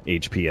 3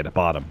 HP at the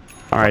bottom.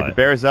 All right, the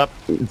bear's up.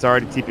 It's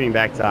already TPing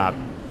back top.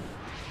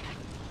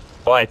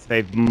 But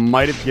they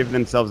might have given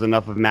themselves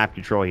enough of map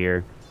control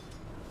here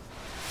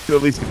to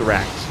at least get the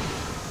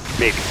racks.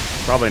 Maybe.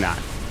 Probably not.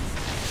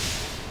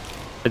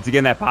 It's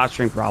again that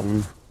posturing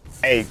problem.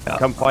 Hey,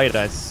 come fight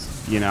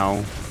us, you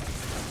know.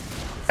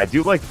 I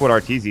do like what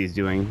Arteezy is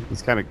doing.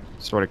 He's kind of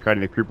sort of cutting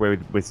the creep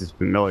wave with his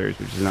familiars,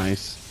 which is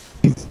nice.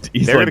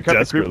 He's they're like gonna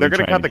cut the creep. They're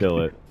gonna cut the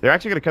kill it. They're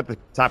actually gonna cut the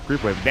top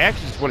group wave. They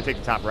actually just want to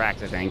take the top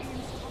racks, I think,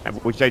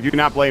 which I do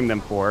not blame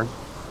them for.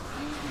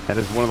 That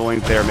is one of the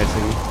lanes they're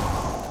missing.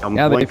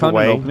 Yeah, they found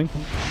an opening.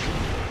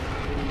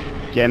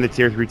 Again, the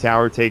tier 3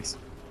 tower takes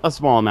a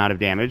small amount of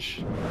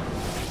damage.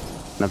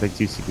 Nothing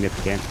too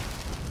significant.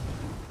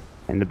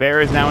 And the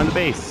bear is now in the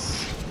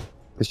base.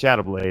 The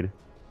Shadow Blade.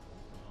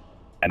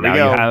 And now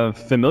you have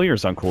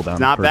familiars on cooldown. It's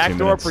not for 2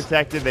 backdoor minutes.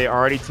 protected. They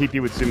already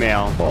TP with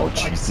Sumail. Oh,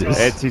 Jesus.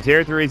 It's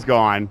tier 3's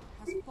gone.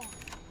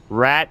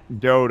 Rat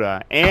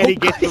Dota. And he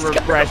gets the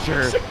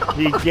refresher.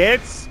 He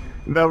gets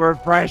the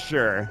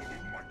refresher.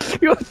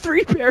 You have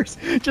 3 bears.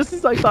 Just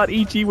as I thought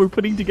EG were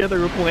putting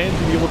together a plan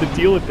to be able to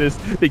deal with this,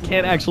 they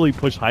can't actually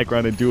push high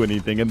ground and do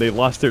anything, and they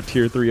lost their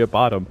tier 3 at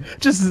bottom.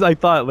 Just as I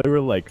thought, they were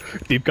like,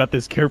 they've got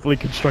this carefully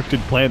constructed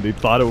plan they've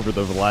thought over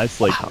the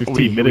last like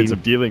 15 minutes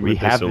of dealing with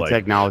this. We have the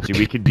technology.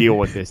 We can deal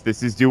with this.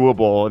 This is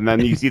doable. And then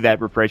you see that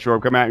refresher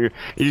orb come out, and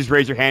you just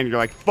raise your hand, and you're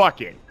like,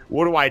 fuck it.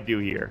 What do I do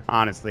here?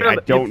 Honestly, I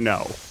don't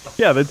know.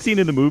 Yeah, that scene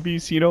in the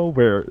movies, you know,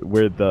 where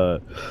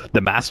the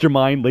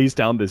mastermind lays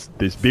down this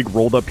big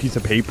rolled up piece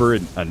of paper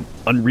and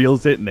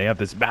unreels it, and they have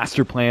this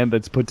master plan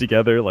that's put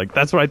together. Like,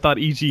 that's what I thought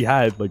EG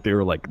had. Like, they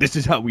were like, this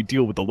is how we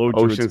deal with the low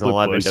druid Ocean's split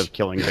 11 push. of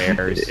killing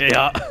bears.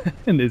 Yeah,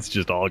 and it's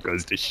just all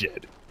goes to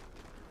shit.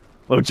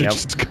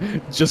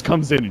 Loja just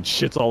comes in and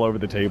shits all over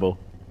the table.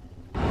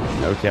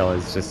 No-Tail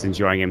is just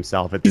enjoying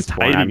himself at this He's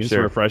point, hiding I'm his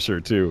sure.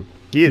 refresher, too.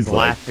 He is He's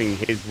like- laughing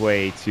his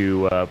way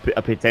to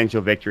a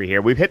potential victory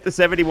here. We've hit the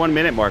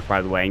 71-minute mark,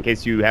 by the way, in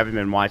case you haven't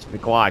been watching the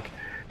clock.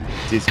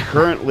 It is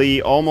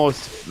currently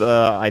almost,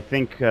 I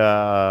think,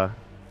 what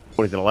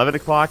is it, 11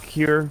 o'clock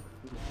here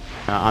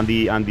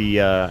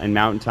in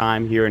Mountain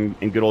Time here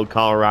in good old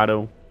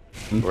Colorado.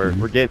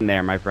 We're getting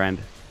there, my friend.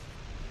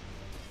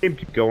 It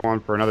could go on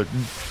for another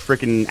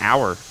freaking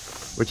hour,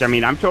 which, I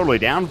mean, I'm totally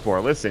down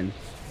for. Listen,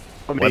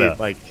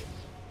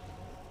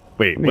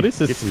 Wait, what is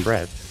this? Get some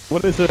breath.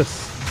 What is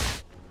this?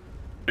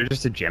 There's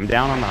just a gem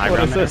down on the high What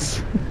ground is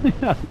there?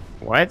 this? Yeah.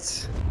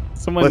 What?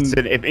 Someone...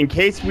 Listen, if in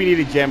case we need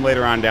a gem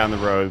later on down the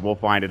road, we'll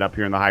find it up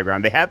here in the high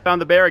ground. They have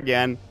found the bear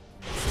again.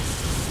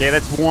 Okay,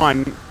 that's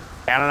one.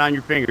 Count it on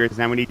your fingers.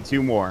 Now we need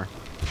 2 more.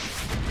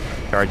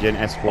 Charge in,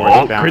 S4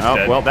 Oh, is down. Crit's Oh,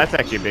 dead. well, that's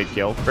actually a big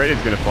kill. Crit is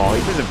going to fall.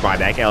 He doesn't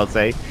buyback,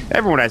 LSA.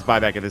 Everyone has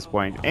buyback at this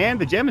point. And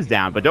the gem is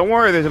down. But don't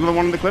worry, there's another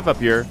one on the cliff up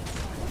here.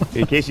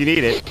 In case you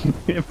need it.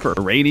 For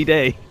a rainy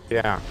day.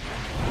 Yeah.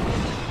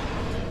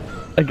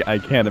 I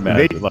can't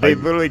imagine. They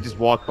literally just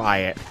walk by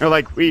it. They're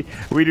like, we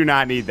do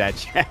not need that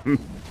gem.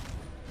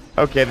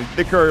 Okay,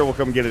 the courier will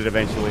come get it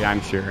eventually, I'm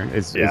sure,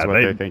 is what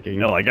they're thinking.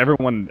 No, like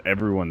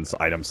everyone's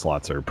item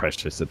slots are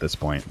precious at this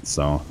point,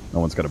 so no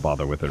one's gonna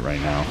bother with it right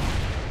now.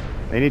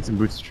 They need some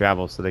boots to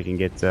travel so they can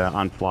get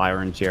on Flyer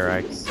and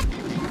Jerax.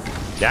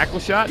 Jackal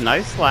shot,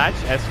 nice slash,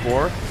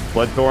 S4.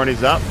 Bloodthorn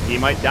is up. He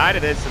might die to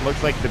this. It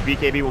looks like the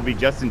BKB will be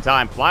just in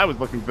time. Fly was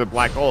looking for the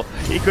black hole.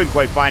 He couldn't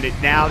quite find it.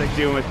 Now they're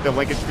doing with the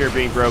Lincoln Sphere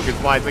being broken.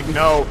 Fly's like,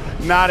 no,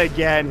 not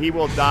again. He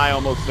will die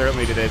almost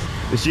certainly to this.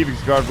 The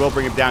Sheeping's guard will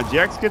bring him down.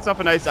 Jerax gets off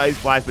a nice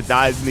ice blast, but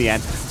dies in the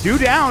end. 2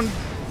 down.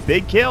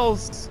 Big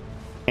kills.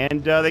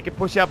 And they can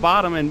push out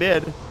bottom and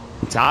mid.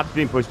 Top's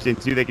being pushed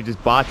into. They could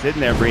just bots in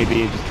there,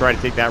 maybe, and just try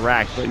to take that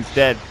rack. But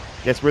instead,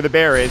 guess where the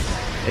bear is?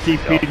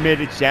 TP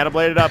mid, it's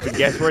Shadowbladed up, and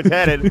guess where it's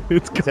headed?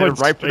 It's headed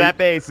right for that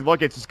base. And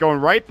look, it's just going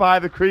right by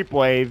the creep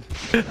wave.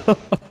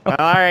 All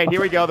right,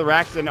 here we go. The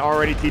Raxon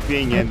already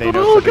TPing in. They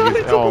know something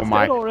is. Oh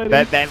my!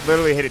 That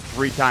literally hit it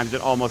 3 times.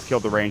 It almost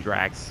killed the range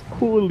Rax.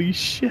 Holy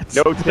shit!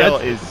 No tail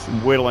is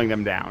whittling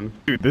them down.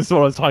 Dude, this is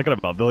what I was talking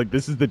about. Like,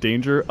 this is the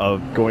danger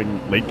of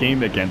going late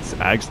game against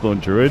Axe Lone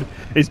Druid.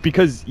 Is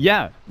because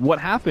what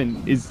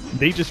happened is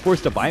they just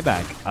forced a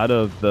buyback out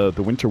of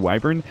the Winter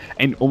Wyvern,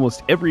 and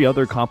almost every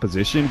other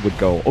composition would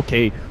go,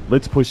 okay,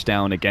 let's push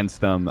down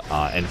against them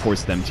and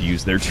force them to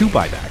use their 2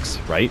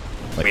 buybacks, right?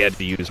 Like, we had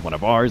to use one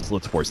of ours,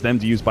 let's force them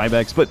to use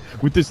buybacks. But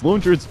with this Lone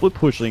Druid split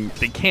pushing,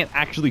 they can't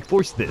actually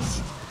force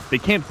this. They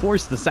can't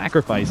force the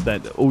sacrifice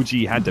that OG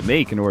had to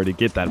make in order to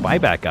get that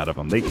buyback out of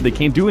them. They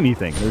can't do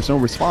anything. There's no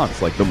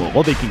response. Like,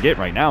 all they can get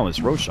right now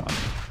is Roshan.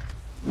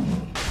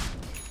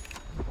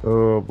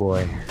 Oh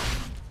boy.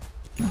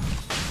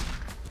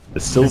 The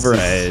Silver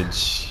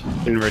Edge.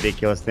 Been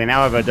ridiculous. They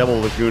now have a double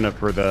Laguna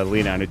for the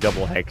Lina and a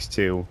double Hex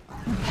too.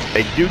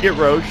 They do get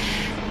Roche.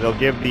 They'll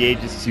give the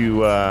Aegis to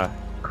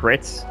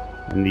crits,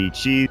 and the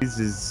cheese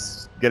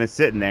is gonna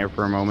sit in there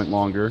for a moment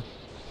longer.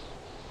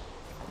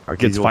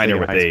 Gets finer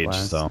with age,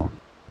 so.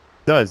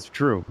 Does,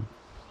 true.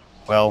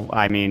 Well,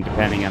 I mean,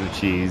 depending on the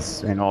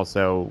cheese, and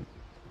also...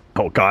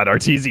 Oh god,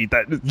 Arteezy,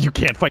 you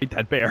can't fight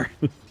that bear.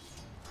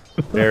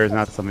 Bear is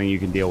not something you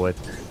can deal with.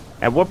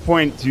 At what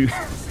point do...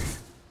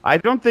 I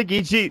don't think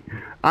EG...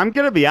 I'm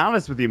gonna be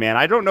honest with you, man.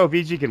 I don't know if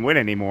EG can win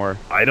anymore.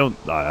 I don't...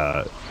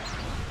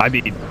 I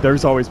mean,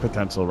 there's always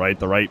potential, right?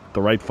 The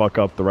right fuck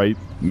up, the right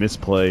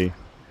misplay.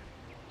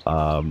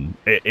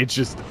 It's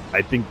just...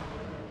 I think...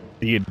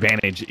 The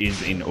advantage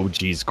is in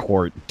OG's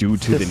court due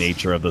to the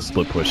nature of the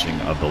split pushing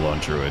of the Lone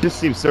Druid. It just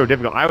seems so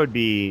difficult. I would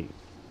be,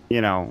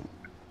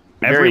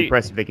 very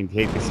impressed if they can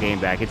take this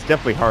game back. It's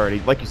definitely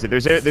hard. Like you said,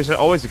 there's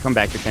always a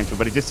comeback potential,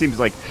 but it just seems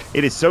like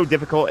it is so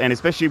difficult, and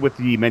especially with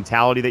the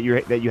mentality that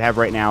you have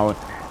right now,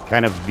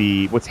 kind of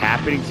what's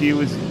happening to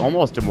you is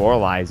almost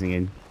demoralizing.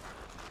 And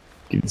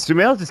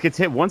Sumail just gets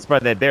hit once by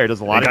that bear. It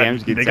does a lot of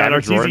damage. They got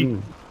Arteezy.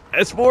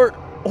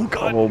 S4. Oh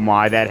god. Oh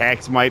my, that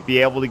Hex might be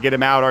able to get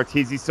him out.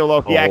 Arteezy's so low.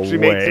 He actually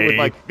makes it with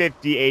like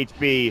 50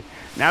 HP.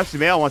 Now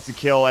Sumail wants to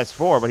kill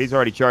S4, but he's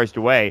already charged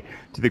away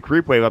to the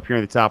creep wave up here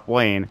in the top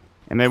lane,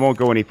 and they won't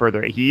go any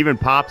further. He even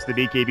pops the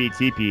BKB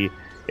TP.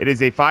 It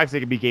is a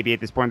 5-second BKB at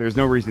this point. There's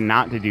no reason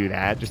not to do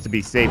that, just to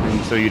be safe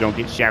and so you don't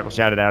get shackle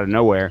shouted out of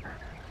nowhere.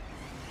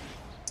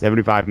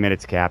 75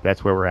 minutes cap.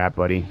 That's where we're at,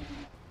 buddy.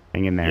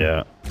 Hang in there.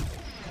 Yeah.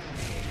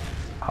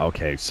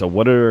 Okay, so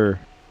what are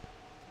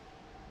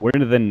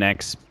the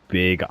next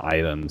big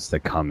items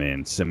that come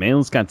in?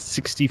 Sumail's got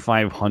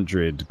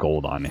 6,500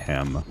 gold on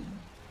him.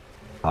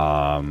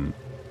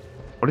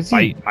 What is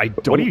he? I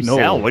don't What do you know.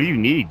 sell? What do you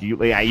need? You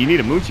need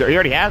a moon shard. He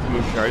already has a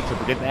moon shard, so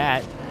forget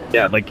that.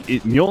 Yeah, like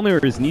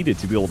Mjolnir is needed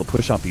to be able to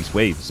push out these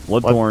waves.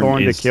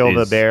 Bloodthorn to kill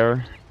the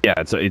bear. Yeah,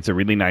 it's a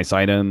really nice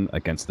item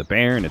against the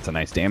bear, and it's a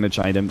nice damage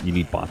item. You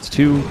need bots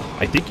too.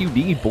 I think you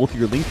need both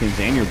your Lincolns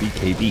and your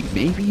BKB.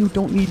 Maybe you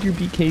don't need your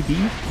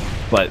BKB,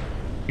 but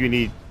you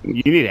need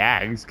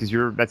Ags because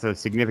that's a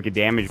significant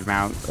damage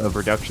amount of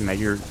reduction that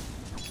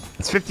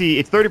it's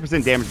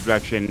 30% damage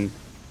reduction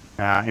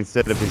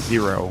instead of the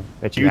 0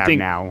 that you have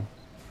now.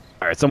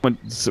 All right, someone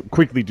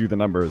quickly do the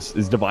numbers.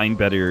 Is Divine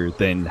better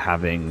than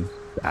having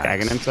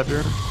Aghanim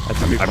Scepter?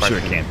 I'm sure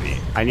it can't be.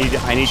 I need a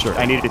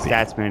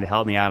statsman to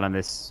help me out on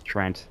this,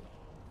 Trent.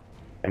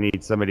 I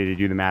need somebody to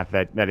do the math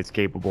that is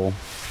capable.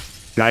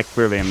 I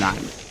clearly am not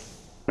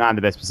in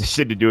the best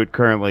position to do it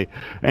currently.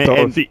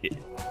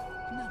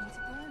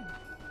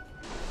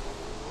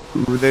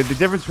 The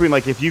difference between,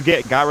 like, if you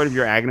got rid of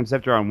your Aghanim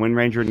Scepter on Wind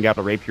Ranger and got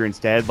a Rapier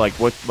instead, like,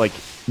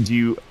 do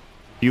you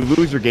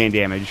lose or gain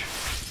damage?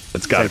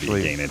 It's got to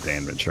be gain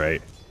damage,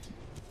 right?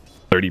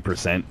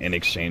 30% in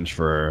exchange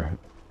for...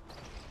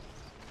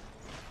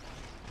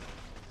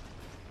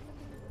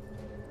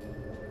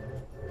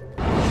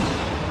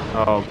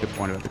 Oh, good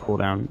point about the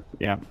cooldown.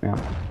 Yeah.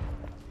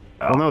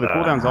 Well, no, the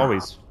cooldown's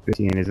always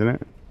 15, isn't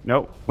it?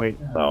 Nope. Wait.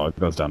 Oh, it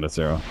goes down to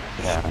 0.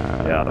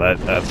 Yeah. Yeah,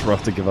 that's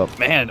rough to give up.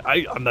 Man,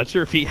 I'm not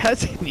sure if he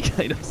has any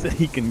items that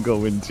he can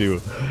go into.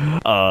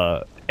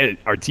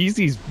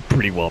 Arteezy's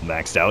pretty well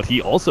maxed out.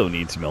 He also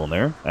needs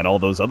Milner, and all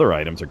those other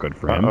items are good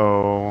for him.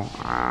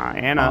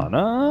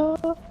 Anna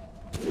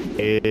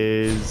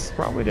is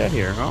probably dead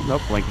here. Oh,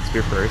 nope. Blanket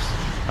Spear first.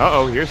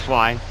 Here's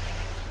Fly.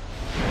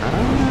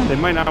 They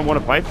might not want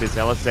to fight this.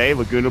 LSA,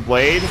 Laguna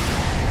Blade.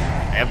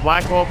 And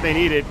Black Hole if they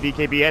need it.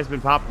 BKB has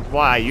been popped to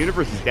Fly.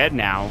 Universe is dead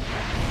now.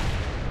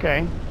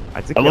 Okay.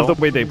 That's a kill. I love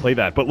the way they play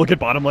that, but look at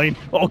bottom lane.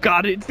 Oh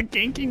god, it's the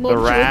ganking mode. The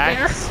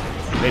Rax.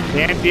 They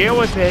can't deal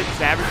with it.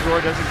 Savage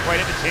Roar doesn't quite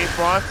hit the Chain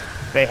Frost.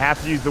 They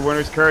have to use the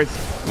Winner's Curse.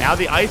 Now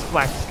the Ice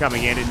Flash is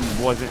coming in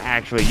and wasn't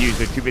actually used.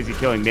 They're too busy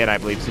killing mid, I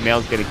believe.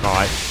 Sumail's getting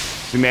caught.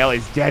 Sumail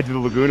is dead to the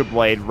Laguna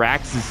Blade.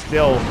 Rax is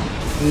still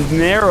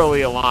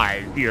narrowly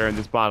alive here in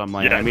this bottom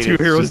lane. Yeah, I mean, 2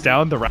 heroes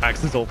down, the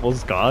Rax is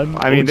almost gone.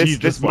 I mean, OG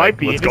this might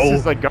be, let's this go.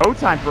 is like go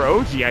time for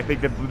OG. I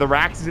think the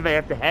Rax is, they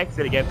have to hex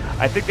it again.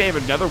 I think they have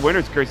another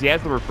Winner's Curse. He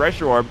has the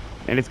Refresher Orb,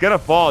 and it's going to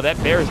fall.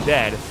 That bear is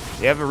dead.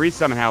 They have a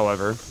resummon,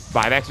 however.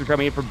 Buybacks are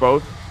coming in for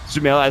both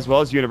Sumail as well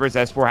as Universe.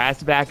 S4 has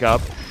to back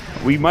up.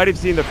 We might have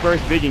seen the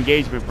first big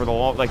engagement for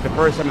the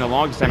first time in the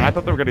longest time. I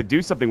thought they were going to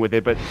do something with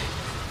it, but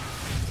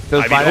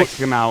those buybacks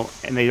come out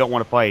and they don't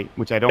want to fight,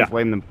 which I don't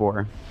blame them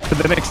for. For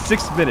the next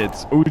 6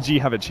 minutes, OG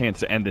have a chance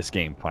to end this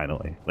game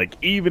finally. Like,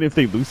 even if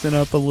they loosen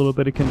up a little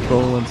bit of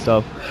control and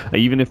stuff,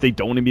 even if they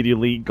don't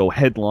immediately go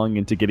headlong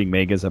into getting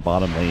Megas at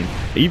bottom lane,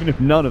 even if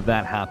none of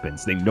that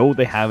happens, they know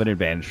they have an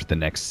advantage for the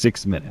next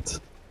 6 minutes.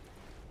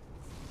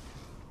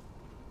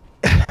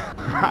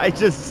 I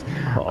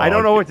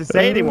don't know what to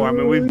say anymore. I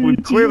mean,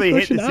 we've clearly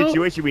hit the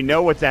situation. We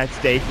know what's at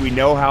stake. We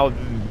know how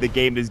the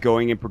game is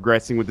going and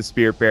progressing with the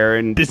Spirit Bearer.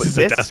 And this is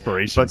a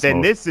desperation. But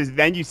then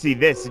then you see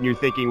this, and you're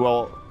thinking,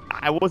 well,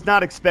 I was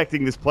not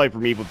expecting this play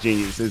from Evil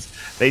Geniuses.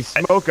 They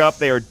smoke up.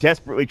 They are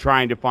desperately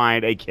trying to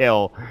find a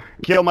kill.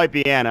 Kill might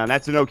be Anna, and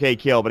that's an okay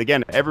kill. But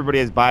again, everybody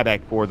has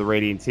buyback for the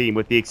Radiant team,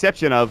 with the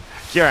exception of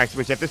Jerax,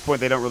 which at this point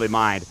they don't really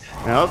mind.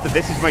 And I hope that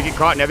this is might get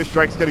caught. Another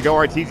strike's going to go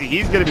Arteezy.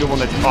 He's going to be the one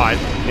that's caught.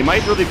 They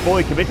might really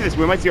fully commit to this.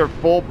 We might see a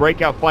full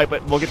breakout fight,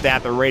 but look at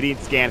that. The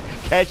Radiant scan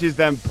catches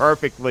them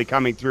perfectly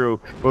coming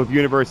through both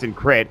Universe and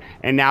Crit.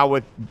 And now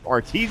with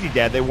Arteezy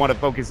dead, they want to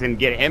focus and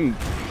get him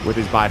with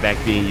his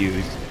buyback being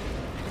used.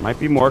 Might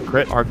be more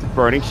Crit, Arc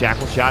Burning,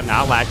 Shackle Shot,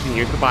 not latching.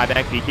 Here's the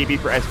buyback, BKB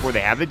for S4.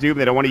 They have the Doom.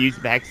 They don't want to use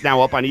the Hex now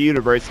up on the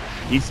Universe.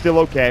 He's still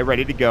okay,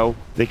 ready to go.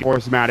 They can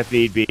force him out if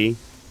need be.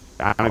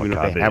 I don't even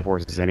know if they have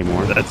horses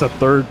anymore. That's a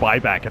third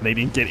buyback, and they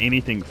didn't get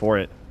anything for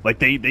it. Like,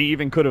 they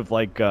even could have,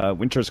 like,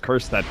 Winter's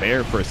Cursed that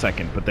bear for a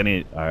second, but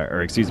then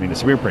or excuse me, the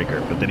Spear Breaker,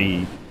 but then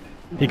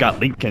he got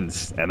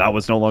Lincoln's, and that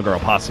was no longer a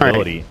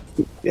possibility.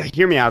 Right.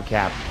 Hear me out,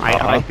 Cap.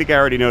 I think I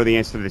already know the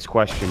answer to this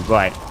question,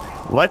 but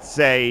let's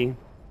say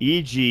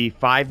EG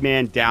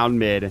 5-man down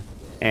mid,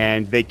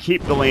 and they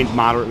keep the lanes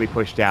moderately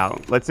pushed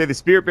out. Let's say the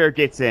Spirit Bear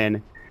gets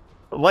in.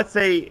 Let's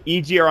say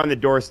EG are on the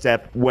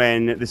doorstep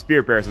when the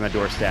Spirit Bear is on the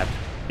doorstep.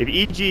 If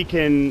EG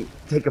can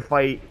take a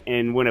fight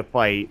and win a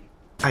fight,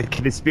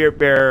 can the Spirit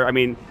Bear? I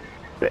mean,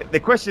 the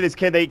question is,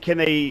 can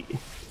they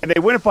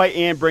win a fight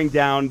and bring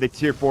down the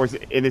tier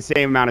 4s in the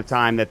same amount of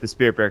time that the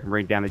Spirit Bear can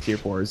bring down the tier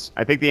 4s?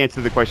 I think the answer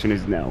to the question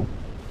is no.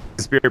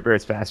 The Spirit Bear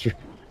is faster.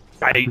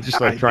 I'm just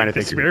trying to think.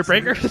 The Spirit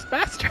Breaker is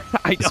faster.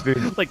 I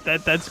know. Like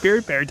that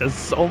Spirit Bear does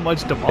so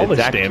much demolish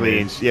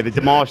damage. Yeah, the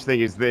demolish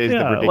thing is the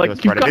ridiculous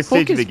like, part. At this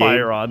stage of the game,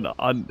 fire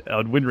on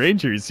Wind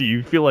Rangers, so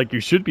you feel like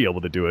you should be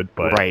able to do it,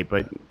 but right,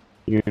 but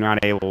you're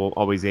not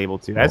always able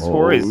to.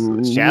 S4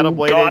 is Shadow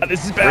Bladed. God,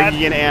 this is bad.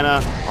 Bringing in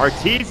Anna.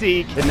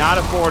 Arteezy cannot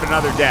afford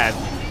another death.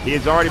 He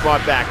has already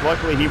bought back.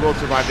 Luckily, he will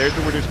survive. There's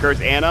the Winter's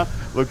Curse. Anna.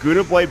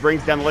 Laguna Blade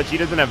brings down the ledge. He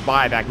doesn't have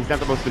buyback. He's not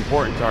the most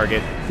important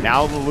target.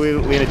 Now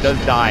Lena does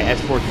die.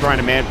 S4's trying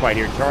to man fight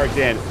here. Charged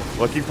in.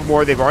 Looking for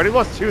more. They've already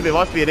lost 2. They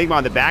lost the Enigma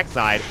on the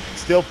backside.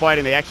 Still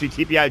fighting. They actually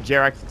TP out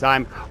Jerax at the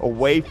time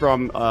away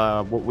from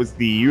what was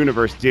the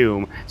Universe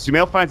Doom.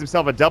 Sumail finds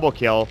himself a double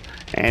kill.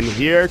 And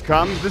here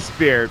comes the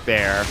Spirit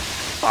Bear.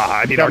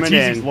 I mean,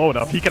 Arteezy's low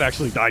enough. He could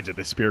actually die to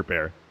the Spirit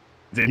Bear.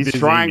 He's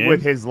trying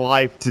with his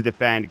life to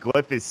defend.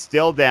 Glyph is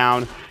still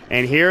down,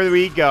 and here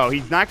we go.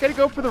 He's not going to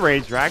go for the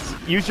range racks.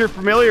 Use your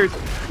familiars.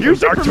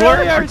 Use your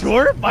familiars.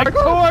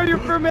 Artur, your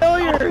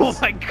familiars. Oh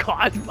my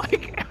God,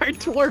 Mike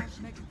Artur.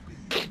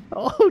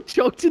 Oh,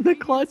 choked in the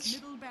clutch.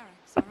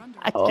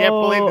 I can't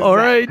believe this. All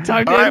right,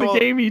 time to end the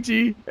game,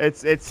 EG.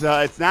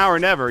 It's now or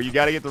never. You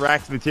got to get the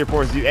racks to the tier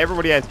 4s.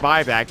 Everybody has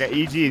buyback.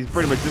 EG is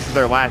pretty much, this is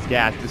their last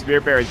gasp. The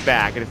Spirit Bear is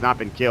back, and it's not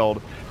been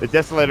killed. The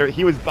Desolator,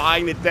 he was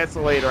buying the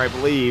Desolator, I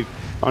believe.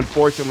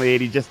 Unfortunately,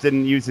 he just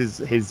didn't use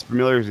his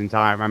familiars in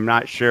time. I'm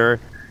not sure.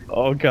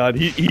 Oh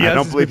God, I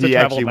don't believe he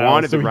actually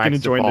wanted so the racks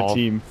to join fall. the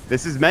team.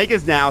 This is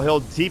Megas now.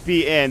 He'll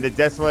TP in. The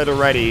Desolator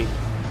ready.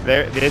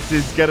 This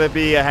is gonna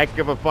be a heck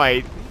of a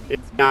fight.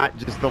 it's not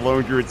just the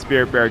Lone Druid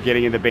Spirit Bear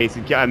getting in the base,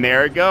 and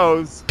there it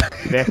goes.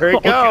 There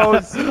it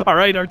goes. All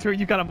right, Artur,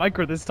 you got a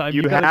micro this time.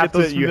 You have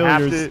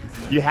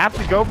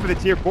to go for the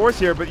tier 4s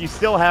here, but you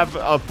still have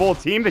a full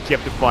team that you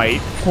have to fight.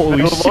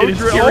 Holy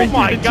shit! Oh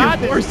my god,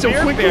 the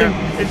Spirit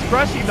Bear is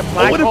crushing the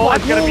black hole.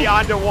 It's going to be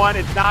onto one.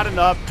 It's not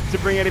enough to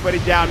bring anybody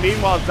down.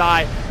 Meanwhile,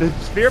 Zai, the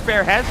Spirit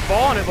Bear has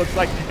fallen, it looks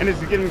like, and is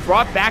getting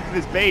brought back to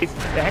this base.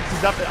 The Hex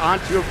is up and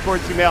onto, of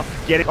course, Sumail.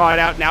 Getting caught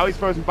out. Now he's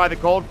frozen by the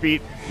cold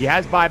feet. He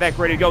has buyback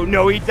ready to go.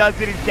 No, he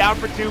doesn't. He's down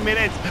for 2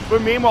 minutes.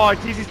 But meanwhile,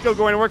 Arteezy's still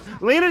going to work.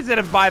 Lena doesn't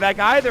have buyback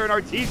either, and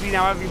Arteezy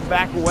now having to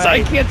back away.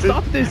 Zai can't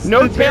stop this.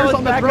 No tail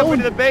is back up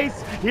into the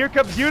base. Here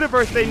comes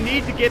Universe. They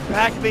need to get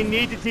back. They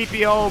need to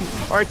TP home.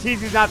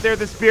 Arteezy's not there.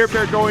 The Spirit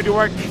Bear going to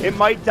work. It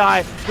might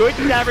die. Good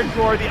Tavern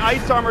Floor. The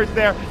Ice Armor's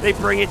there. They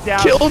bring it down.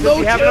 Kill,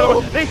 no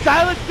kill. They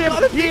silenced him.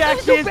 He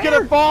actually is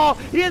going to fall.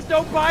 He has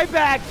no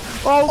buyback.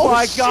 Oh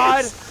my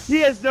god.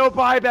 He has no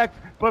buyback.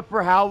 But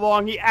for how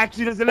long? He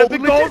actually doesn't have the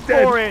gold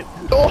for it.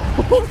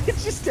 Oh,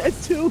 it's just dead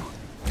too.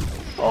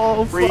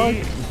 Oh,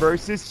 3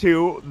 versus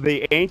 2.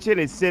 The Ancient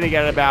is sitting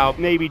at about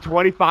maybe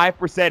 25%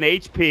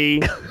 HP.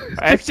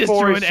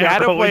 S4 is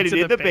shadow bladed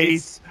in the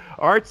base.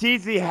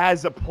 Arteezy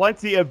has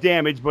plenty of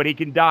damage, but he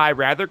can die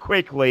rather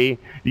quickly.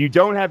 You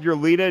don't have your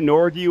Lita,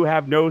 nor do you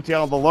have No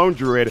Tail on the Lone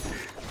Druid.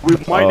 We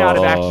might not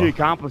have actually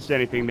accomplished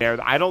anything there.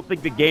 I don't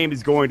think the game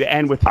is going to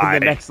end within the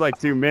next, like,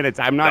 2 minutes.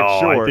 I'm not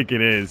sure. I think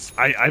it is.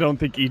 I don't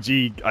think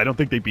I don't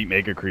think they beat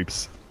Mega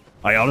Creeps.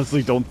 I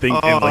honestly don't think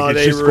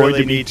it's just going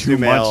to be too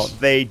much.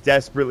 They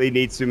desperately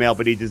need Sumail,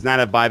 but he does not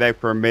have buyback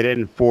for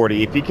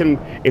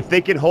 1:40. If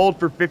they can hold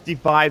for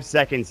 55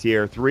 seconds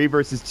here, 3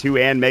 versus 2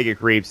 and Mega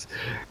Creeps,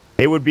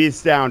 it would be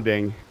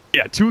astounding.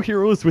 Yeah, 2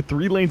 heroes with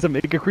 3 lanes of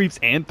Mega Creeps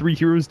and 3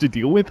 heroes to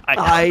deal with.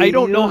 I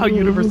don't know how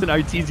Universe and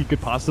Arteezy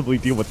could possibly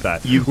deal with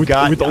that.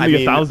 With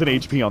only 1,000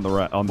 HP on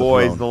the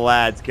boys, throne. The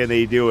lads, can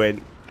they do it?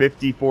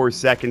 54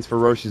 seconds for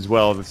Roche as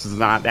well. This is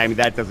not, I mean,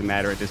 that doesn't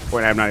matter at this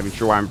point. I'm not even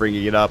sure why I'm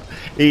bringing it up.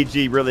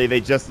 EG, really, they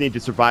just need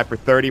to survive for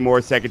 30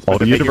 more seconds. But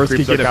the Universe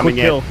creeps are coming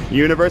in.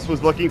 Universe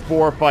was looking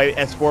for a fight.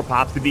 S4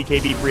 pops the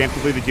BKB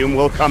preemptively. The Doom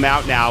will come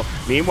out now.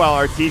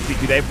 Meanwhile, Arteezy,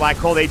 do they have Black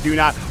Hole? They do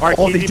not.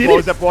 Arteezy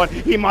blows up one.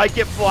 He might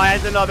get Fly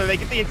as another. They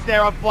get the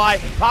ensnare on Fly.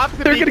 Pops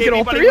the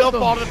BKB, but he will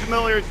fall to the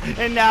Familiars.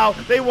 And now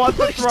they want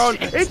the throne.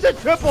 It's a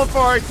triple for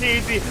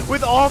Arteezy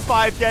with all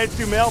 5 dead.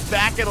 Sumail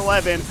back at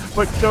 11,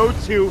 but so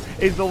too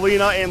is the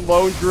Lena and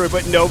Lone Druid,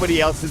 but nobody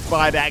else is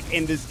buyback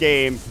in this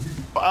game.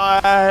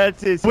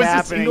 What is happening? Was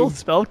a single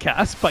spell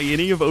cast by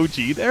any of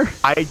OG there?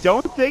 I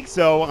don't think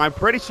so. I'm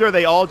pretty sure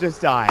they all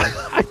just died.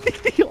 I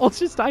think they all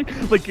just died.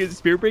 Like,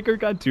 Spirit Breaker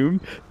got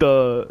doomed.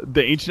 The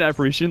Ancient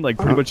Apparition, like,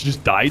 pretty much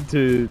just died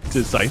to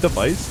Scythe of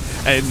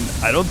Ice. And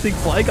I don't think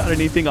Fly got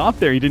anything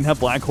off there. He didn't have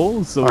black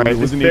holes, so it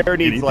wasn't this bear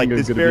needs like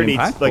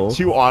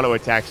 2 auto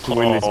attacks to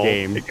win this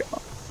game.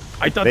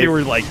 I thought they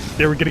were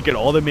gonna get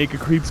all the Mega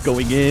Creeps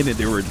going in, and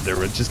they were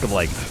just gonna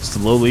like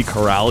slowly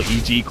corral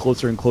EG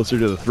closer and closer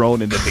to the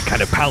throne, and then they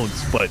kind of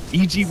pounce. But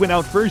EG went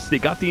out first. They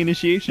got the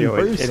initiation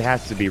first. It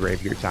has to be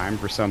rapier time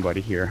for somebody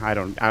here. I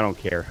don't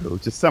care who.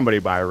 Just somebody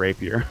buy a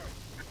rapier.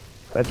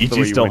 That's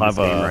EG still have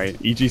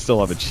EG still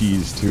have a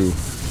cheese too.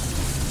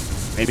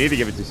 They need to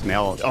give it to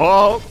Sumail.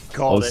 Oh,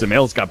 called it.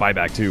 Sumail's got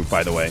buyback too,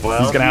 by the way.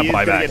 Well, he's gonna have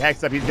buyback. Gonna get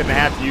hexed up. He's gonna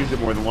have to use it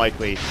more than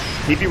likely.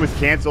 TP was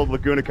canceled.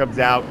 Laguna comes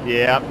out.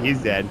 Yeah,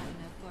 he's dead.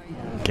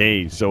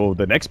 Okay, so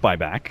the next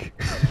buyback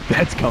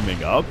that's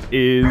coming up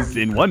is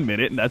in 1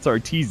 minute, and that's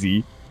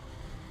Arteezy.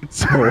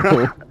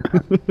 So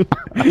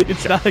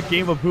it's not a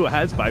game of who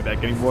has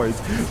buyback anymore. It's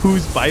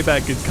whose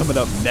buyback is coming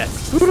up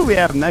next. Who do we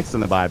have next on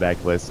the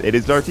buyback list? It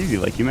is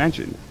Arteezy, like you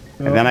mentioned.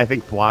 And then I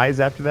think Flies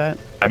after that.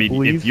 I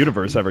mean, if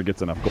Universe ever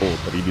gets enough gold,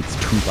 but he gets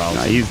 2,000.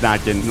 No, he's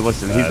not getting.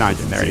 Listen, he's not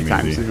getting there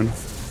anytime soon.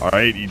 All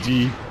right,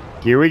 EG.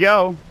 Here we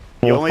go.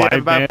 You only have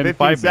about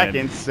 15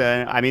 seconds.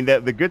 I mean,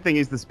 the good thing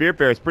is the Spirit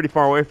Bear is pretty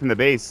far away from the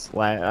base,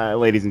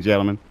 ladies and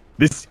gentlemen.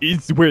 This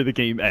is where the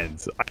game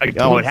ends. I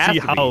don't see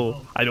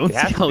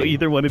how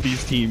either one of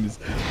these teams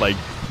like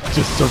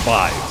just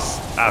survives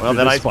after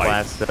that this Ice fight.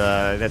 Blast,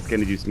 that's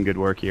going to do some good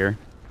work here.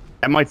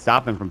 That might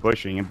stop them from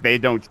pushing, and they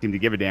don't seem to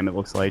give a damn, it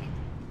looks like.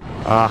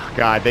 Oh,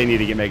 God, they need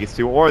to get Megas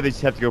too, or they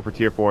just have to go for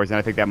tier 4s, and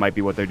I think that might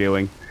be what they're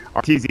doing.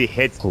 Arteezy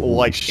hits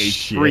like a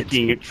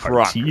freaking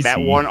truck. Arteezy.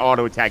 That one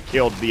auto attack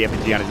killed the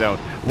FG on his own.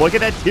 Look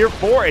at that tier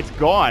 4, it's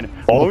gone.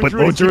 But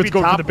Lone Druid's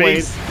going for the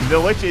base. The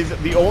Lich is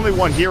the only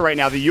one here right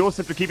now. The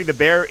Eulsips are keeping the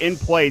bear in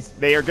place.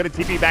 They are going to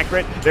TP back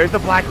crit. There's the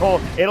black hole.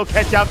 It'll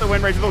catch out the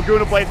Wind Rage. The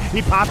Laguna Blade.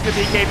 He pops the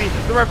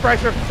BKB. The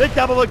Refresher. The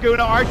double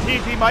Laguna.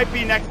 Arteezy might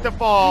be next to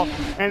fall.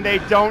 And they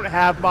don't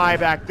have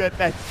buyback.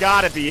 That's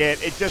got to be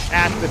it. It just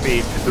has to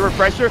be. The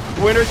Refresher.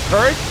 Winner's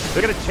Curse.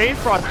 They're going to Chain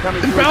Frost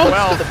coming through as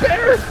well. The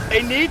bear.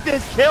 They need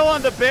this kill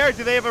on the bear.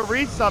 Do they have a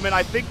resummon?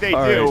 I think they do.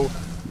 Right.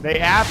 They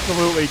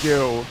absolutely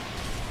do.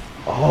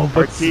 Oh,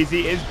 but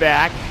Arteezy is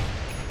back.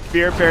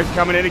 Spirit Bear's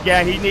coming in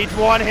again. He needs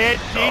one hit.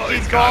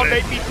 GG's gone.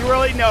 Maybe too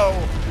early. No.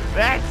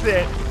 That's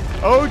it.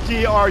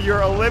 OG are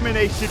your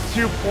Elimination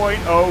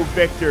 2.0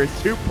 victors,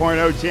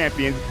 2.0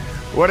 champions,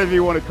 whatever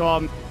you want to call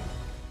them.